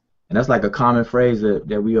better, and that's like a common phrase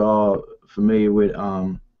that we all familiar with.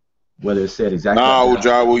 Whether it's said exactly. Nah,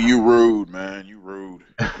 Jawa, you rude, man. You rude.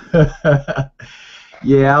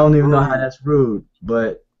 Yeah, I don't even know how that's rude,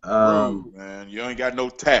 but rude, man. You ain't got no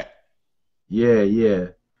tact. Yeah.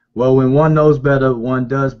 Well, when one knows better, one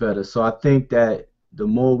does better. So I think that the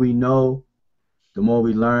more we know, the more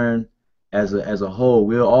we learn as a whole,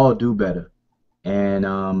 we'll all do better. And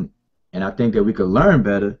I think that we could learn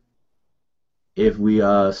better if we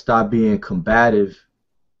stop being combative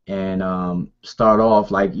and start off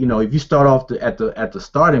like, if you start off at the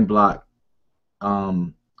starting block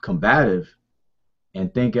combative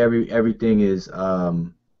and think everything is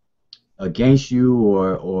against you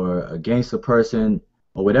or against a person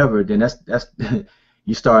or whatever, then that's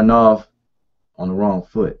you starting off on the wrong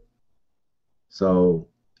foot. So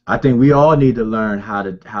I think we all need to learn how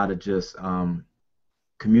to just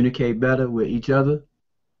communicate better with each other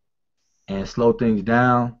and slow things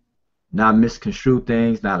down, not misconstrue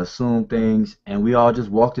things, not assume things, and we all just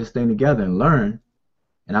walk this thing together and learn,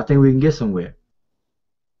 and I think we can get somewhere.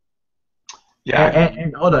 Yeah.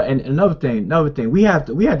 And hold on, and another thing, we have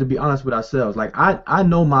to be honest with ourselves. Like I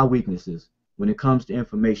know my weaknesses when it comes to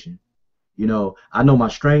information. I know my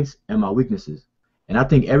strengths and my weaknesses, and I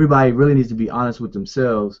think everybody really needs to be honest with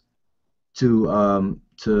themselves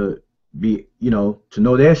to be to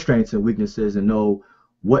know their strengths and weaknesses and know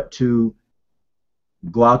what to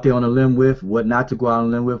go out there on a limb with, what not to go out on a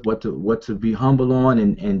limb with, what to be humble on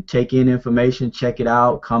and take in information, check it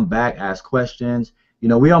out, come back, ask questions.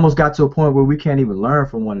 We almost got to a point where we can't even learn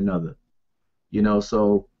from one another.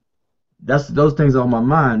 So those things are on my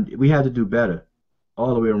mind. We have to do better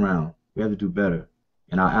all the way around. We have to do better.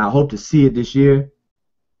 And I hope to see it this year,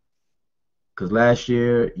 because last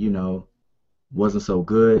year, wasn't so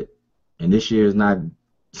good, and this year is not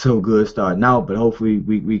so good starting out, but hopefully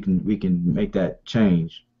we can make that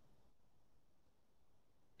change.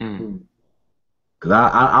 Because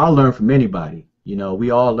I'll learn from anybody. We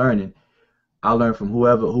all learning. I'll learn from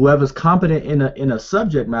whoever's competent in a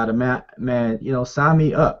subject matter, man. Sign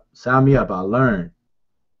me up. I'll learn.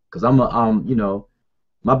 Because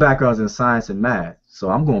my background's in science and math, so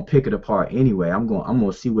I'm gonna pick it apart anyway. I'm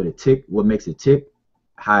gonna see what makes it tick,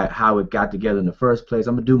 how it got together in the first place.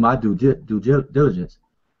 I'm gonna do my due diligence.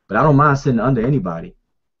 But I don't mind sitting under anybody.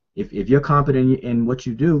 If you're competent in what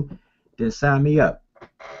you do, then sign me up.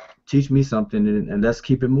 Teach me something, and let's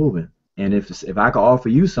keep it moving. And if I can offer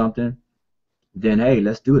you something, then hey,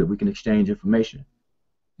 let's do it. We can exchange information.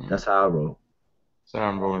 That's how I roll. So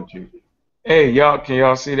I'm rolling too. Hey, can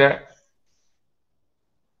y'all see that?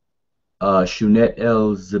 Shunet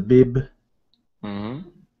El Zabib. I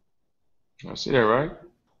see that, right?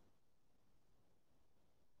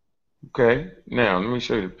 Okay. Now let me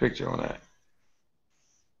show you the picture on that.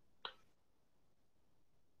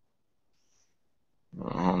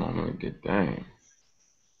 Hold on, let me get dang.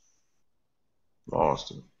 Lost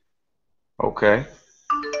it. Okay.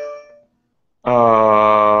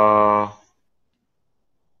 Shanut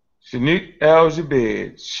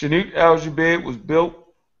al-Jabed. Shanut al-Jabed was built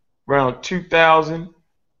around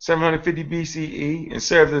 2750 BCE and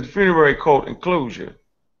served as a funerary cult enclosure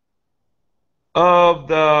of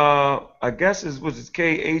the, I guess it was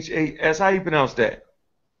Khas. How you pronounce that?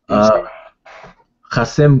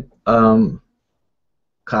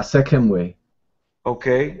 Khasekhemwy.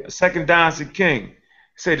 Okay, a second dynasty king.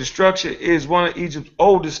 Say the structure is one of Egypt's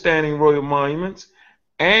oldest standing royal monuments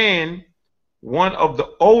and one of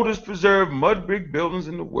the oldest preserved mud brick buildings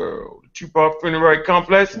in the world. The two-part funerary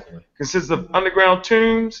complex consists of underground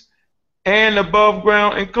tombs and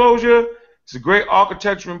above-ground enclosure. It's a great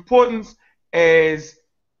architectural importance as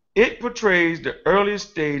it portrays the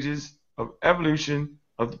earliest stages of evolution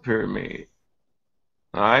of the pyramid.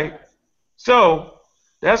 All right. So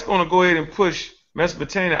That's going to go ahead and push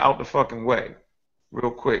Mesopotamia out the fucking way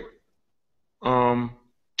real quick. I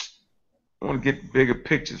want to get bigger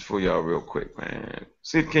pictures for y'all real quick, man.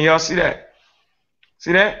 See, can y'all see that?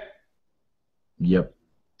 See that? Yep.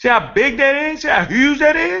 See how big that is? See how huge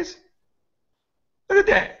that is? Look at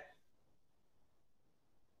that.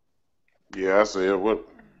 Yeah, I see it. What?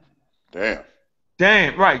 Damn.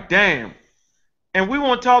 Damn, right, damn. And we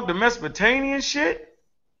want to talk the Mesopotamian shit?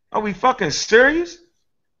 Are we fucking serious?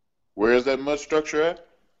 Where is that mud structure at?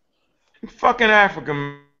 Fucking Africa,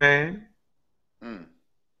 man.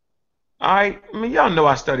 Alright, I mean, y'all know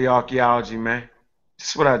I study archaeology, man.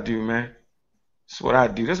 That's what I do, man. That's what I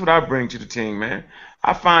do. That's what I bring to the team, man.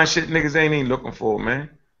 I find shit niggas ain't even looking for, man.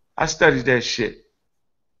 I studied that shit.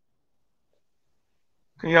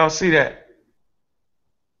 Can y'all see that?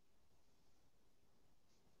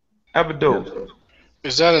 Abydos.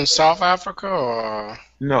 Is that in South Africa or?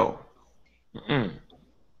 No. Mm-mm.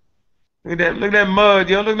 Look at that mud,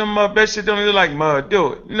 yo. Look at that mud. That shit don't even look like mud.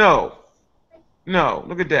 Do it. No. No.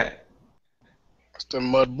 Look at that. That's the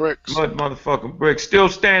mud bricks. Mud motherfucking bricks. Still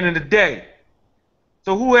standing today.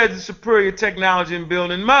 So who has the superior technology in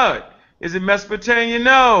building mud? Is it Mesopotamia?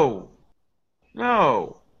 No.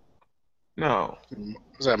 No. No.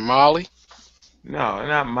 Is that Mali? No,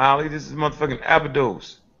 not Mali. This is motherfucking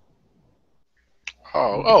Abydos.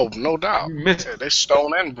 Oh, no doubt. You missed it. They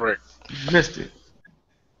stone and brick. You missed it.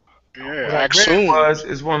 Yeah, What I read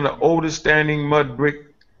is one of the oldest standing mud brick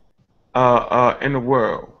in the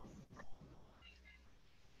world.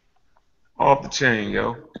 Off the chain,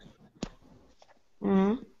 yo.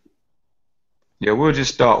 Yeah, we'll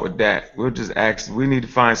just start with that. We'll just ask. We need to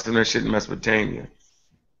find some of that shit in Mesopotamia.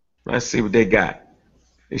 Let's see what they got.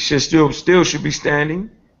 They should still should be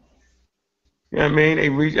standing. You know what I mean?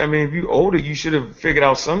 If you older, you should have figured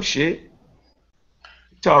out some shit.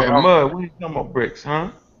 You're talking mud. What are you talking about bricks,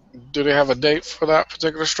 huh? Do they have a date for that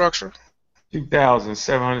particular structure?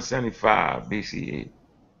 2775 BCE.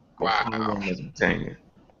 Wow. Mesopotamia.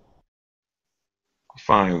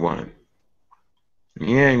 Find one.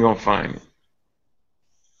 You ain't gonna find it.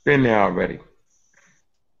 Been there already.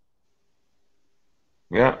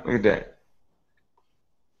 Yeah, look at that.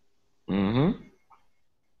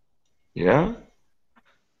 Yeah.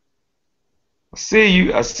 I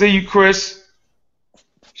see you, Chris.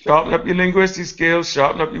 Sharpen up your linguistic skills.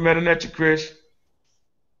 Sharpen up your metanetic, Chris.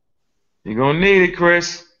 You're gonna need it,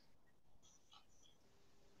 Chris.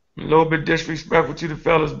 A little bit disrespectful to the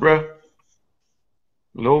fellas, bruh. A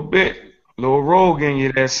little bit. A little rogue in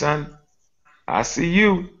you there, son. I see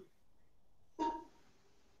you.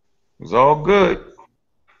 It's all good.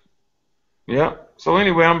 Yeah. So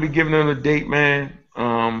anyway, I'm gonna be giving them a date, man.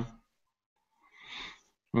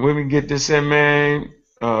 When we get this in, man,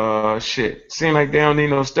 shit. Seem like they don't need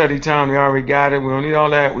no study time. They already got it. We don't need all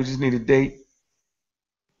that. We just need a date.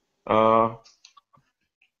 I'm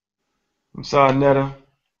sorry, Netta.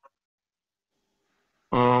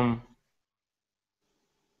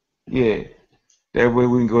 Yeah. That way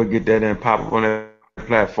we can go and get that and pop up on that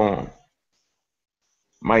platform.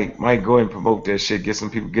 Might go ahead and promote that shit. Get some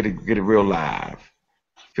people get it real live.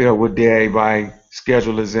 Figure out what day everybody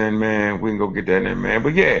schedule is in, man. We can go get that in, man.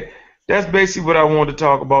 But yeah, that's basically what I wanted to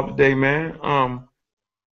talk about today, man.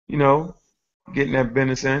 You know, getting that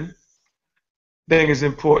business in. I think it's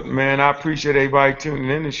important, man. I appreciate everybody tuning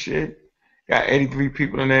in and shit. Got 83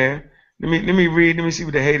 people in there. Let me read. Let me see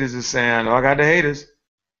what the haters are saying. I know I got the haters.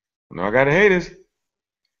 I know I got the haters.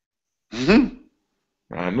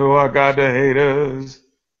 I know I got the haters.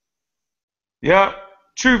 Yep.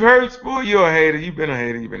 Truth hurts. Boy, you're a hater. You've been a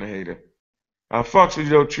hater. I fucks with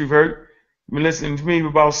you though, Truth hurt. You've been listening to me for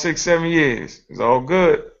about 6-7 years. It's all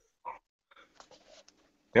good.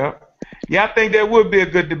 Yep. Yeah, I think that would be a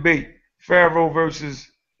good debate. Pharaoh versus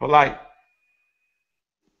Polite.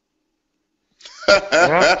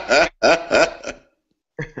 Yeah.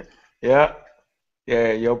 Yeah.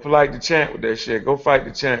 Yeah, yo, Polite the champ with that shit. Go fight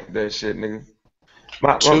the champ with that shit, nigga.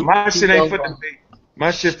 My shit ain't for debate.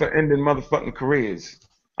 My shit for ending motherfucking careers.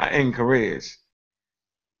 I end careers.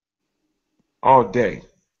 All day.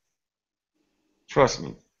 Trust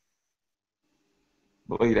me.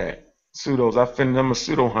 Believe that. Pseudos. I'm a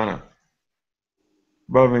pseudo hunter.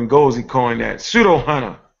 Brother Ngozi coined that. Pseudo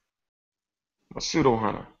hunter. I'm a pseudo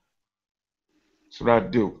hunter. That's what I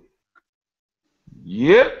do.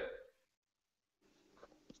 Yep.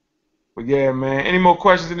 But yeah, man. Any more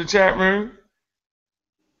questions in the chat room?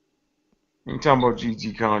 You talking about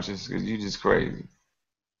GG conscious because you just crazy.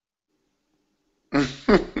 Hey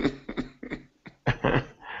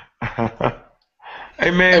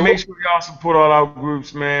man, make sure y'all support all our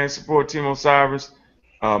groups, man. Support Team Osiris,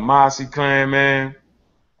 Mossy Clan, man.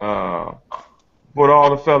 But all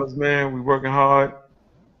the fellas, man, we working hard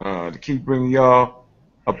to keep bringing y'all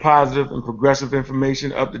a positive and progressive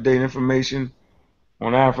information, up-to-date information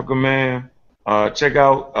on Africa, man. Check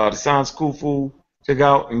out the Science Kufu. Check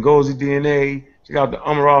out Ngozi DNA. Check out the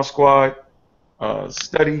Amaral Squad.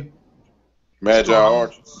 Study. Magi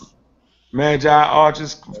Arches. Magi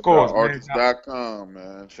Arches, of course. MagiArches.com,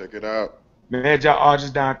 man. Check it out.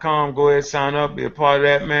 MagiArches.com. Go ahead, sign up, be a part of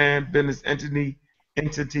that, man. Business entity.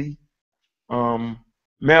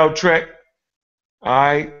 Mel Trek. All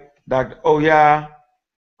right. Dr. Oya.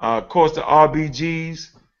 Of course, the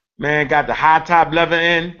RBGs. Man, got the high top leather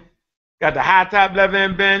in. Got the high top leather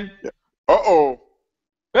in, Ben. Uh-oh.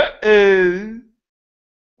 Uh-oh.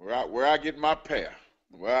 Where I get my pair?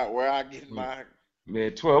 Where I get my...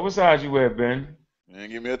 Man, 12. What size you wear, Ben? Man,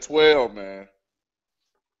 give me a 12, man.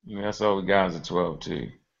 Yeah, that's all the guys at 12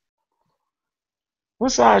 too.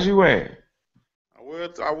 What size you wear? I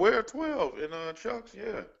wear 12 in Chucks,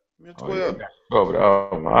 yeah. Give me a 12.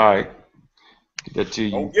 All right. Get that to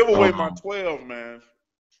you. Don't give away my 12, man.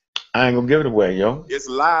 I ain't gonna give it away, yo. It's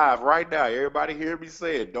live right now. Everybody hear me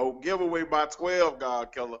say it. Don't give away my 12,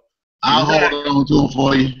 God Killer. I'll hold on to it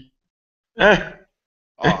for you.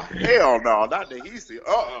 Oh, hell no. Not the Heasy.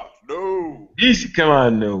 No. Heasy, come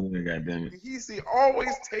on, no. Goddamn it. Heasy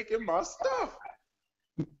always taking my stuff.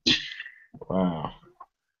 Wow.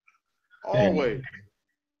 Always.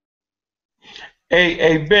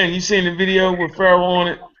 Hey, Ben, you seen the video with Pharaoh on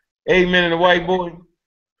it? 8 Men and a White Boy?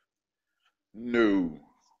 No.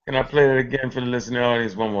 Can I play that again for the listening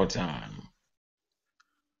audience one more time?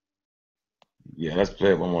 Yeah, let's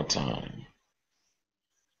play it one more time.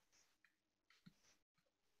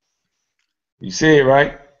 You see it,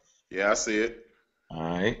 right? Yeah, I see it. All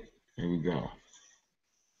right, here we go.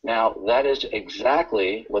 Now, that is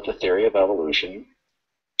exactly what the theory of evolution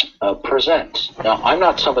presents. Now, I'm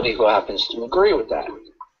not somebody who happens to agree with that.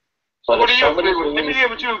 But What do you agree with? Let me hear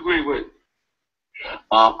what you agree with.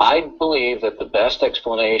 I believe that the best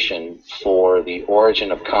explanation for the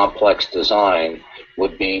origin of complex design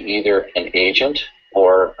would be either an agent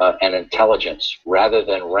or an intelligence, rather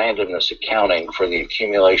than randomness accounting for the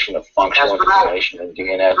accumulation of functional information in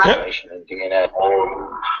DNA.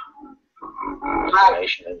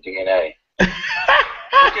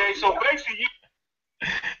 Okay, so basically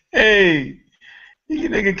Hey, you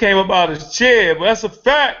nigga came up out his chair, but that's a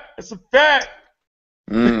fact. That's a fact.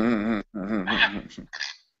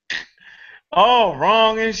 Oh,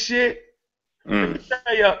 wrong and shit.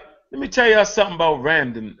 Let me tell y'all something about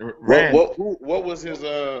random. What was his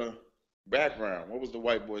background? What was the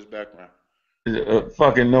white boy's background?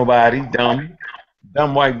 Fucking nobody, dumb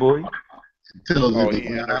white boy. Oh, he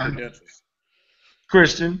had no credentials.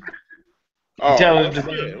 Christian. Oh,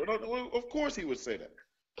 Intelligent. yeah. Of course he would say that.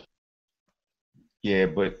 Yeah,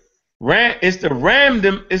 but it's the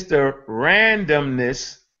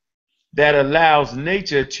randomness that allows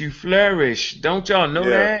nature to flourish. Don't y'all know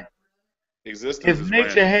that? Existence If is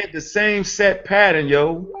nature random. had the same set pattern,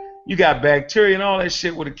 yo, you got bacteria and all that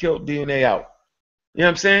shit would have killed DNA out. You know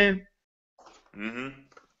what I'm saying? Mm-hmm.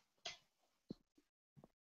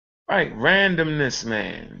 Right, randomness,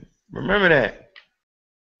 man. Remember that.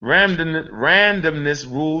 Randomness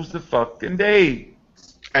rules the fucking day.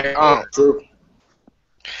 True.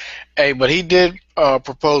 Hey, but he did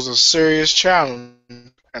propose a serious challenge,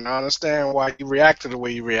 and I understand why he reacted the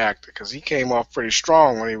way he reacted, because he came off pretty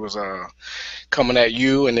strong when he was coming at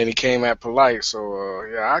you, and then he came at Polite. So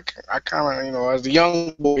yeah, I kind of, as the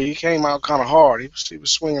young boy, he came out kind of hard. He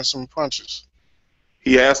was swinging some punches.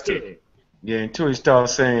 He has to. Yeah, until he started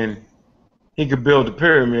saying he could build the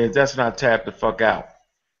pyramids, that's when I tapped the fuck out.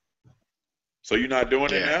 So you're not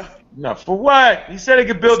doing it now? No, for what? He said he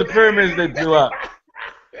could build the pyramids they blew up.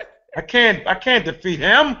 I can't defeat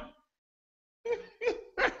him.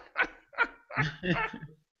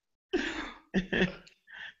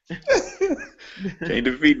 Can't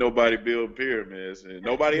defeat nobody building pyramids. And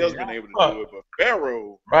nobody else been able to do it but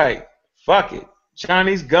Pharaoh. Right. Fuck it.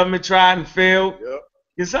 Chinese government tried and failed. Yep.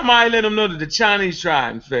 Can somebody let them know that the Chinese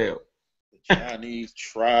tried and failed? The Chinese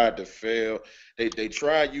tried to fail. They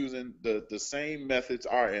tried using the same methods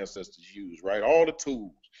our ancestors used, right? All the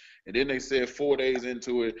tools. And then they said 4 days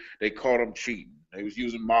into it, they caught them cheating. They was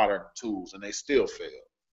using modern tools, and they still failed.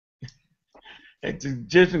 And the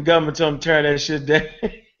Egyptian government told them to tear that shit down.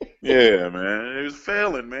 Yeah, man. It was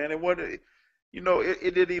failing, man. It wasn't,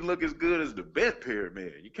 it didn't even look as good as the Bent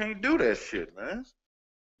Pyramid. You can't do that shit, man.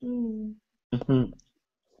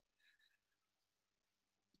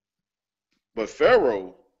 But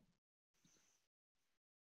Pharaoh,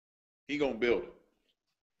 he gonna build it.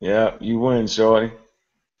 Yeah, you win, shorty.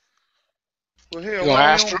 Well, hell, You're gonna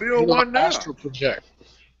why you don't build one now? astral project.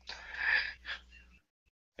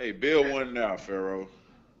 Hey, build one now, Pharaoh.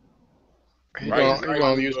 You're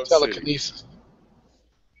gonna use telekinesis.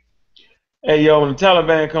 Hey, yo, when the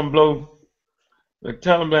Taliban come blow the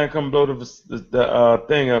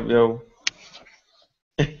thing up, yo.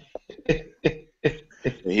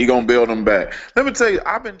 He gonna build them back. Let me tell you,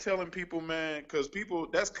 I've been telling people, man, because people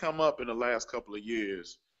that's come up in the last couple of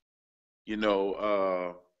years. You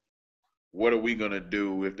know, what are we gonna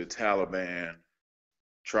do if the Taliban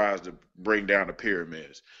tries to bring down the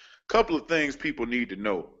pyramids? Couple of things people need to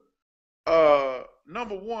know.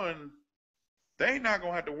 Number one, they ain't not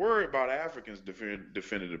gonna have to worry about Africans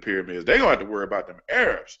defending the pyramids. They gonna have to worry about them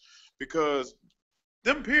Arabs, because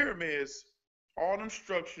them pyramids, all them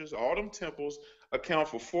structures, all them temples account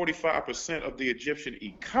for 45% of the Egyptian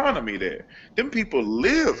economy there. Them people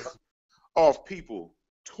live off people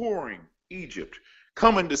touring Egypt,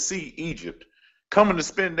 coming to see Egypt, coming to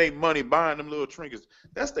spend their money buying them little trinkets.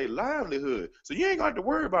 That's their livelihood. So you ain't got to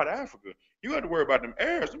worry about Africa. You got to worry about them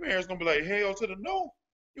Arabs. Them Arabs gonna be like, hell to the no.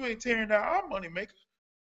 You ain't tearing down our money maker.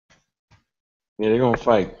 Yeah, they gonna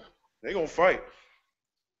fight. They gonna fight.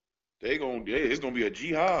 It's gonna be a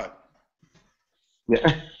jihad.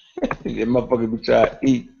 Yeah. Yeah, motherfuckers be trying to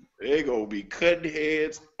eat. They gonna be cutting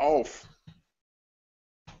heads off.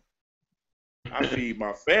 I feed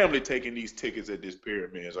my family taking these tickets at this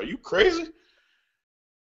pyramids. Are you crazy?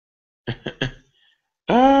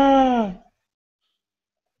 Hell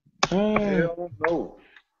no.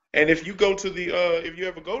 And if you go to if you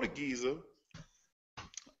ever go to Giza,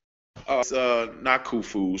 it's not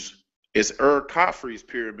Khufu's. It's Khafre's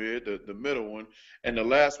pyramid, the middle one, and the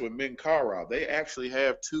last one, Menkaure. They actually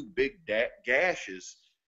have two big gashes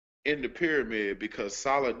in the pyramid because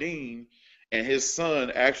Saladin and his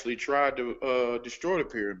son actually tried to destroy the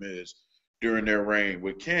pyramids during their reign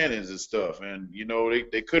with cannons and stuff, and you know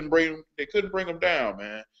they couldn't bring them down,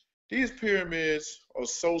 man. These pyramids are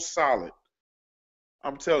so solid.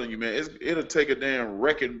 I'm telling you, man, it'll take a damn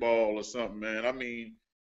wrecking ball or something, man. I mean,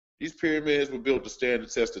 these pyramids were built to stand the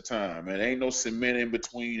test of time, man. Ain't no cement in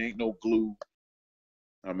between, ain't no glue.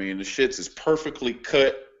 I mean, the shits is perfectly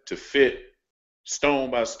cut to fit stone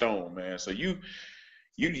by stone, man. So you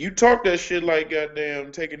talk that shit like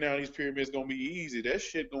goddamn taking down these pyramids gonna be easy. That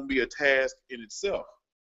shit gonna be a task in itself.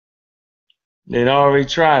 They'd already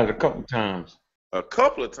tried it a couple times. A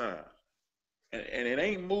couple of times. And it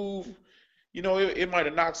ain't moved. You know, it might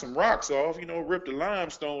have knocked some rocks off, you know, ripped the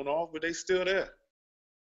limestone off, but they still there.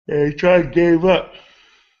 Yeah, he tried to gave up.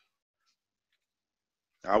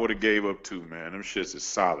 I would have gave up too, man. Them shits is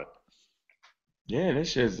solid. Yeah,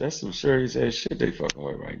 that's some serious ass shit they fucking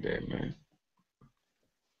with right there, man.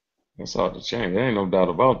 That's all the change. There ain't no doubt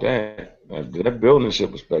about that. That building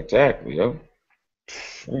shit was spectacular, yo.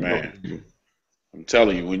 Man, I'm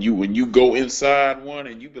telling you, when you go inside one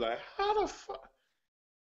and you be like, how the fuck?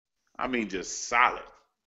 I mean, just solid.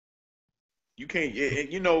 You can't,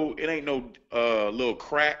 you know, it ain't no little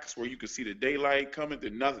cracks where you can see the daylight coming.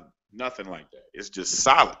 There's nothing like that. It's just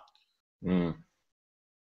solid. Yeah,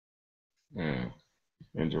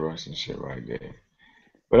 interesting shit right there.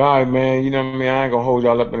 But all right, man, you know what I mean? I ain't gonna hold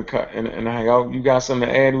y'all up in the cut and hang out. You got something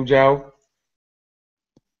to add, Ujao?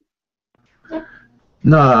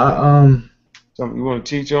 No, something you want to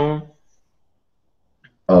teach on?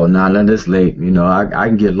 Oh, no, this late. You know, I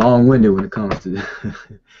can get long-winded when it comes to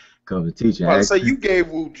teaching. So you gave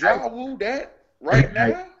Ujao that right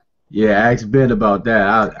now? Yeah, ask Ben about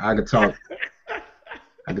that. I could talk.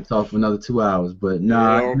 I could talk for another 2 hours, but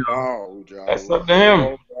nah. That's up to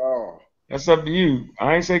him. That's up to you.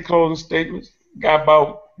 I ain't say closing statements. Got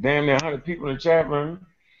about damn near 100 people in the chat room.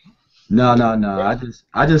 No.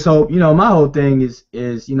 I just hope, you know, my whole thing is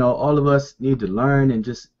you know, all of us need to learn and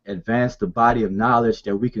just advance the body of knowledge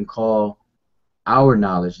that we can call our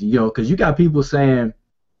knowledge. You know, because you got people saying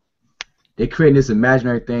they create this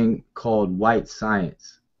imaginary thing called white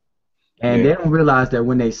science, and they don't realize that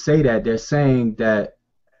when they say that, they're saying that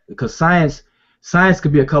because science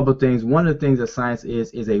could be a couple of things. One of the things that science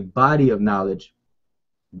is a body of knowledge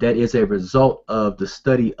that is a result of the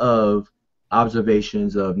study of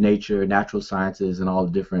observations of nature, natural sciences, and all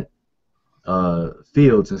the different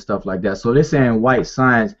fields and stuff like that. So they're saying white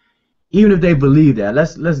science. Even if they believe that,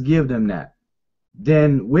 let's give them that.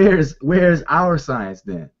 Then where's our science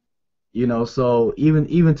then? You know, so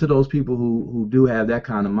even to those people who do have that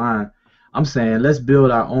kind of mind, I'm saying let's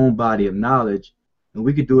build our own body of knowledge, and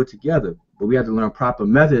we could do it together. But we have to learn proper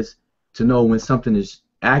methods to know when something is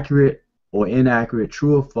accurate or inaccurate,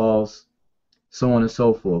 true or false, so on and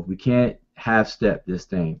so forth. We can't half-step this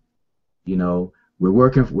thing. You know,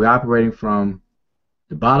 we're operating from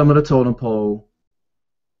the bottom of the totem pole,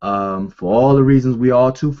 for all the reasons we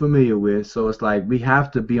all too familiar with. So it's like we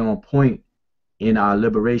have to be on point in our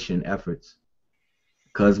liberation efforts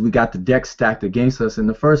because we got the deck stacked against us in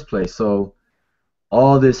the first place. So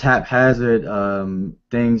all this haphazard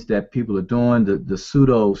things that people are doing, the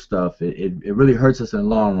pseudo stuff, it really hurts us in the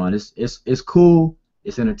long run. It's cool,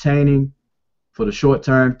 it's entertaining for the short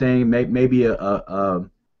term thing, maybe a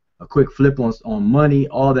quick flip on money,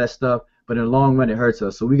 all that stuff. But in the long run, it hurts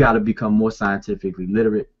us. So we got to become more scientifically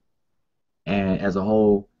literate, and as a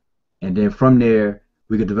whole, and then from there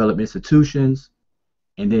we could develop institutions,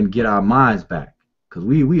 and then get our minds back, because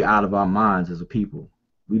we out of our minds as a people.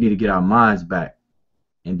 We need to get our minds back,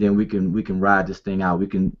 and then we can ride this thing out. We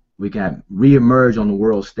can reemerge on the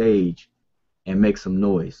world stage and make some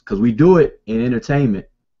noise, because we do it in entertainment.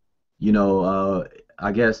 You know,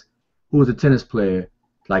 I guess who was a tennis player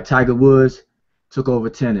like Tiger Woods? Took over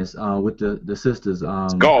tennis with the sisters.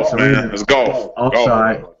 It's golf, Serena. Man. It's golf. Oh, golf.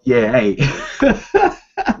 Sorry. Yeah, hey.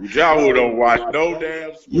 Y'all don't watch no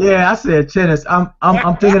damn sport. Yeah, I said tennis.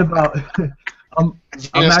 I'm thinking about. I'm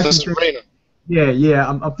actually Serena.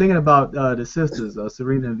 I'm thinking about the sisters,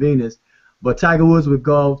 Serena and Venus. But Tiger Woods with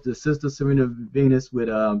golf, the sister Serena Venus with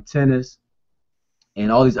tennis,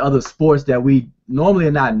 and all these other sports that we normally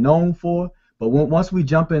are not known for. But once we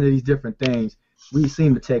jump into these different things, we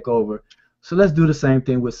seem to take over. So let's do the same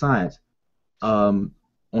thing with science on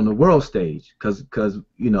the world stage, because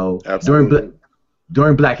you know,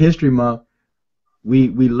 during Black History Month, we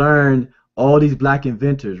learned all these black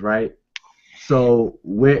inventors, right? So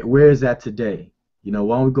where is that today? You know,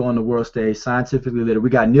 why don't we go on the world stage, scientifically literate? We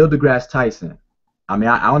got Neil deGrasse Tyson. I mean,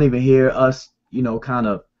 I don't even hear us, you know, kind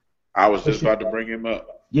of. I was just about to bring him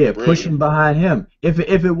up. Yeah, brilliant. Pushing behind him. If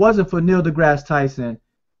it wasn't for Neil deGrasse Tyson,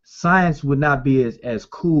 science would not be as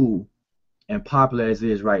cool and popular as it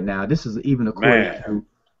is right now. This is even according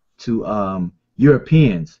to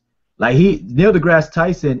Europeans. Like Neil deGrasse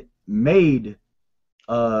Tyson made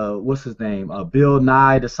what's his name? Bill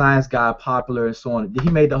Nye, the Science Guy, popular and so on. He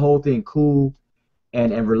made the whole thing cool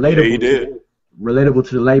and relatable. Yeah, he did. Relatable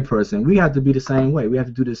to the layperson. We have to be the same way. We have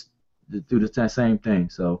to do the same thing.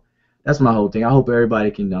 So that's my whole thing. I hope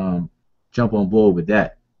everybody can jump on board with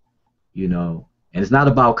that. You know. And it's not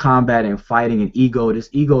about combat and fighting and ego. This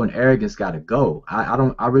ego and arrogance got to go.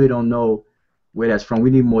 I really don't know where that's from. We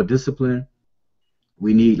need more discipline.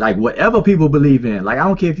 We need, like, whatever people believe in. Like, I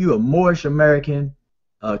don't care if you're a Moorish American,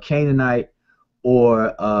 Canaanite,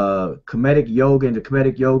 or Kemetic yoga into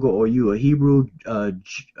Kemetic yoga, or you a Hebrew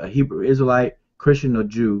Israelite, Christian or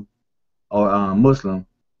Jew, or Muslim.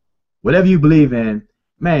 Whatever you believe in,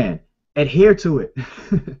 man, adhere to it.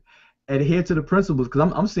 Adhere to the principles,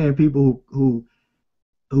 because I'm seeing people who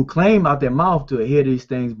claim out their mouth to adhere to these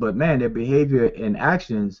things, but man, their behavior and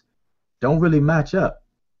actions don't really match up.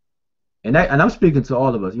 And I'm speaking to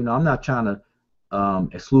all of us. You know, I'm not trying to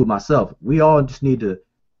exclude myself. We all just need to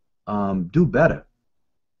do better,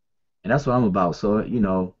 and that's what I'm about. So, you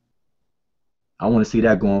know, I want to see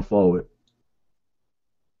that going forward.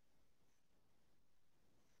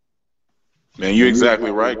 Man, you're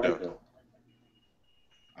exactly right, though.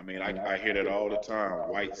 I mean, I hear that all the time.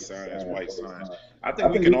 White science, white science. I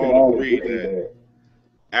think we can all agree that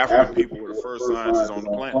African people were the first scientists on the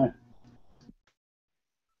planet.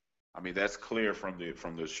 I mean, that's clear from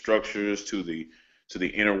the structures to the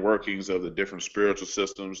inner workings of the different spiritual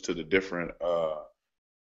systems to the different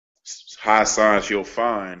high science you'll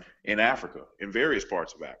find in Africa, in various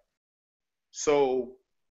parts of Africa. So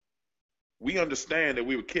we understand that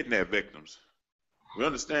we were kidnapped victims. We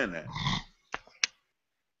understand that.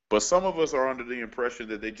 But some of us are under the impression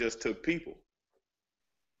that they just took people.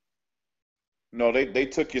 No, they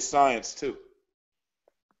took your science too.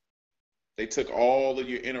 They took all of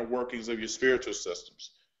your inner workings of your spiritual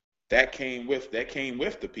systems. That came with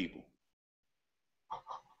the people.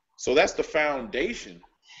 So that's the foundation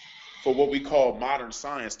for what we call modern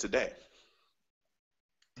science today.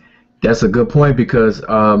 That's a good point, because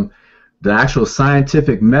the actual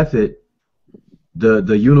scientific method,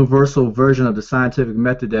 the universal version of the scientific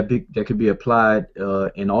method that could be applied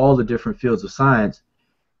in all the different fields of science,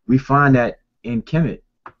 we find that in Kemet,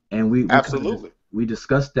 and we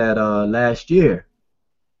discussed that last year.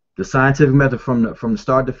 The scientific method from the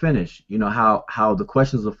start to finish. You know how the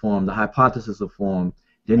questions are formed, the hypotheses are formed,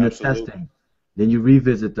 then the testing, then you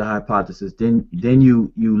revisit the hypothesis, then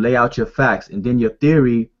you lay out your facts, and then your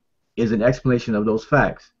theory is an explanation of those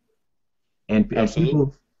facts. And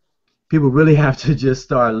people really have to just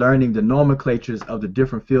start learning the nomenclatures of the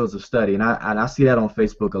different fields of study, and I see that on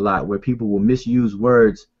Facebook a lot, where people will misuse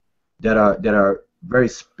words that are very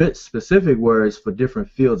specific words for different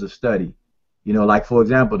fields of study. You know, like for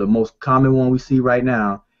example, the most common one we see right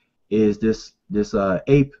now is this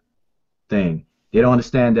ape thing. They don't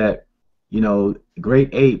understand that, you know, great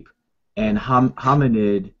ape and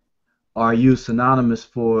hominid are used synonymous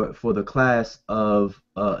for the class of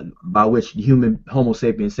by which Homo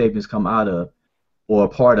sapiens sapiens come out of or a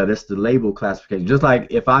part of. That's the label classification. Just like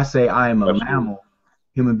if I say I am a mammal,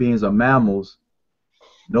 human beings are mammals,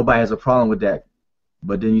 nobody has a problem with that.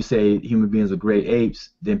 But then you say human beings are great apes,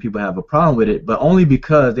 then people have a problem with it, but only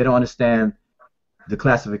because they don't understand the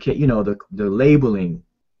classification, you know, the labeling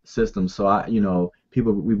system. So we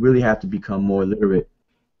really have to become more literate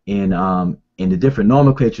in the different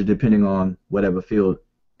nomenclature depending on whatever field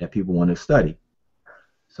that people want to study.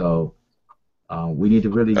 So we need to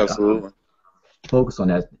really focus on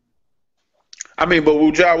that. I mean, but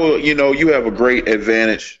Wujawa, you know, you have a great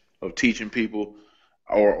advantage of teaching people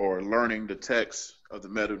or learning the text of the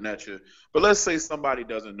Medu Neter. But let's say somebody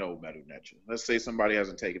doesn't know Medu Neter. Let's say somebody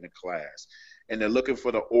hasn't taken a class and they're looking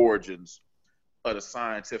for the origins of the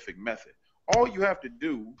scientific method. All you have to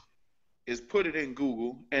do is put it in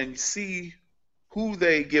Google and see who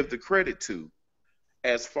they give the credit to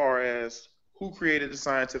as far as who created the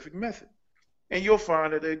scientific method. And you'll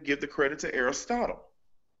find that they give the credit to Aristotle.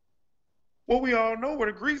 Well, we all know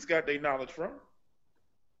where the Greeks got their knowledge from.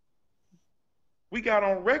 We got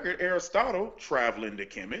on record Aristotle traveling to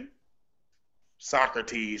Kemet,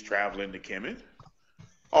 Socrates traveling to Kemet,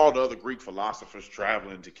 all the other Greek philosophers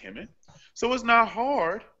traveling to Kemet. So it's not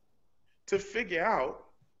hard to figure out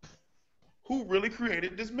who really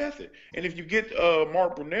created this method. And if you get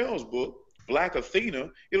Mark Brunell's book, Black Athena,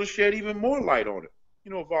 it'll shed even more light on it.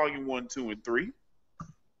 You know, volume 1, 2, and 3.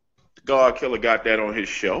 God Killer got that on his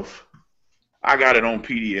shelf. I got it on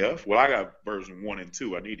PDF. Well, I got version 1 and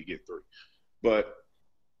 2. I need to get 3. But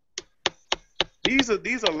these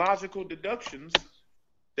are logical deductions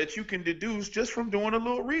that you can deduce just from doing a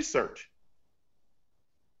little research.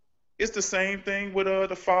 It's the same thing with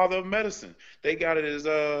the father of medicine. They got it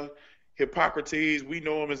as Hippocrates. We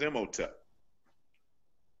know him as Imhotep.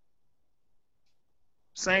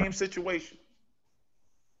 Same situation.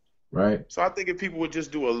 Right. So I think if people would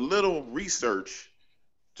just do a little research,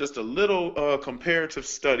 just a little comparative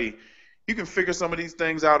study, you can figure some of these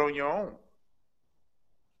things out on your own.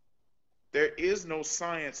 There is no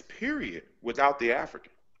science, period, without the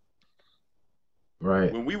African. Right.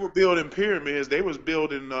 When we were building pyramids, they was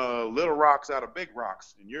building little rocks out of big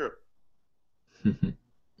rocks in Europe. You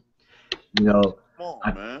know, Come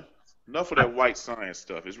on, man. Enough of that white science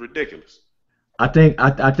stuff. It's ridiculous. I think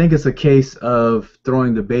it's a case of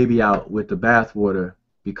throwing the baby out with the bathwater,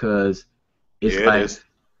 because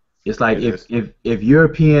it's like if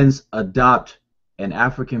Europeans adopt an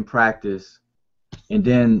African practice, and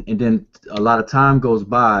then a lot of time goes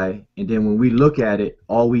by, and then when we look at it,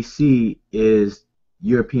 all we see is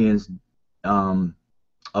Europeans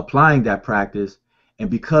applying that practice, and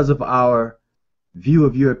because of our view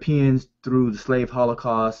of Europeans through the slave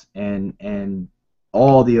Holocaust and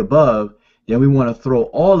all the above, then we want to throw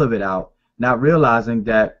all of it out, not realizing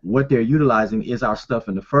that what they're utilizing is our stuff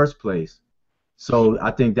in the first place. So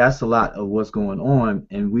I think that's a lot of what's going on,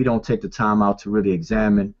 and we don't take the time out to really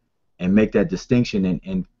examine and make that distinction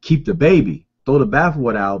and keep the baby. Throw the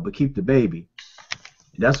bathwater out, but keep the baby.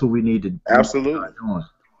 That's what we need to Absolutely.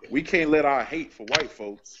 We can't let our hate for white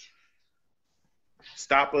folks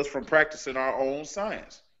stop us from practicing our own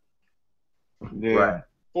science. Yeah. Right.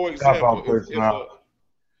 For example,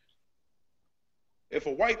 if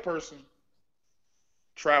a white person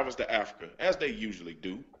travels to Africa, as they usually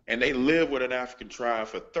do, and they live with an African tribe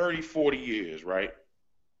for 30, 40 years, right?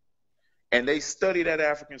 And they study that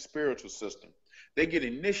African spiritual system. They get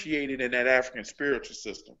initiated in that African spiritual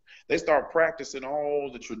system. They start practicing all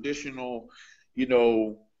the traditional, you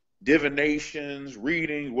know, divinations,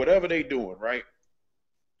 reading, whatever they doing, right?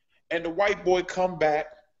 And the white boy come back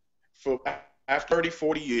after 30,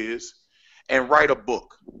 40 years and write a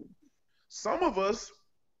book. Some of us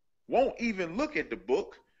won't even look at the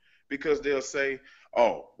book because they'll say,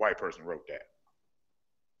 oh, white person wrote that.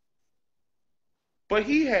 But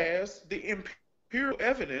he has the empirical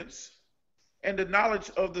evidence and the knowledge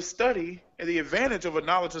of the study and the advantage of a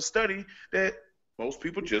knowledge of study that most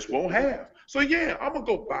people just won't have. So yeah, I'm going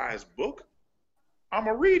to go buy his book. I'm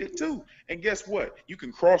going to read it too. And guess what? You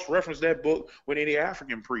can cross-reference that book with any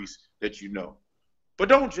African priest that you know. But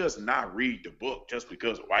don't just not read the book just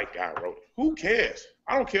because a white guy wrote it. Who cares?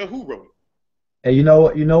 I don't care who wrote it. And you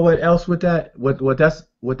know what else with that? What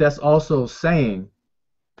that's also saying,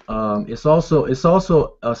 it's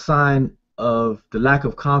also a sign of the lack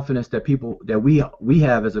of confidence that we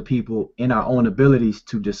have as a people in our own abilities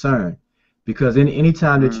to discern. Because any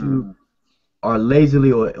time that are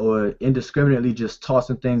lazily or indiscriminately just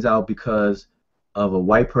tossing things out because of a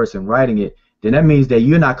white person writing it, then that means that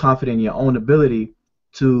you're not confident in your own ability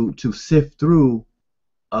to sift through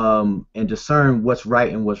and discern what's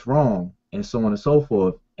right and what's wrong, and so on and so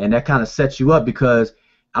forth. And that kind of sets you up, because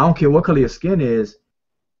I don't care what color your skin is,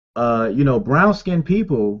 you know, brown-skinned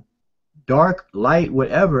people, dark, light,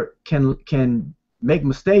 whatever, can make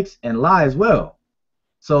mistakes and lie as well.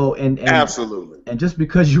 So and Absolutely. And just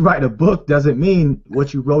because you write a book doesn't mean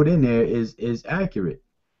what you wrote in there is accurate.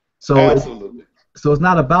 So Absolutely. So it's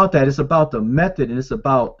not about that. It's about the method, and it's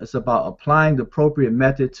about applying the appropriate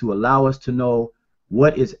method to allow us to know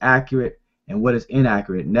what is accurate and what is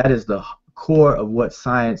inaccurate. And that is the core of what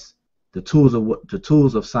science, the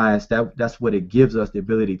tools of science. That's what it gives us the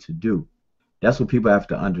ability to do. That's what people have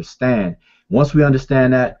to understand. Once we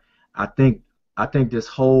understand that, I think this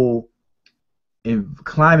whole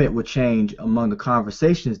climate would change among the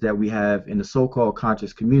conversations that we have in the so-called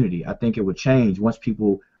conscious community. I think it would change once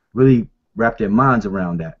people really wrap their minds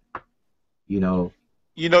around that. You know,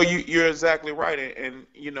 you're exactly right, and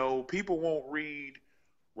you know, people won't read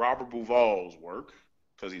Robert Bauval's work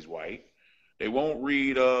because he's white. They won't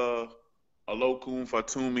read Awolowo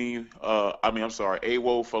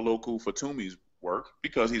Fatumi's work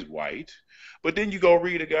because he's white. But then you go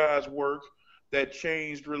read a guy's work that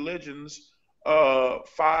changed religions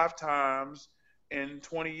 5 times in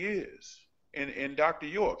 20 years in Dr.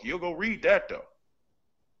 York. You'll go read that though.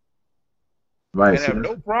 Right. And have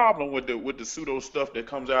no problem with the pseudo stuff that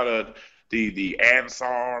comes out of the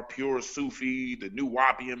Ansar, pure Sufi, the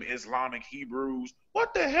Nuwapian Islamic Hebrews.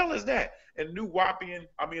 What the hell is that? A Nubian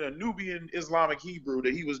Islamic Hebrew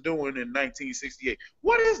that he was doing in 1968.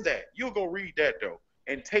 What is that? You'll go read that though,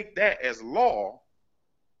 and take that as law,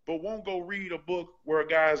 but won't go read a book where a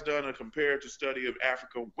guy's done a comparative study of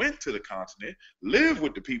Africa, went to the continent, lived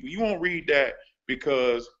with the people. You won't read that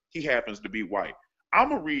because he happens to be white. I'm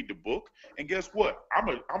going to read the book, and guess what? I'm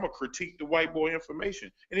gonna critique the white boy information.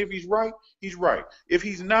 And if he's right, he's right. If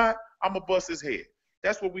he's not, I'm going to bust his head.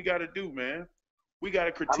 That's what we got to do, man. We got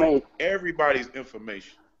to critique everybody's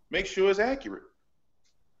information. Make sure it's accurate.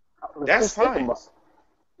 That's science.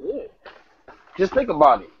 Yeah. Just think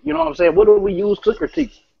about it. You know what I'm saying? What do we use to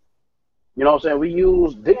critique? You know what I'm saying? We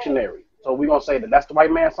use dictionary. So we're going to say that that's the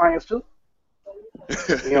white man's science too?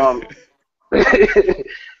 You know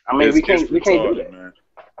I mean, we can't do that. Man.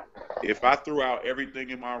 If I threw out everything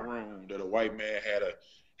in my room that a white man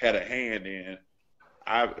had a hand in,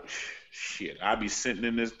 I'd be sitting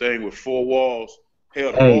in this thing with 4 walls.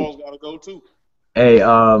 Hell, the walls gotta go too. Hey,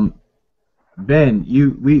 Ben,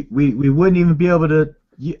 we wouldn't even be able to.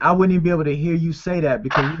 I wouldn't even be able to hear you say that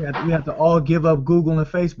because we have to all give up Google and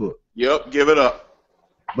Facebook. Yep, give it up.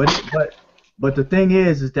 But the thing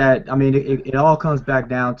is that, I mean, it all comes back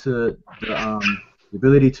down to the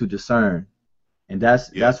ability to discern, and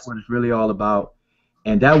that's what it's really all about.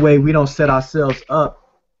 And that way we don't set ourselves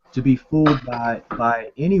up to be fooled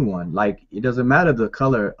by anyone. Like, it doesn't matter the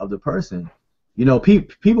color of the person. You know,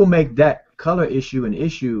 people make that color issue an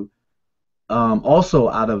issue also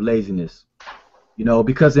out of laziness. You know,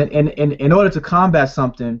 because in order to combat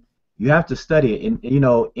something, you have to study it. And you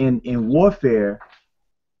know, in warfare,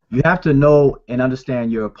 you have to know and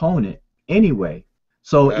understand your opponent anyway.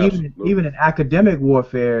 So even in academic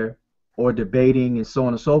warfare or debating and so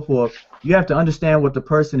on and so forth, you have to understand what the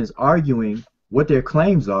person is arguing, what their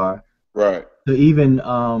claims are, right? To even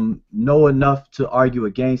know enough to argue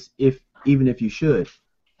against, even if you should.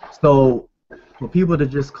 So for people to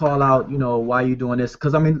just call out, you know, why are you doing this?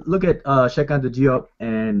 Because I mean, look at Cheikh Anta Diop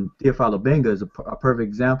and Theophilo Benga as a perfect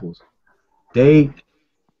examples. They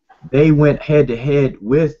went head to head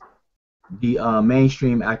with the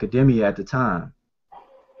mainstream academia at the time.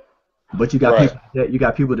 But you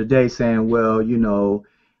got people today saying, well, you know,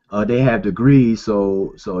 they have degrees,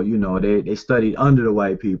 so you know they studied under the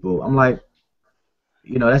white people. I'm like,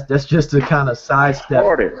 you know, that's just to kind of sidestep.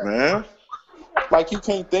 It, man. Like, you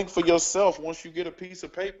can't think for yourself once you get a piece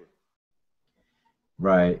of paper.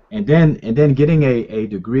 Right, and then getting a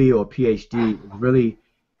degree or PhD really,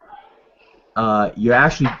 you're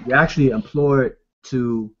actually employed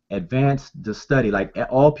to advance the study. Like,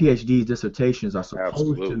 all PhDs dissertations are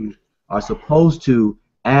supposed to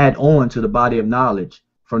add on to the body of knowledge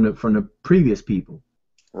from the previous people.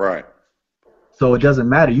 Right. So it doesn't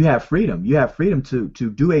matter. You have freedom. You have freedom to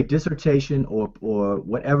do a dissertation or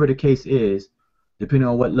whatever the case is, depending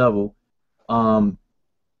on what level,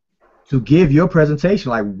 to give your presentation,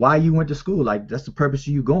 like why you went to school. Like, that's the purpose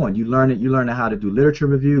of you going. You learn how to do literature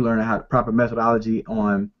review, learn how proper methodology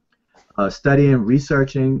on studying,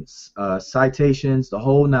 researching, citations, the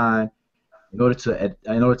whole nine. in order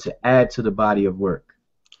to add to the body of work.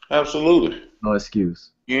 Absolutely. No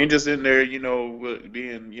excuse. You ain't just in there,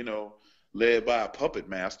 being, led by a puppet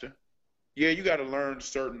master. Yeah, you got to learn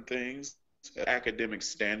certain things at academic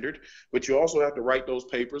standard, but you also have to write those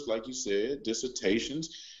papers, like you said,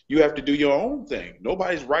 dissertations. You have to do your own thing.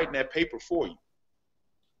 Nobody's writing that paper for you.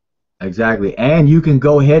 Exactly. And you can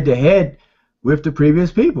go head to head with the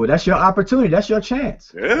previous people. That's your opportunity. That's your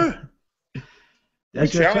chance. Yeah.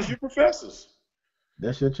 That's you your challenge chance. your professors.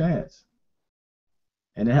 That's your chance.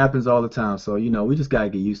 And it happens all the time. So, we just got to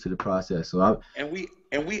get used to the process. So And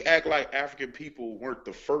we act like African people weren't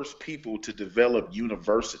the first people to develop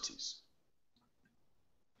universities.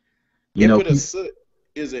 Ipitazut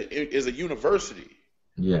is a university.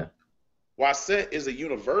 Yeah. Waset is a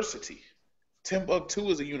university. Timbuktu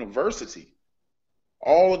is a university.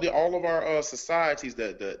 All of our societies,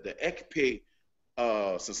 the Ekpe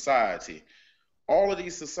society, all of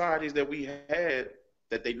these societies that we had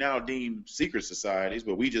that they now deem secret societies,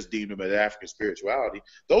 but we just deemed them as African spirituality,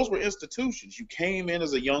 those were institutions. You came in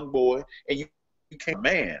as a young boy and you became a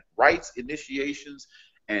man. Rites, initiations,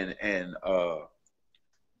 and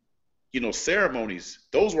ceremonies,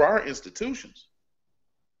 those were our institutions.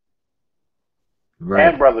 Right.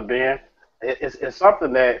 And Brother Ben, it's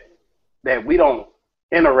something that we don't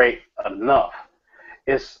iterate enough.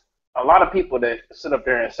 It's a lot of people that sit up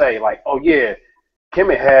there and say, like, oh yeah,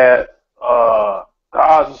 Kemet had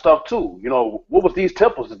gods and stuff too. What was these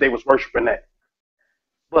temples that they was worshiping at?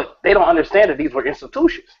 But they don't understand that these were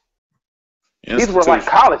institutions. These were like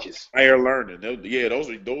colleges. Higher learning. Those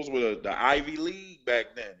were the Ivy League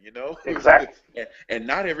back then, Exactly. And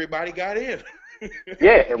not everybody got in.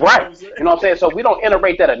 Yeah, right. You know what I'm saying? So we don't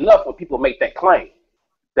iterate that enough when people make that claim.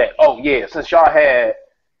 That, oh yeah, since y'all had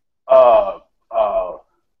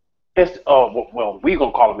we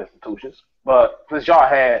gonna call them institutions, but since y'all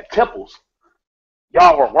had temples,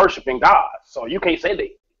 y'all were worshiping gods. So you can't say that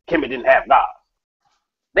Kemet didn't have gods.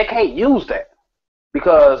 They can't use that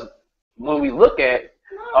because when we look at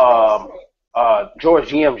George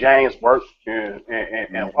G.M. James' work and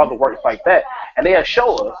other works like that, and they'll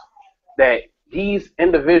show us that these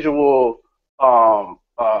individual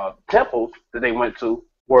temples that they went to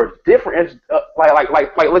were different. Like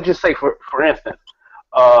let's just say for instance,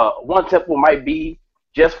 one temple might be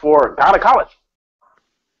just for gynecology,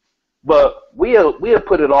 but we'll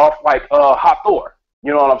put it off like Hathor,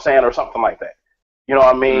 you know what I'm saying, or something like that. You know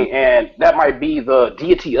what I mean? And that might be the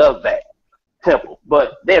deity of that temple,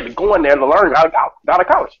 but they'd be going there to learn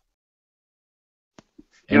gynecology.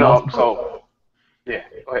 So yeah,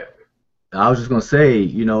 go ahead. I was just gonna say,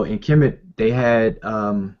 in Kemet they had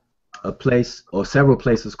a place or several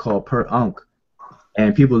places called Per Ankh,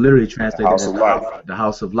 and people literally translate it as the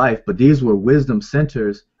House of Life. But these were wisdom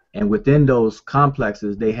centers, and within those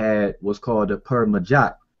complexes they had what's called a Per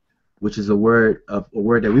Majak, which is a word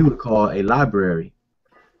that we would call a library.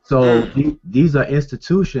 So these are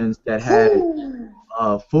institutions that had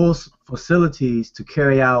full facilities to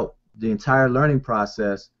carry out the entire learning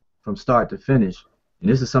process from start to finish. And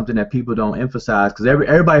this is something that people don't emphasize because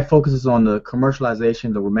everybody focuses on the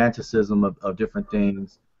commercialization, the romanticism of different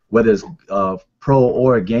things, whether it's pro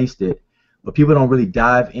or against it. But people don't really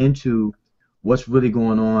dive into what's really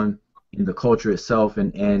going on in the culture itself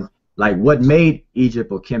and like what made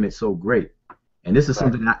Egypt or Kemet so great. And this is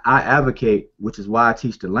something that I advocate, which is why I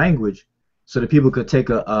teach the language, so that people could take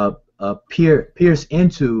pierce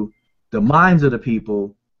into the minds of the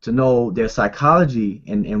people to know their psychology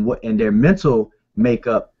and their mental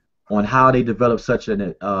makeup on how they develop such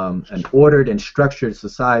an ordered and structured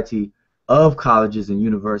society of colleges and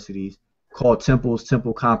universities called temples,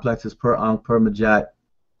 temple complexes, Per Ankh, Per Majak,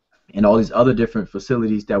 and all these other different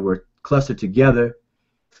facilities that were clustered together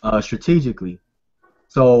strategically.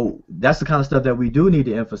 So that's the kind of stuff that we do need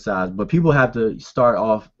to emphasize, but people have to start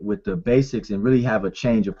off with the basics and really have a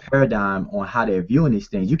change of paradigm on how they're viewing these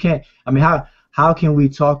things. You can't, I mean, how can we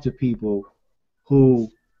talk to people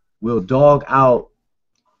who will dog out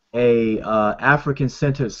a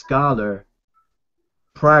African-centered scholar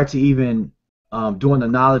prior to even doing the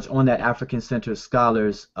knowledge on that African-centered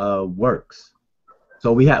scholar's works?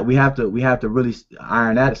 So we have to really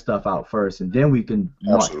iron that stuff out first, and then we can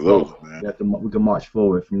march forward. We can march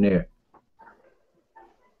forward from there.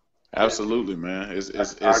 Absolutely, man. It's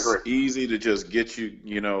easy to just get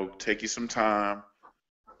take you some time,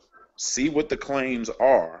 see what the claims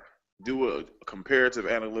are, do a comparative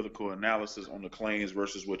analytical analysis on the claims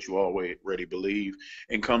versus what you already believe,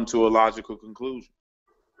 and come to a logical conclusion.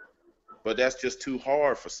 But that's just too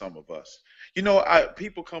hard for some of us.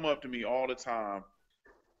 People come up to me all the time,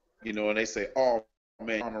 and they say, "Oh,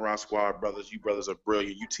 man, Armor Squad brothers, you brothers are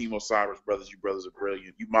brilliant. You Team Osiris brothers, you brothers are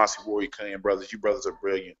brilliant. You Mossy Warrior Clan brothers, you brothers are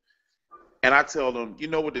brilliant. And I tell them, you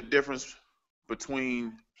know what the difference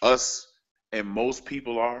between us and most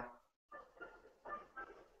people are?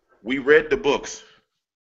 We read the books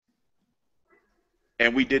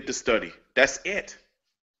and we did the study. That's it.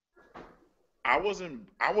 I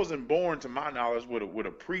wasn't born, to my knowledge, with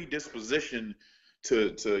a predisposition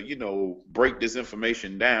to break this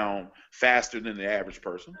information down faster than the average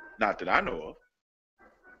person. Not that I know of.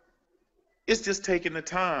 It's just taking the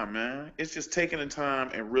time, man. It's just taking the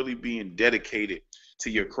time and really being dedicated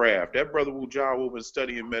to your craft. That brother Wujawu been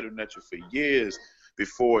studying Medu Neter for years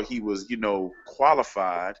before he was,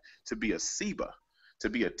 qualified to be a Siba, to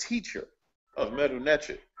be a teacher of Medu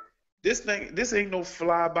Neter. This ain't no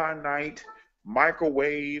fly-by-night,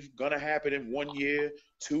 microwave, gonna happen in 1 year,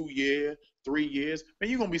 2 years, 3 years. Man,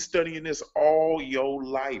 you're gonna be studying this all your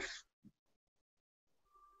life.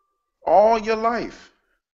 All your life.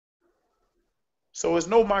 So it's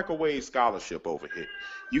no microwave scholarship over here.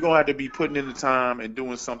 You're gonna have to be putting in the time and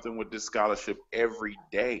doing something with this scholarship every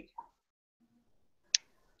day.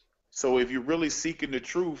 So if you're really seeking the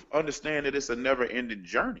truth, understand that it's a never-ending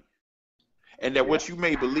journey. And that what you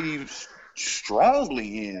may believe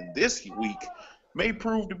strongly in this week may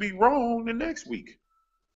prove to be wrong the next week.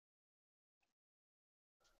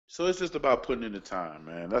 So it's just about putting in the time,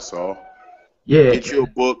 man. That's all. Yeah. Get your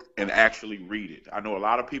book and actually read it. I know a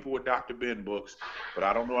lot of people with Dr. Ben books, but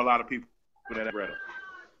I don't know a lot of people that have read them.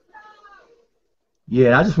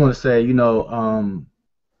 Yeah, I just want to say,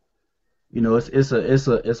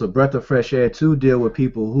 it's a breath of fresh air to deal with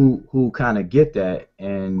people who kind of get that,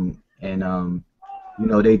 and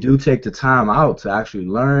they do take the time out to actually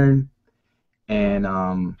learn and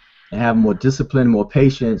have more discipline, more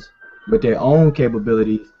patience with their own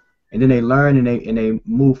capabilities, and then they learn and they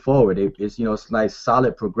move forward. It's like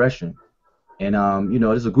solid progression. And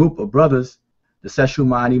there's a group of brothers, the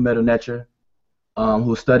Seshumani Medu Neter,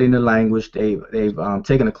 who are studying the language. They've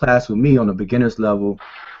taken a class with me on the beginner's level,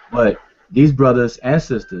 but these brothers and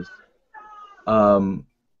sisters are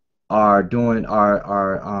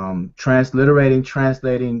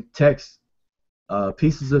translating text,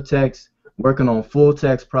 pieces of text, working on full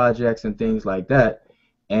text projects and things like that.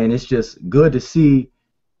 And it's just good to see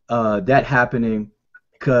that happening,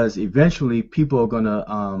 because eventually people are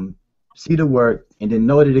gonna see the work and then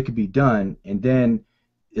know that it could be done, and then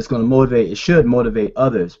it's gonna motivate. It should motivate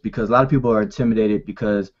others, because a lot of people are intimidated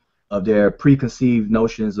because of their preconceived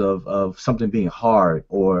notions of something being hard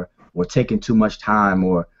or taking too much time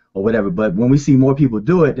or whatever. But when we see more people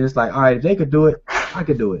do it, then it's like, all right, if they could do it, I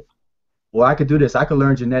could do it. Or I could do this. I could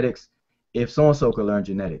learn genetics if so-and-so could learn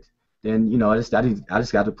genetics. Then, I just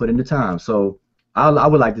got to put in the time. So I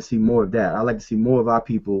would like to see more of that. I'd like to see more of our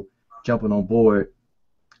people jumping on board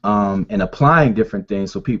and applying different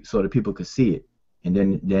things so that people could see it. And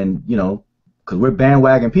then because we're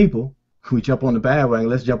bandwagon people, we jump on the bandwagon,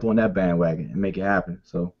 let's jump on that bandwagon and make it happen.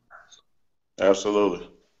 So absolutely.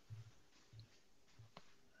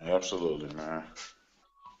 Absolutely, man.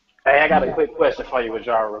 Hey, I got a quick question for you,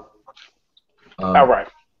 Wajaru. All right.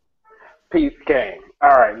 Peace game.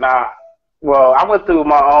 All right. Now, well, I went through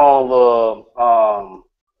my own little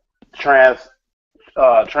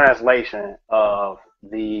translation of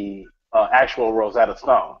the actual Rosetta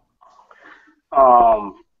Stone.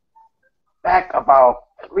 Back about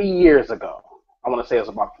 3 years ago, I want to say it was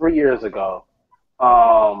about 3 years ago,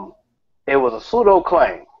 it was a pseudo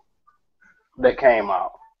claim that came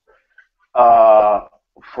out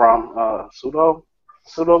from pseudo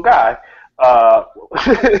guy,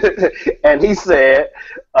 and he said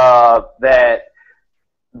that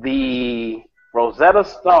the Rosetta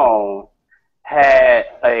Stone had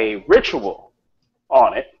a ritual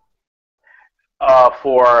on it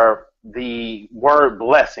for the word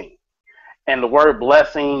blessing, and the word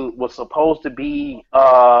blessing was supposed to be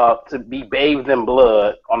bathed in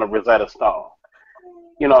blood on the Rosetta Stone.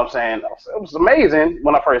 You know what I'm saying? It was amazing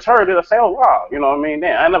when I first heard it. I said, oh, wow. You know what I mean?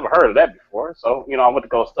 Damn, I never heard of that before. So, I went to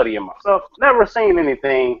go study it myself. Never seen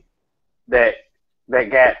anything that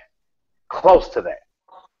got close to that.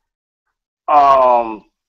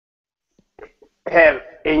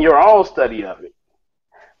 In your own study of it,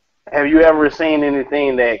 have you ever seen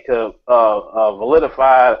anything that could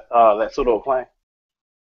validify that pseudo claim?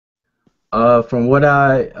 From what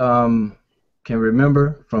I can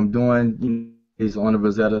remember from doing is on the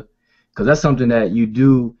Rosetta, because that's something that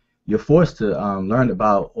you're forced to learn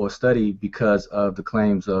about or study because of the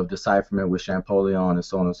claims of decipherment with Champollion and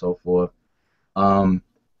so on and so forth. And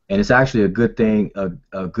it's actually a good thing to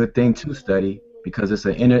study, because it's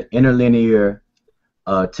an interlinear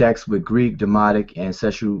texts with Greek, Demotic, and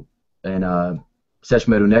Seshu and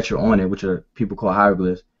Seshmedu Necher on it, which are people call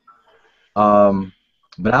hieroglyphs.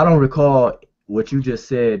 But I don't recall what you just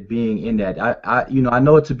said being in that. I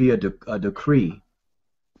know it to be a decree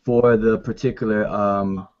for the particular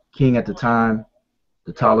king at the time,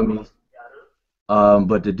 the Ptolemies.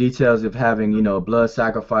 But the details of having, blood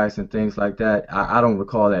sacrifice and things like that, I don't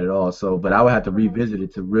recall that at all. So, but I would have to revisit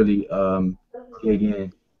it to really dig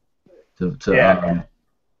in to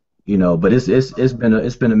but it's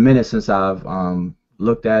been a minute since I've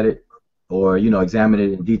looked at it or examined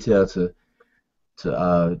it in detail to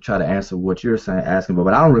try to answer what you're asking about.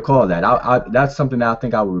 But I don't recall that. That's something that I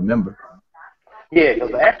think I would remember. Yeah,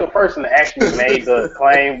 because the actual person that actually made the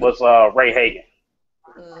claim was Ray Hagen.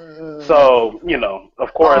 So,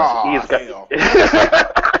 of course, he's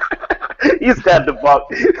got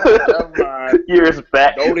debunked years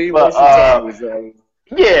back. Don't even waste your time.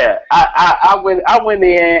 Yeah, I went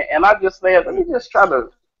in and I just said, let me just try to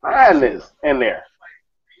find this in there,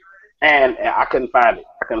 and I couldn't find it.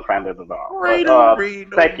 I couldn't find it at all.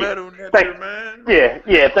 Thank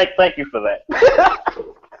you for that.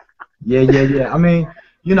 Yeah. I mean,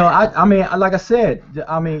 like I said,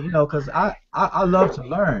 because I love to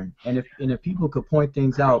learn, and if people could point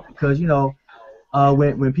things out, because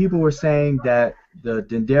when people were saying that the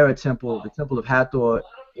Dendera temple, the temple of Hathor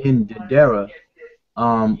in Dendera,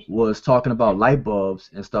 was talking about light bulbs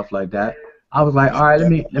and stuff like that, I was like, all right, let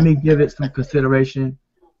me give it some consideration,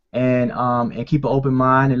 and keep an open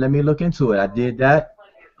mind, and let me look into it. I did that.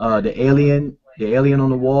 The alien on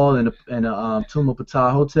the wall in the Tomb of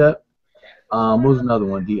Ptah Hotep. What was another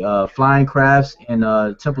one? The flying crafts in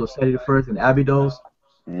Temple of Seti I and Abydos.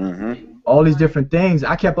 All these different things.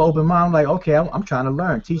 I kept an open mind. I'm like, okay, I'm trying to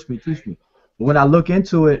learn. Teach me. But when I look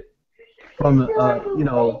into it from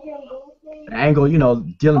an angle,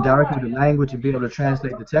 dealing directly with the language and being able to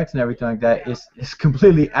translate the text and everything like that, it's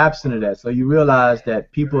completely absent of that. So you realize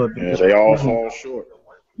that people have been they all fall short.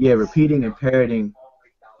 Yeah, repeating and parroting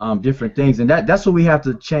different things, and that's what we have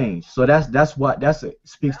to change. So that's what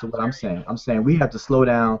speaks to what I'm saying. I'm saying we have to slow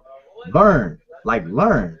down, learn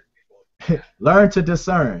to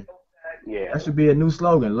discern. Yeah, that should be a new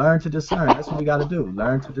slogan. Learn to discern. That's what we got to do.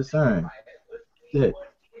 Learn to discern. Good.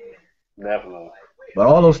 Definitely. But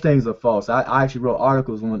all those things are false. I actually wrote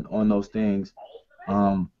articles on those things,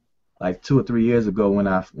 like 2 or 3 years ago when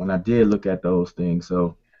I did look at those things.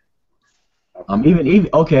 So even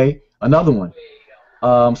okay, another one.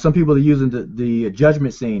 Some people are using the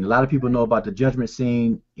judgment scene. A lot of people know about the judgment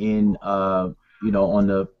scene in on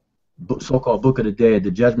the so-called Book of the Dead.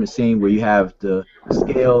 The judgment scene where you have the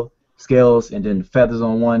scales and then feathers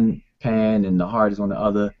on one pan and the heart is on the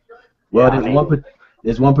other. Well,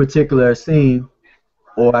 there's one particular scene,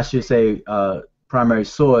 or I should say primary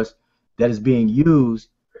source, that is being used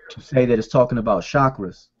to say that it's talking about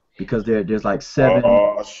chakras, because there's like 7.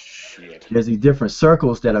 Oh, shit. There's these different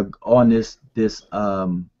circles that are on this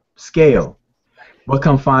scale. But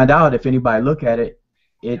come find out, if anybody look at it,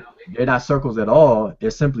 they're not circles at all. They're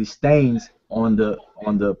simply stains on the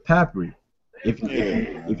papyri. If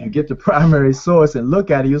you get the primary source and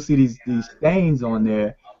look at it, you'll see these stains on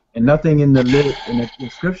there, and nothing in the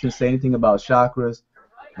inscription say anything about chakras.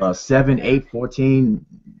 7, 8, 14,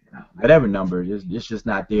 whatever number. It's just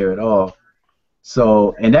not there at all.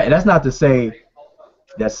 So, and that's not to say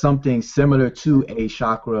that something similar to a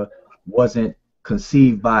chakra wasn't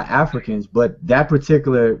conceived by Africans, but that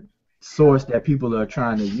particular source that people are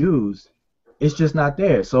trying to use, it's just not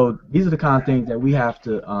there. So these are the kind of things that we have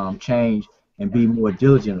to change and be more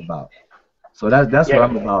diligent about. So that's what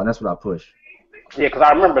I'm about, and that's what I push. Yeah, because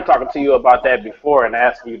I remember talking to you about that before and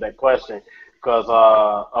asking you that question, because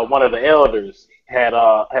one of the elders had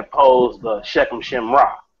posed the Shechem Shem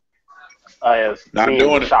Ra as not being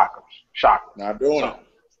doing chakras. Not doing it.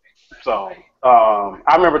 So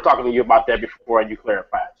I remember talking to you about that before, and you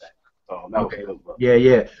clarified that. So that was good.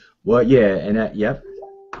 Yeah. Well, yeah, and that, yep.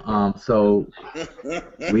 So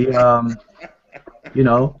we,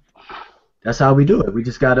 that's how we do it. We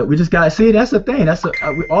just gotta see. That's the thing.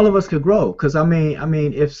 All of us could grow. Cause I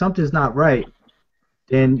mean, if something's not right,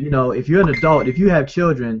 then if you're an adult, if you have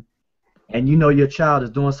children, and your child is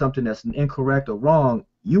doing something that's incorrect or wrong,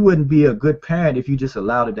 you wouldn't be a good parent if you just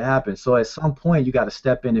allowed it to happen. So at some point, you got to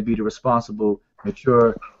step in and be the responsible,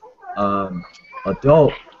 mature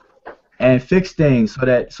adult, and fix things so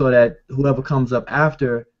that whoever comes up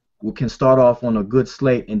after can start off on a good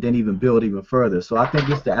slate and then even build even further. So I think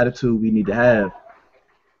it's the attitude we need to have,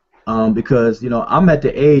 because I'm at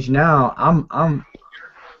the age now.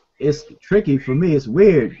 It's tricky for me. It's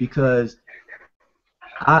weird because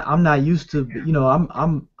I'm not used to, you know,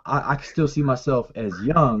 I can still see myself as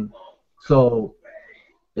young, so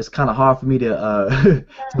it's kind of hard for me to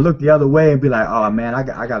to look the other way and be like, oh man, I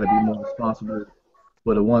got to be more responsible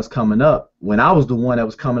for the ones coming up when I was the one that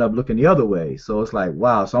was coming up looking the other way. So it's like,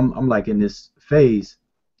 wow, so I'm like in this phase,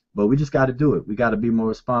 but we just got to do it. We got to be more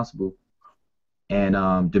responsible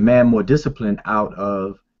and demand more discipline out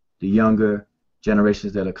of the younger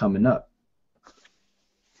generations that are coming up.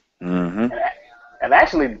 And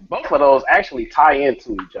actually, both of those actually tie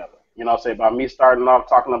into each other. You know what I'm saying? By me starting off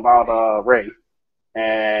talking about Ray,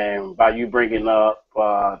 and by you bringing up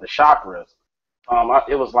the chakras,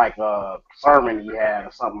 it was like a sermon he had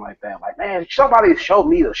or something like that. Like, man, somebody showed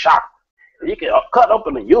me the chakra. You can cut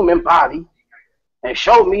open the human body and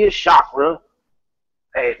show me a chakra,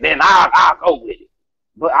 and then I'll go with it.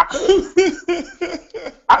 But I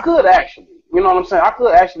could actually, you know what I'm saying? I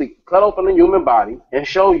could actually cut open the human body and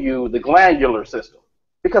show you the glandular system,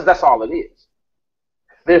 because that's all it is.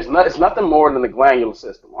 It's nothing more than the glandular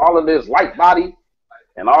system. All of this light body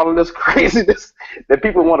and all of this craziness that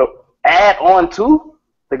people want to add on to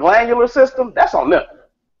the glandular system, that's on them.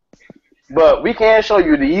 But we can show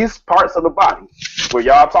you these parts of the body where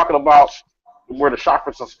y'all talking about where the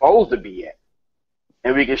chakras are supposed to be at.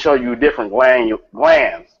 And we can show you different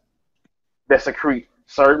glands that secrete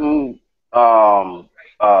certain hormones.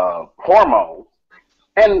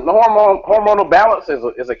 And the hormonal balance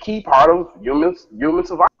is a key part of human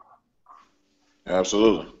survival.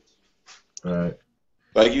 Absolutely. Right.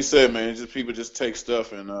 Like you said, man, just people just take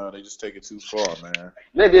stuff and they just take it too far, man.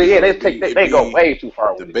 They go way too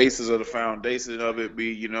far. The basis of the foundation of it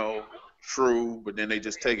be, you know, true, but then they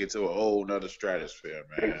just take it to a whole nother stratosphere,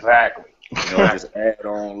 man. Exactly. You know, just add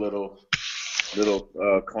on little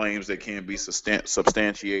claims that can't be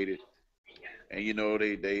substantiated. And, you know,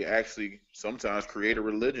 they actually sometimes create a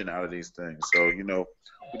religion out of these things. So, you know,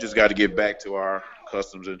 we just got to get back to our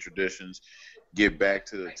customs and traditions, get back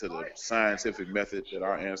to the scientific method that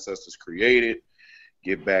our ancestors created,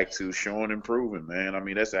 get back to showing and proving, man. I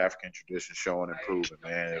mean, that's African tradition, showing and proving,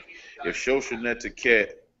 man. If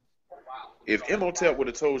Shoshone-Netiquette, if Imhotep would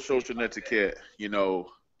have told Shoshone-Netiquette, you know,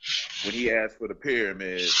 when he asked for the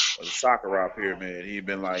pyramid, or the Saqqara pyramid, he'd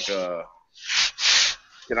been like,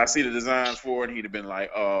 can I see the designs for it? And he'd have been like,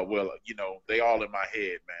 well, you know, they all in my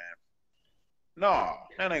head, man. Nah,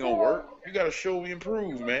 that ain't gonna work. You gotta show me and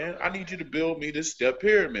prove, man. I need you to build me this step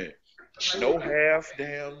pyramid. No half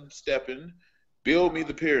damn stepping. Build me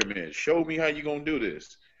the pyramid. Show me how you gonna do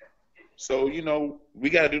this. So, you know, we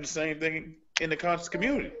gotta do the same thing in the conscious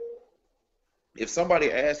community. If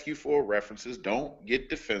somebody asks you for references, don't get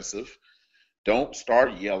defensive. Don't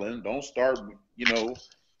start yelling. Don't start, you know,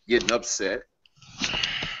 getting upset.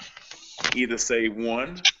 Either say,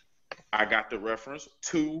 one, I got the reference.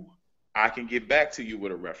 Two, I can get back to you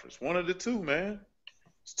with a reference. One of the two, man.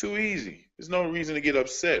 It's too easy. There's no reason to get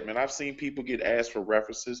upset, man. I've seen people get asked for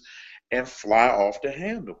references and fly off the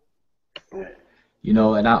handle. You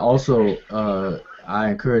know, and I also I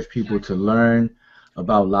encourage people to learn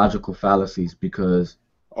about logical fallacies because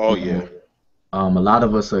a lot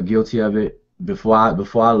of us are guilty of it. Before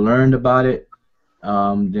I learned about it,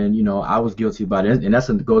 then you know I was guilty about it, and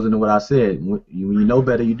that goes into what I said. When you know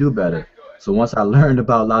better, you do better. So once I learned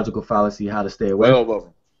about logical fallacy, how to stay away from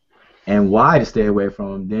them, and why to stay away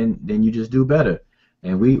from them, then you just do better.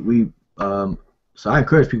 And so I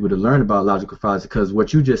encourage people to learn about logical fallacy because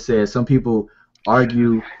what you just said, some people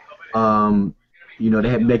argue, you know,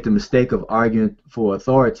 they make the mistake of arguing for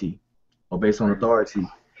authority or based on authority,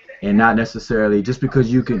 and not necessarily just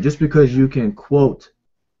because you can quote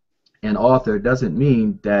an author doesn't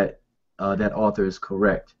mean that that author is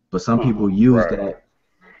correct. But some people use that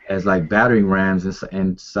as like battering rams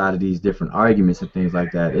inside of these different arguments and things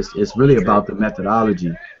like that. It's really about the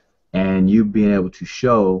methodology and you being able to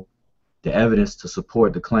show the evidence to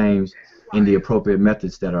support the claims in the appropriate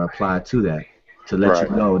methods that are applied to that to let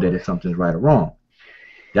you know that if something's right or wrong.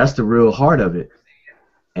 That's the real heart of it.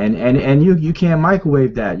 And you can't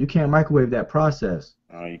microwave that. You can't microwave that process.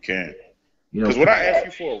 No, you can't. You know, because when I ask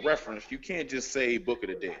you for a reference, you can't just say Book of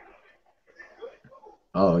the Dead.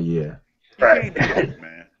 Oh yeah. You can't do that,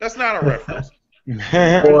 man. That's not a reference.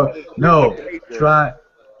 Or no, try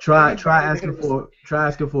asking for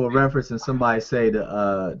a reference and somebody say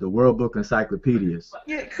the World Book Encyclopedias.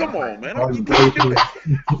 Yeah, come on, man. You can't do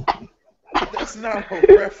that. That's not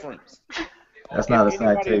a reference. That's not a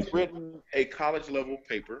citation. citation. If written a college level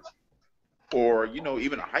paper, or you know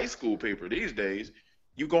even a high school paper these days,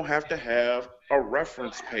 you're gonna have to have a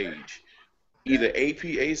reference page, either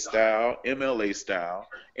APA style, MLA style,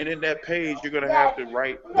 and in that page you're gonna have to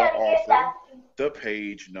write the author, the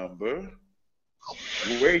page number,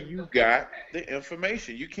 where you got the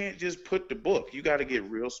information. You can't just put the book. You got to get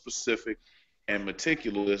real specific and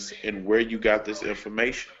meticulous in where you got this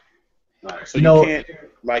information. So you can't,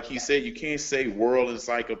 like he said, you can't say World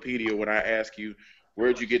Encyclopedia when I ask you,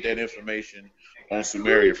 where'd you get that information on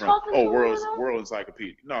Sumeria from? Oh, World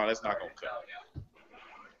Encyclopedia. No, that's not going to cut.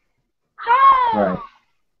 Right.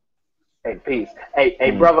 Hey, peace.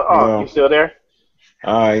 Hey, brother, you still there?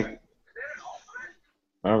 All right.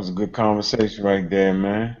 That was a good conversation right there,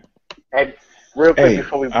 man. Hey, real quick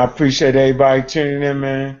before we... I appreciate everybody tuning in,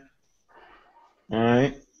 man. All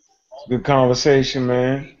right. It's a good conversation,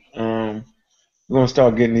 man. We're going to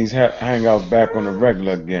start getting these hangouts back on the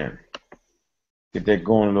regular again. Get that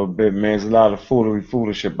going a little bit, man. There's a lot of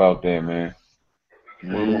fooliship out there, man.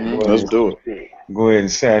 Let's do it. Go ahead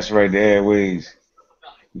and saturate the airways.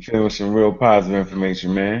 You feel with some real positive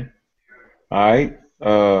information, man. All right.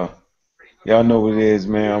 Y'all know what it is,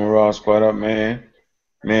 man. I'm a Raw Squad Up, man.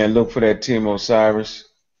 Man, look for that Team Osiris.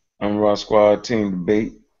 I'm a Raw Squad Team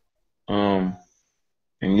Debate. And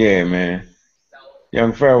yeah, man.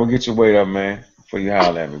 Young Pharaoh, get your weight up, man, before you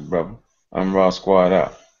holler at me, brother. I'm Raw Squad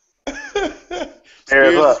Up.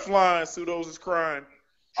 Spears is flying. Pseudos is crying.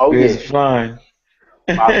 Oh, Spears is flying.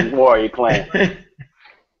 My warrior clan. And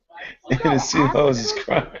the Pseudos is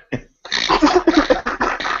crying.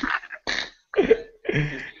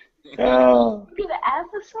 Oh,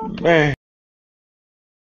 man.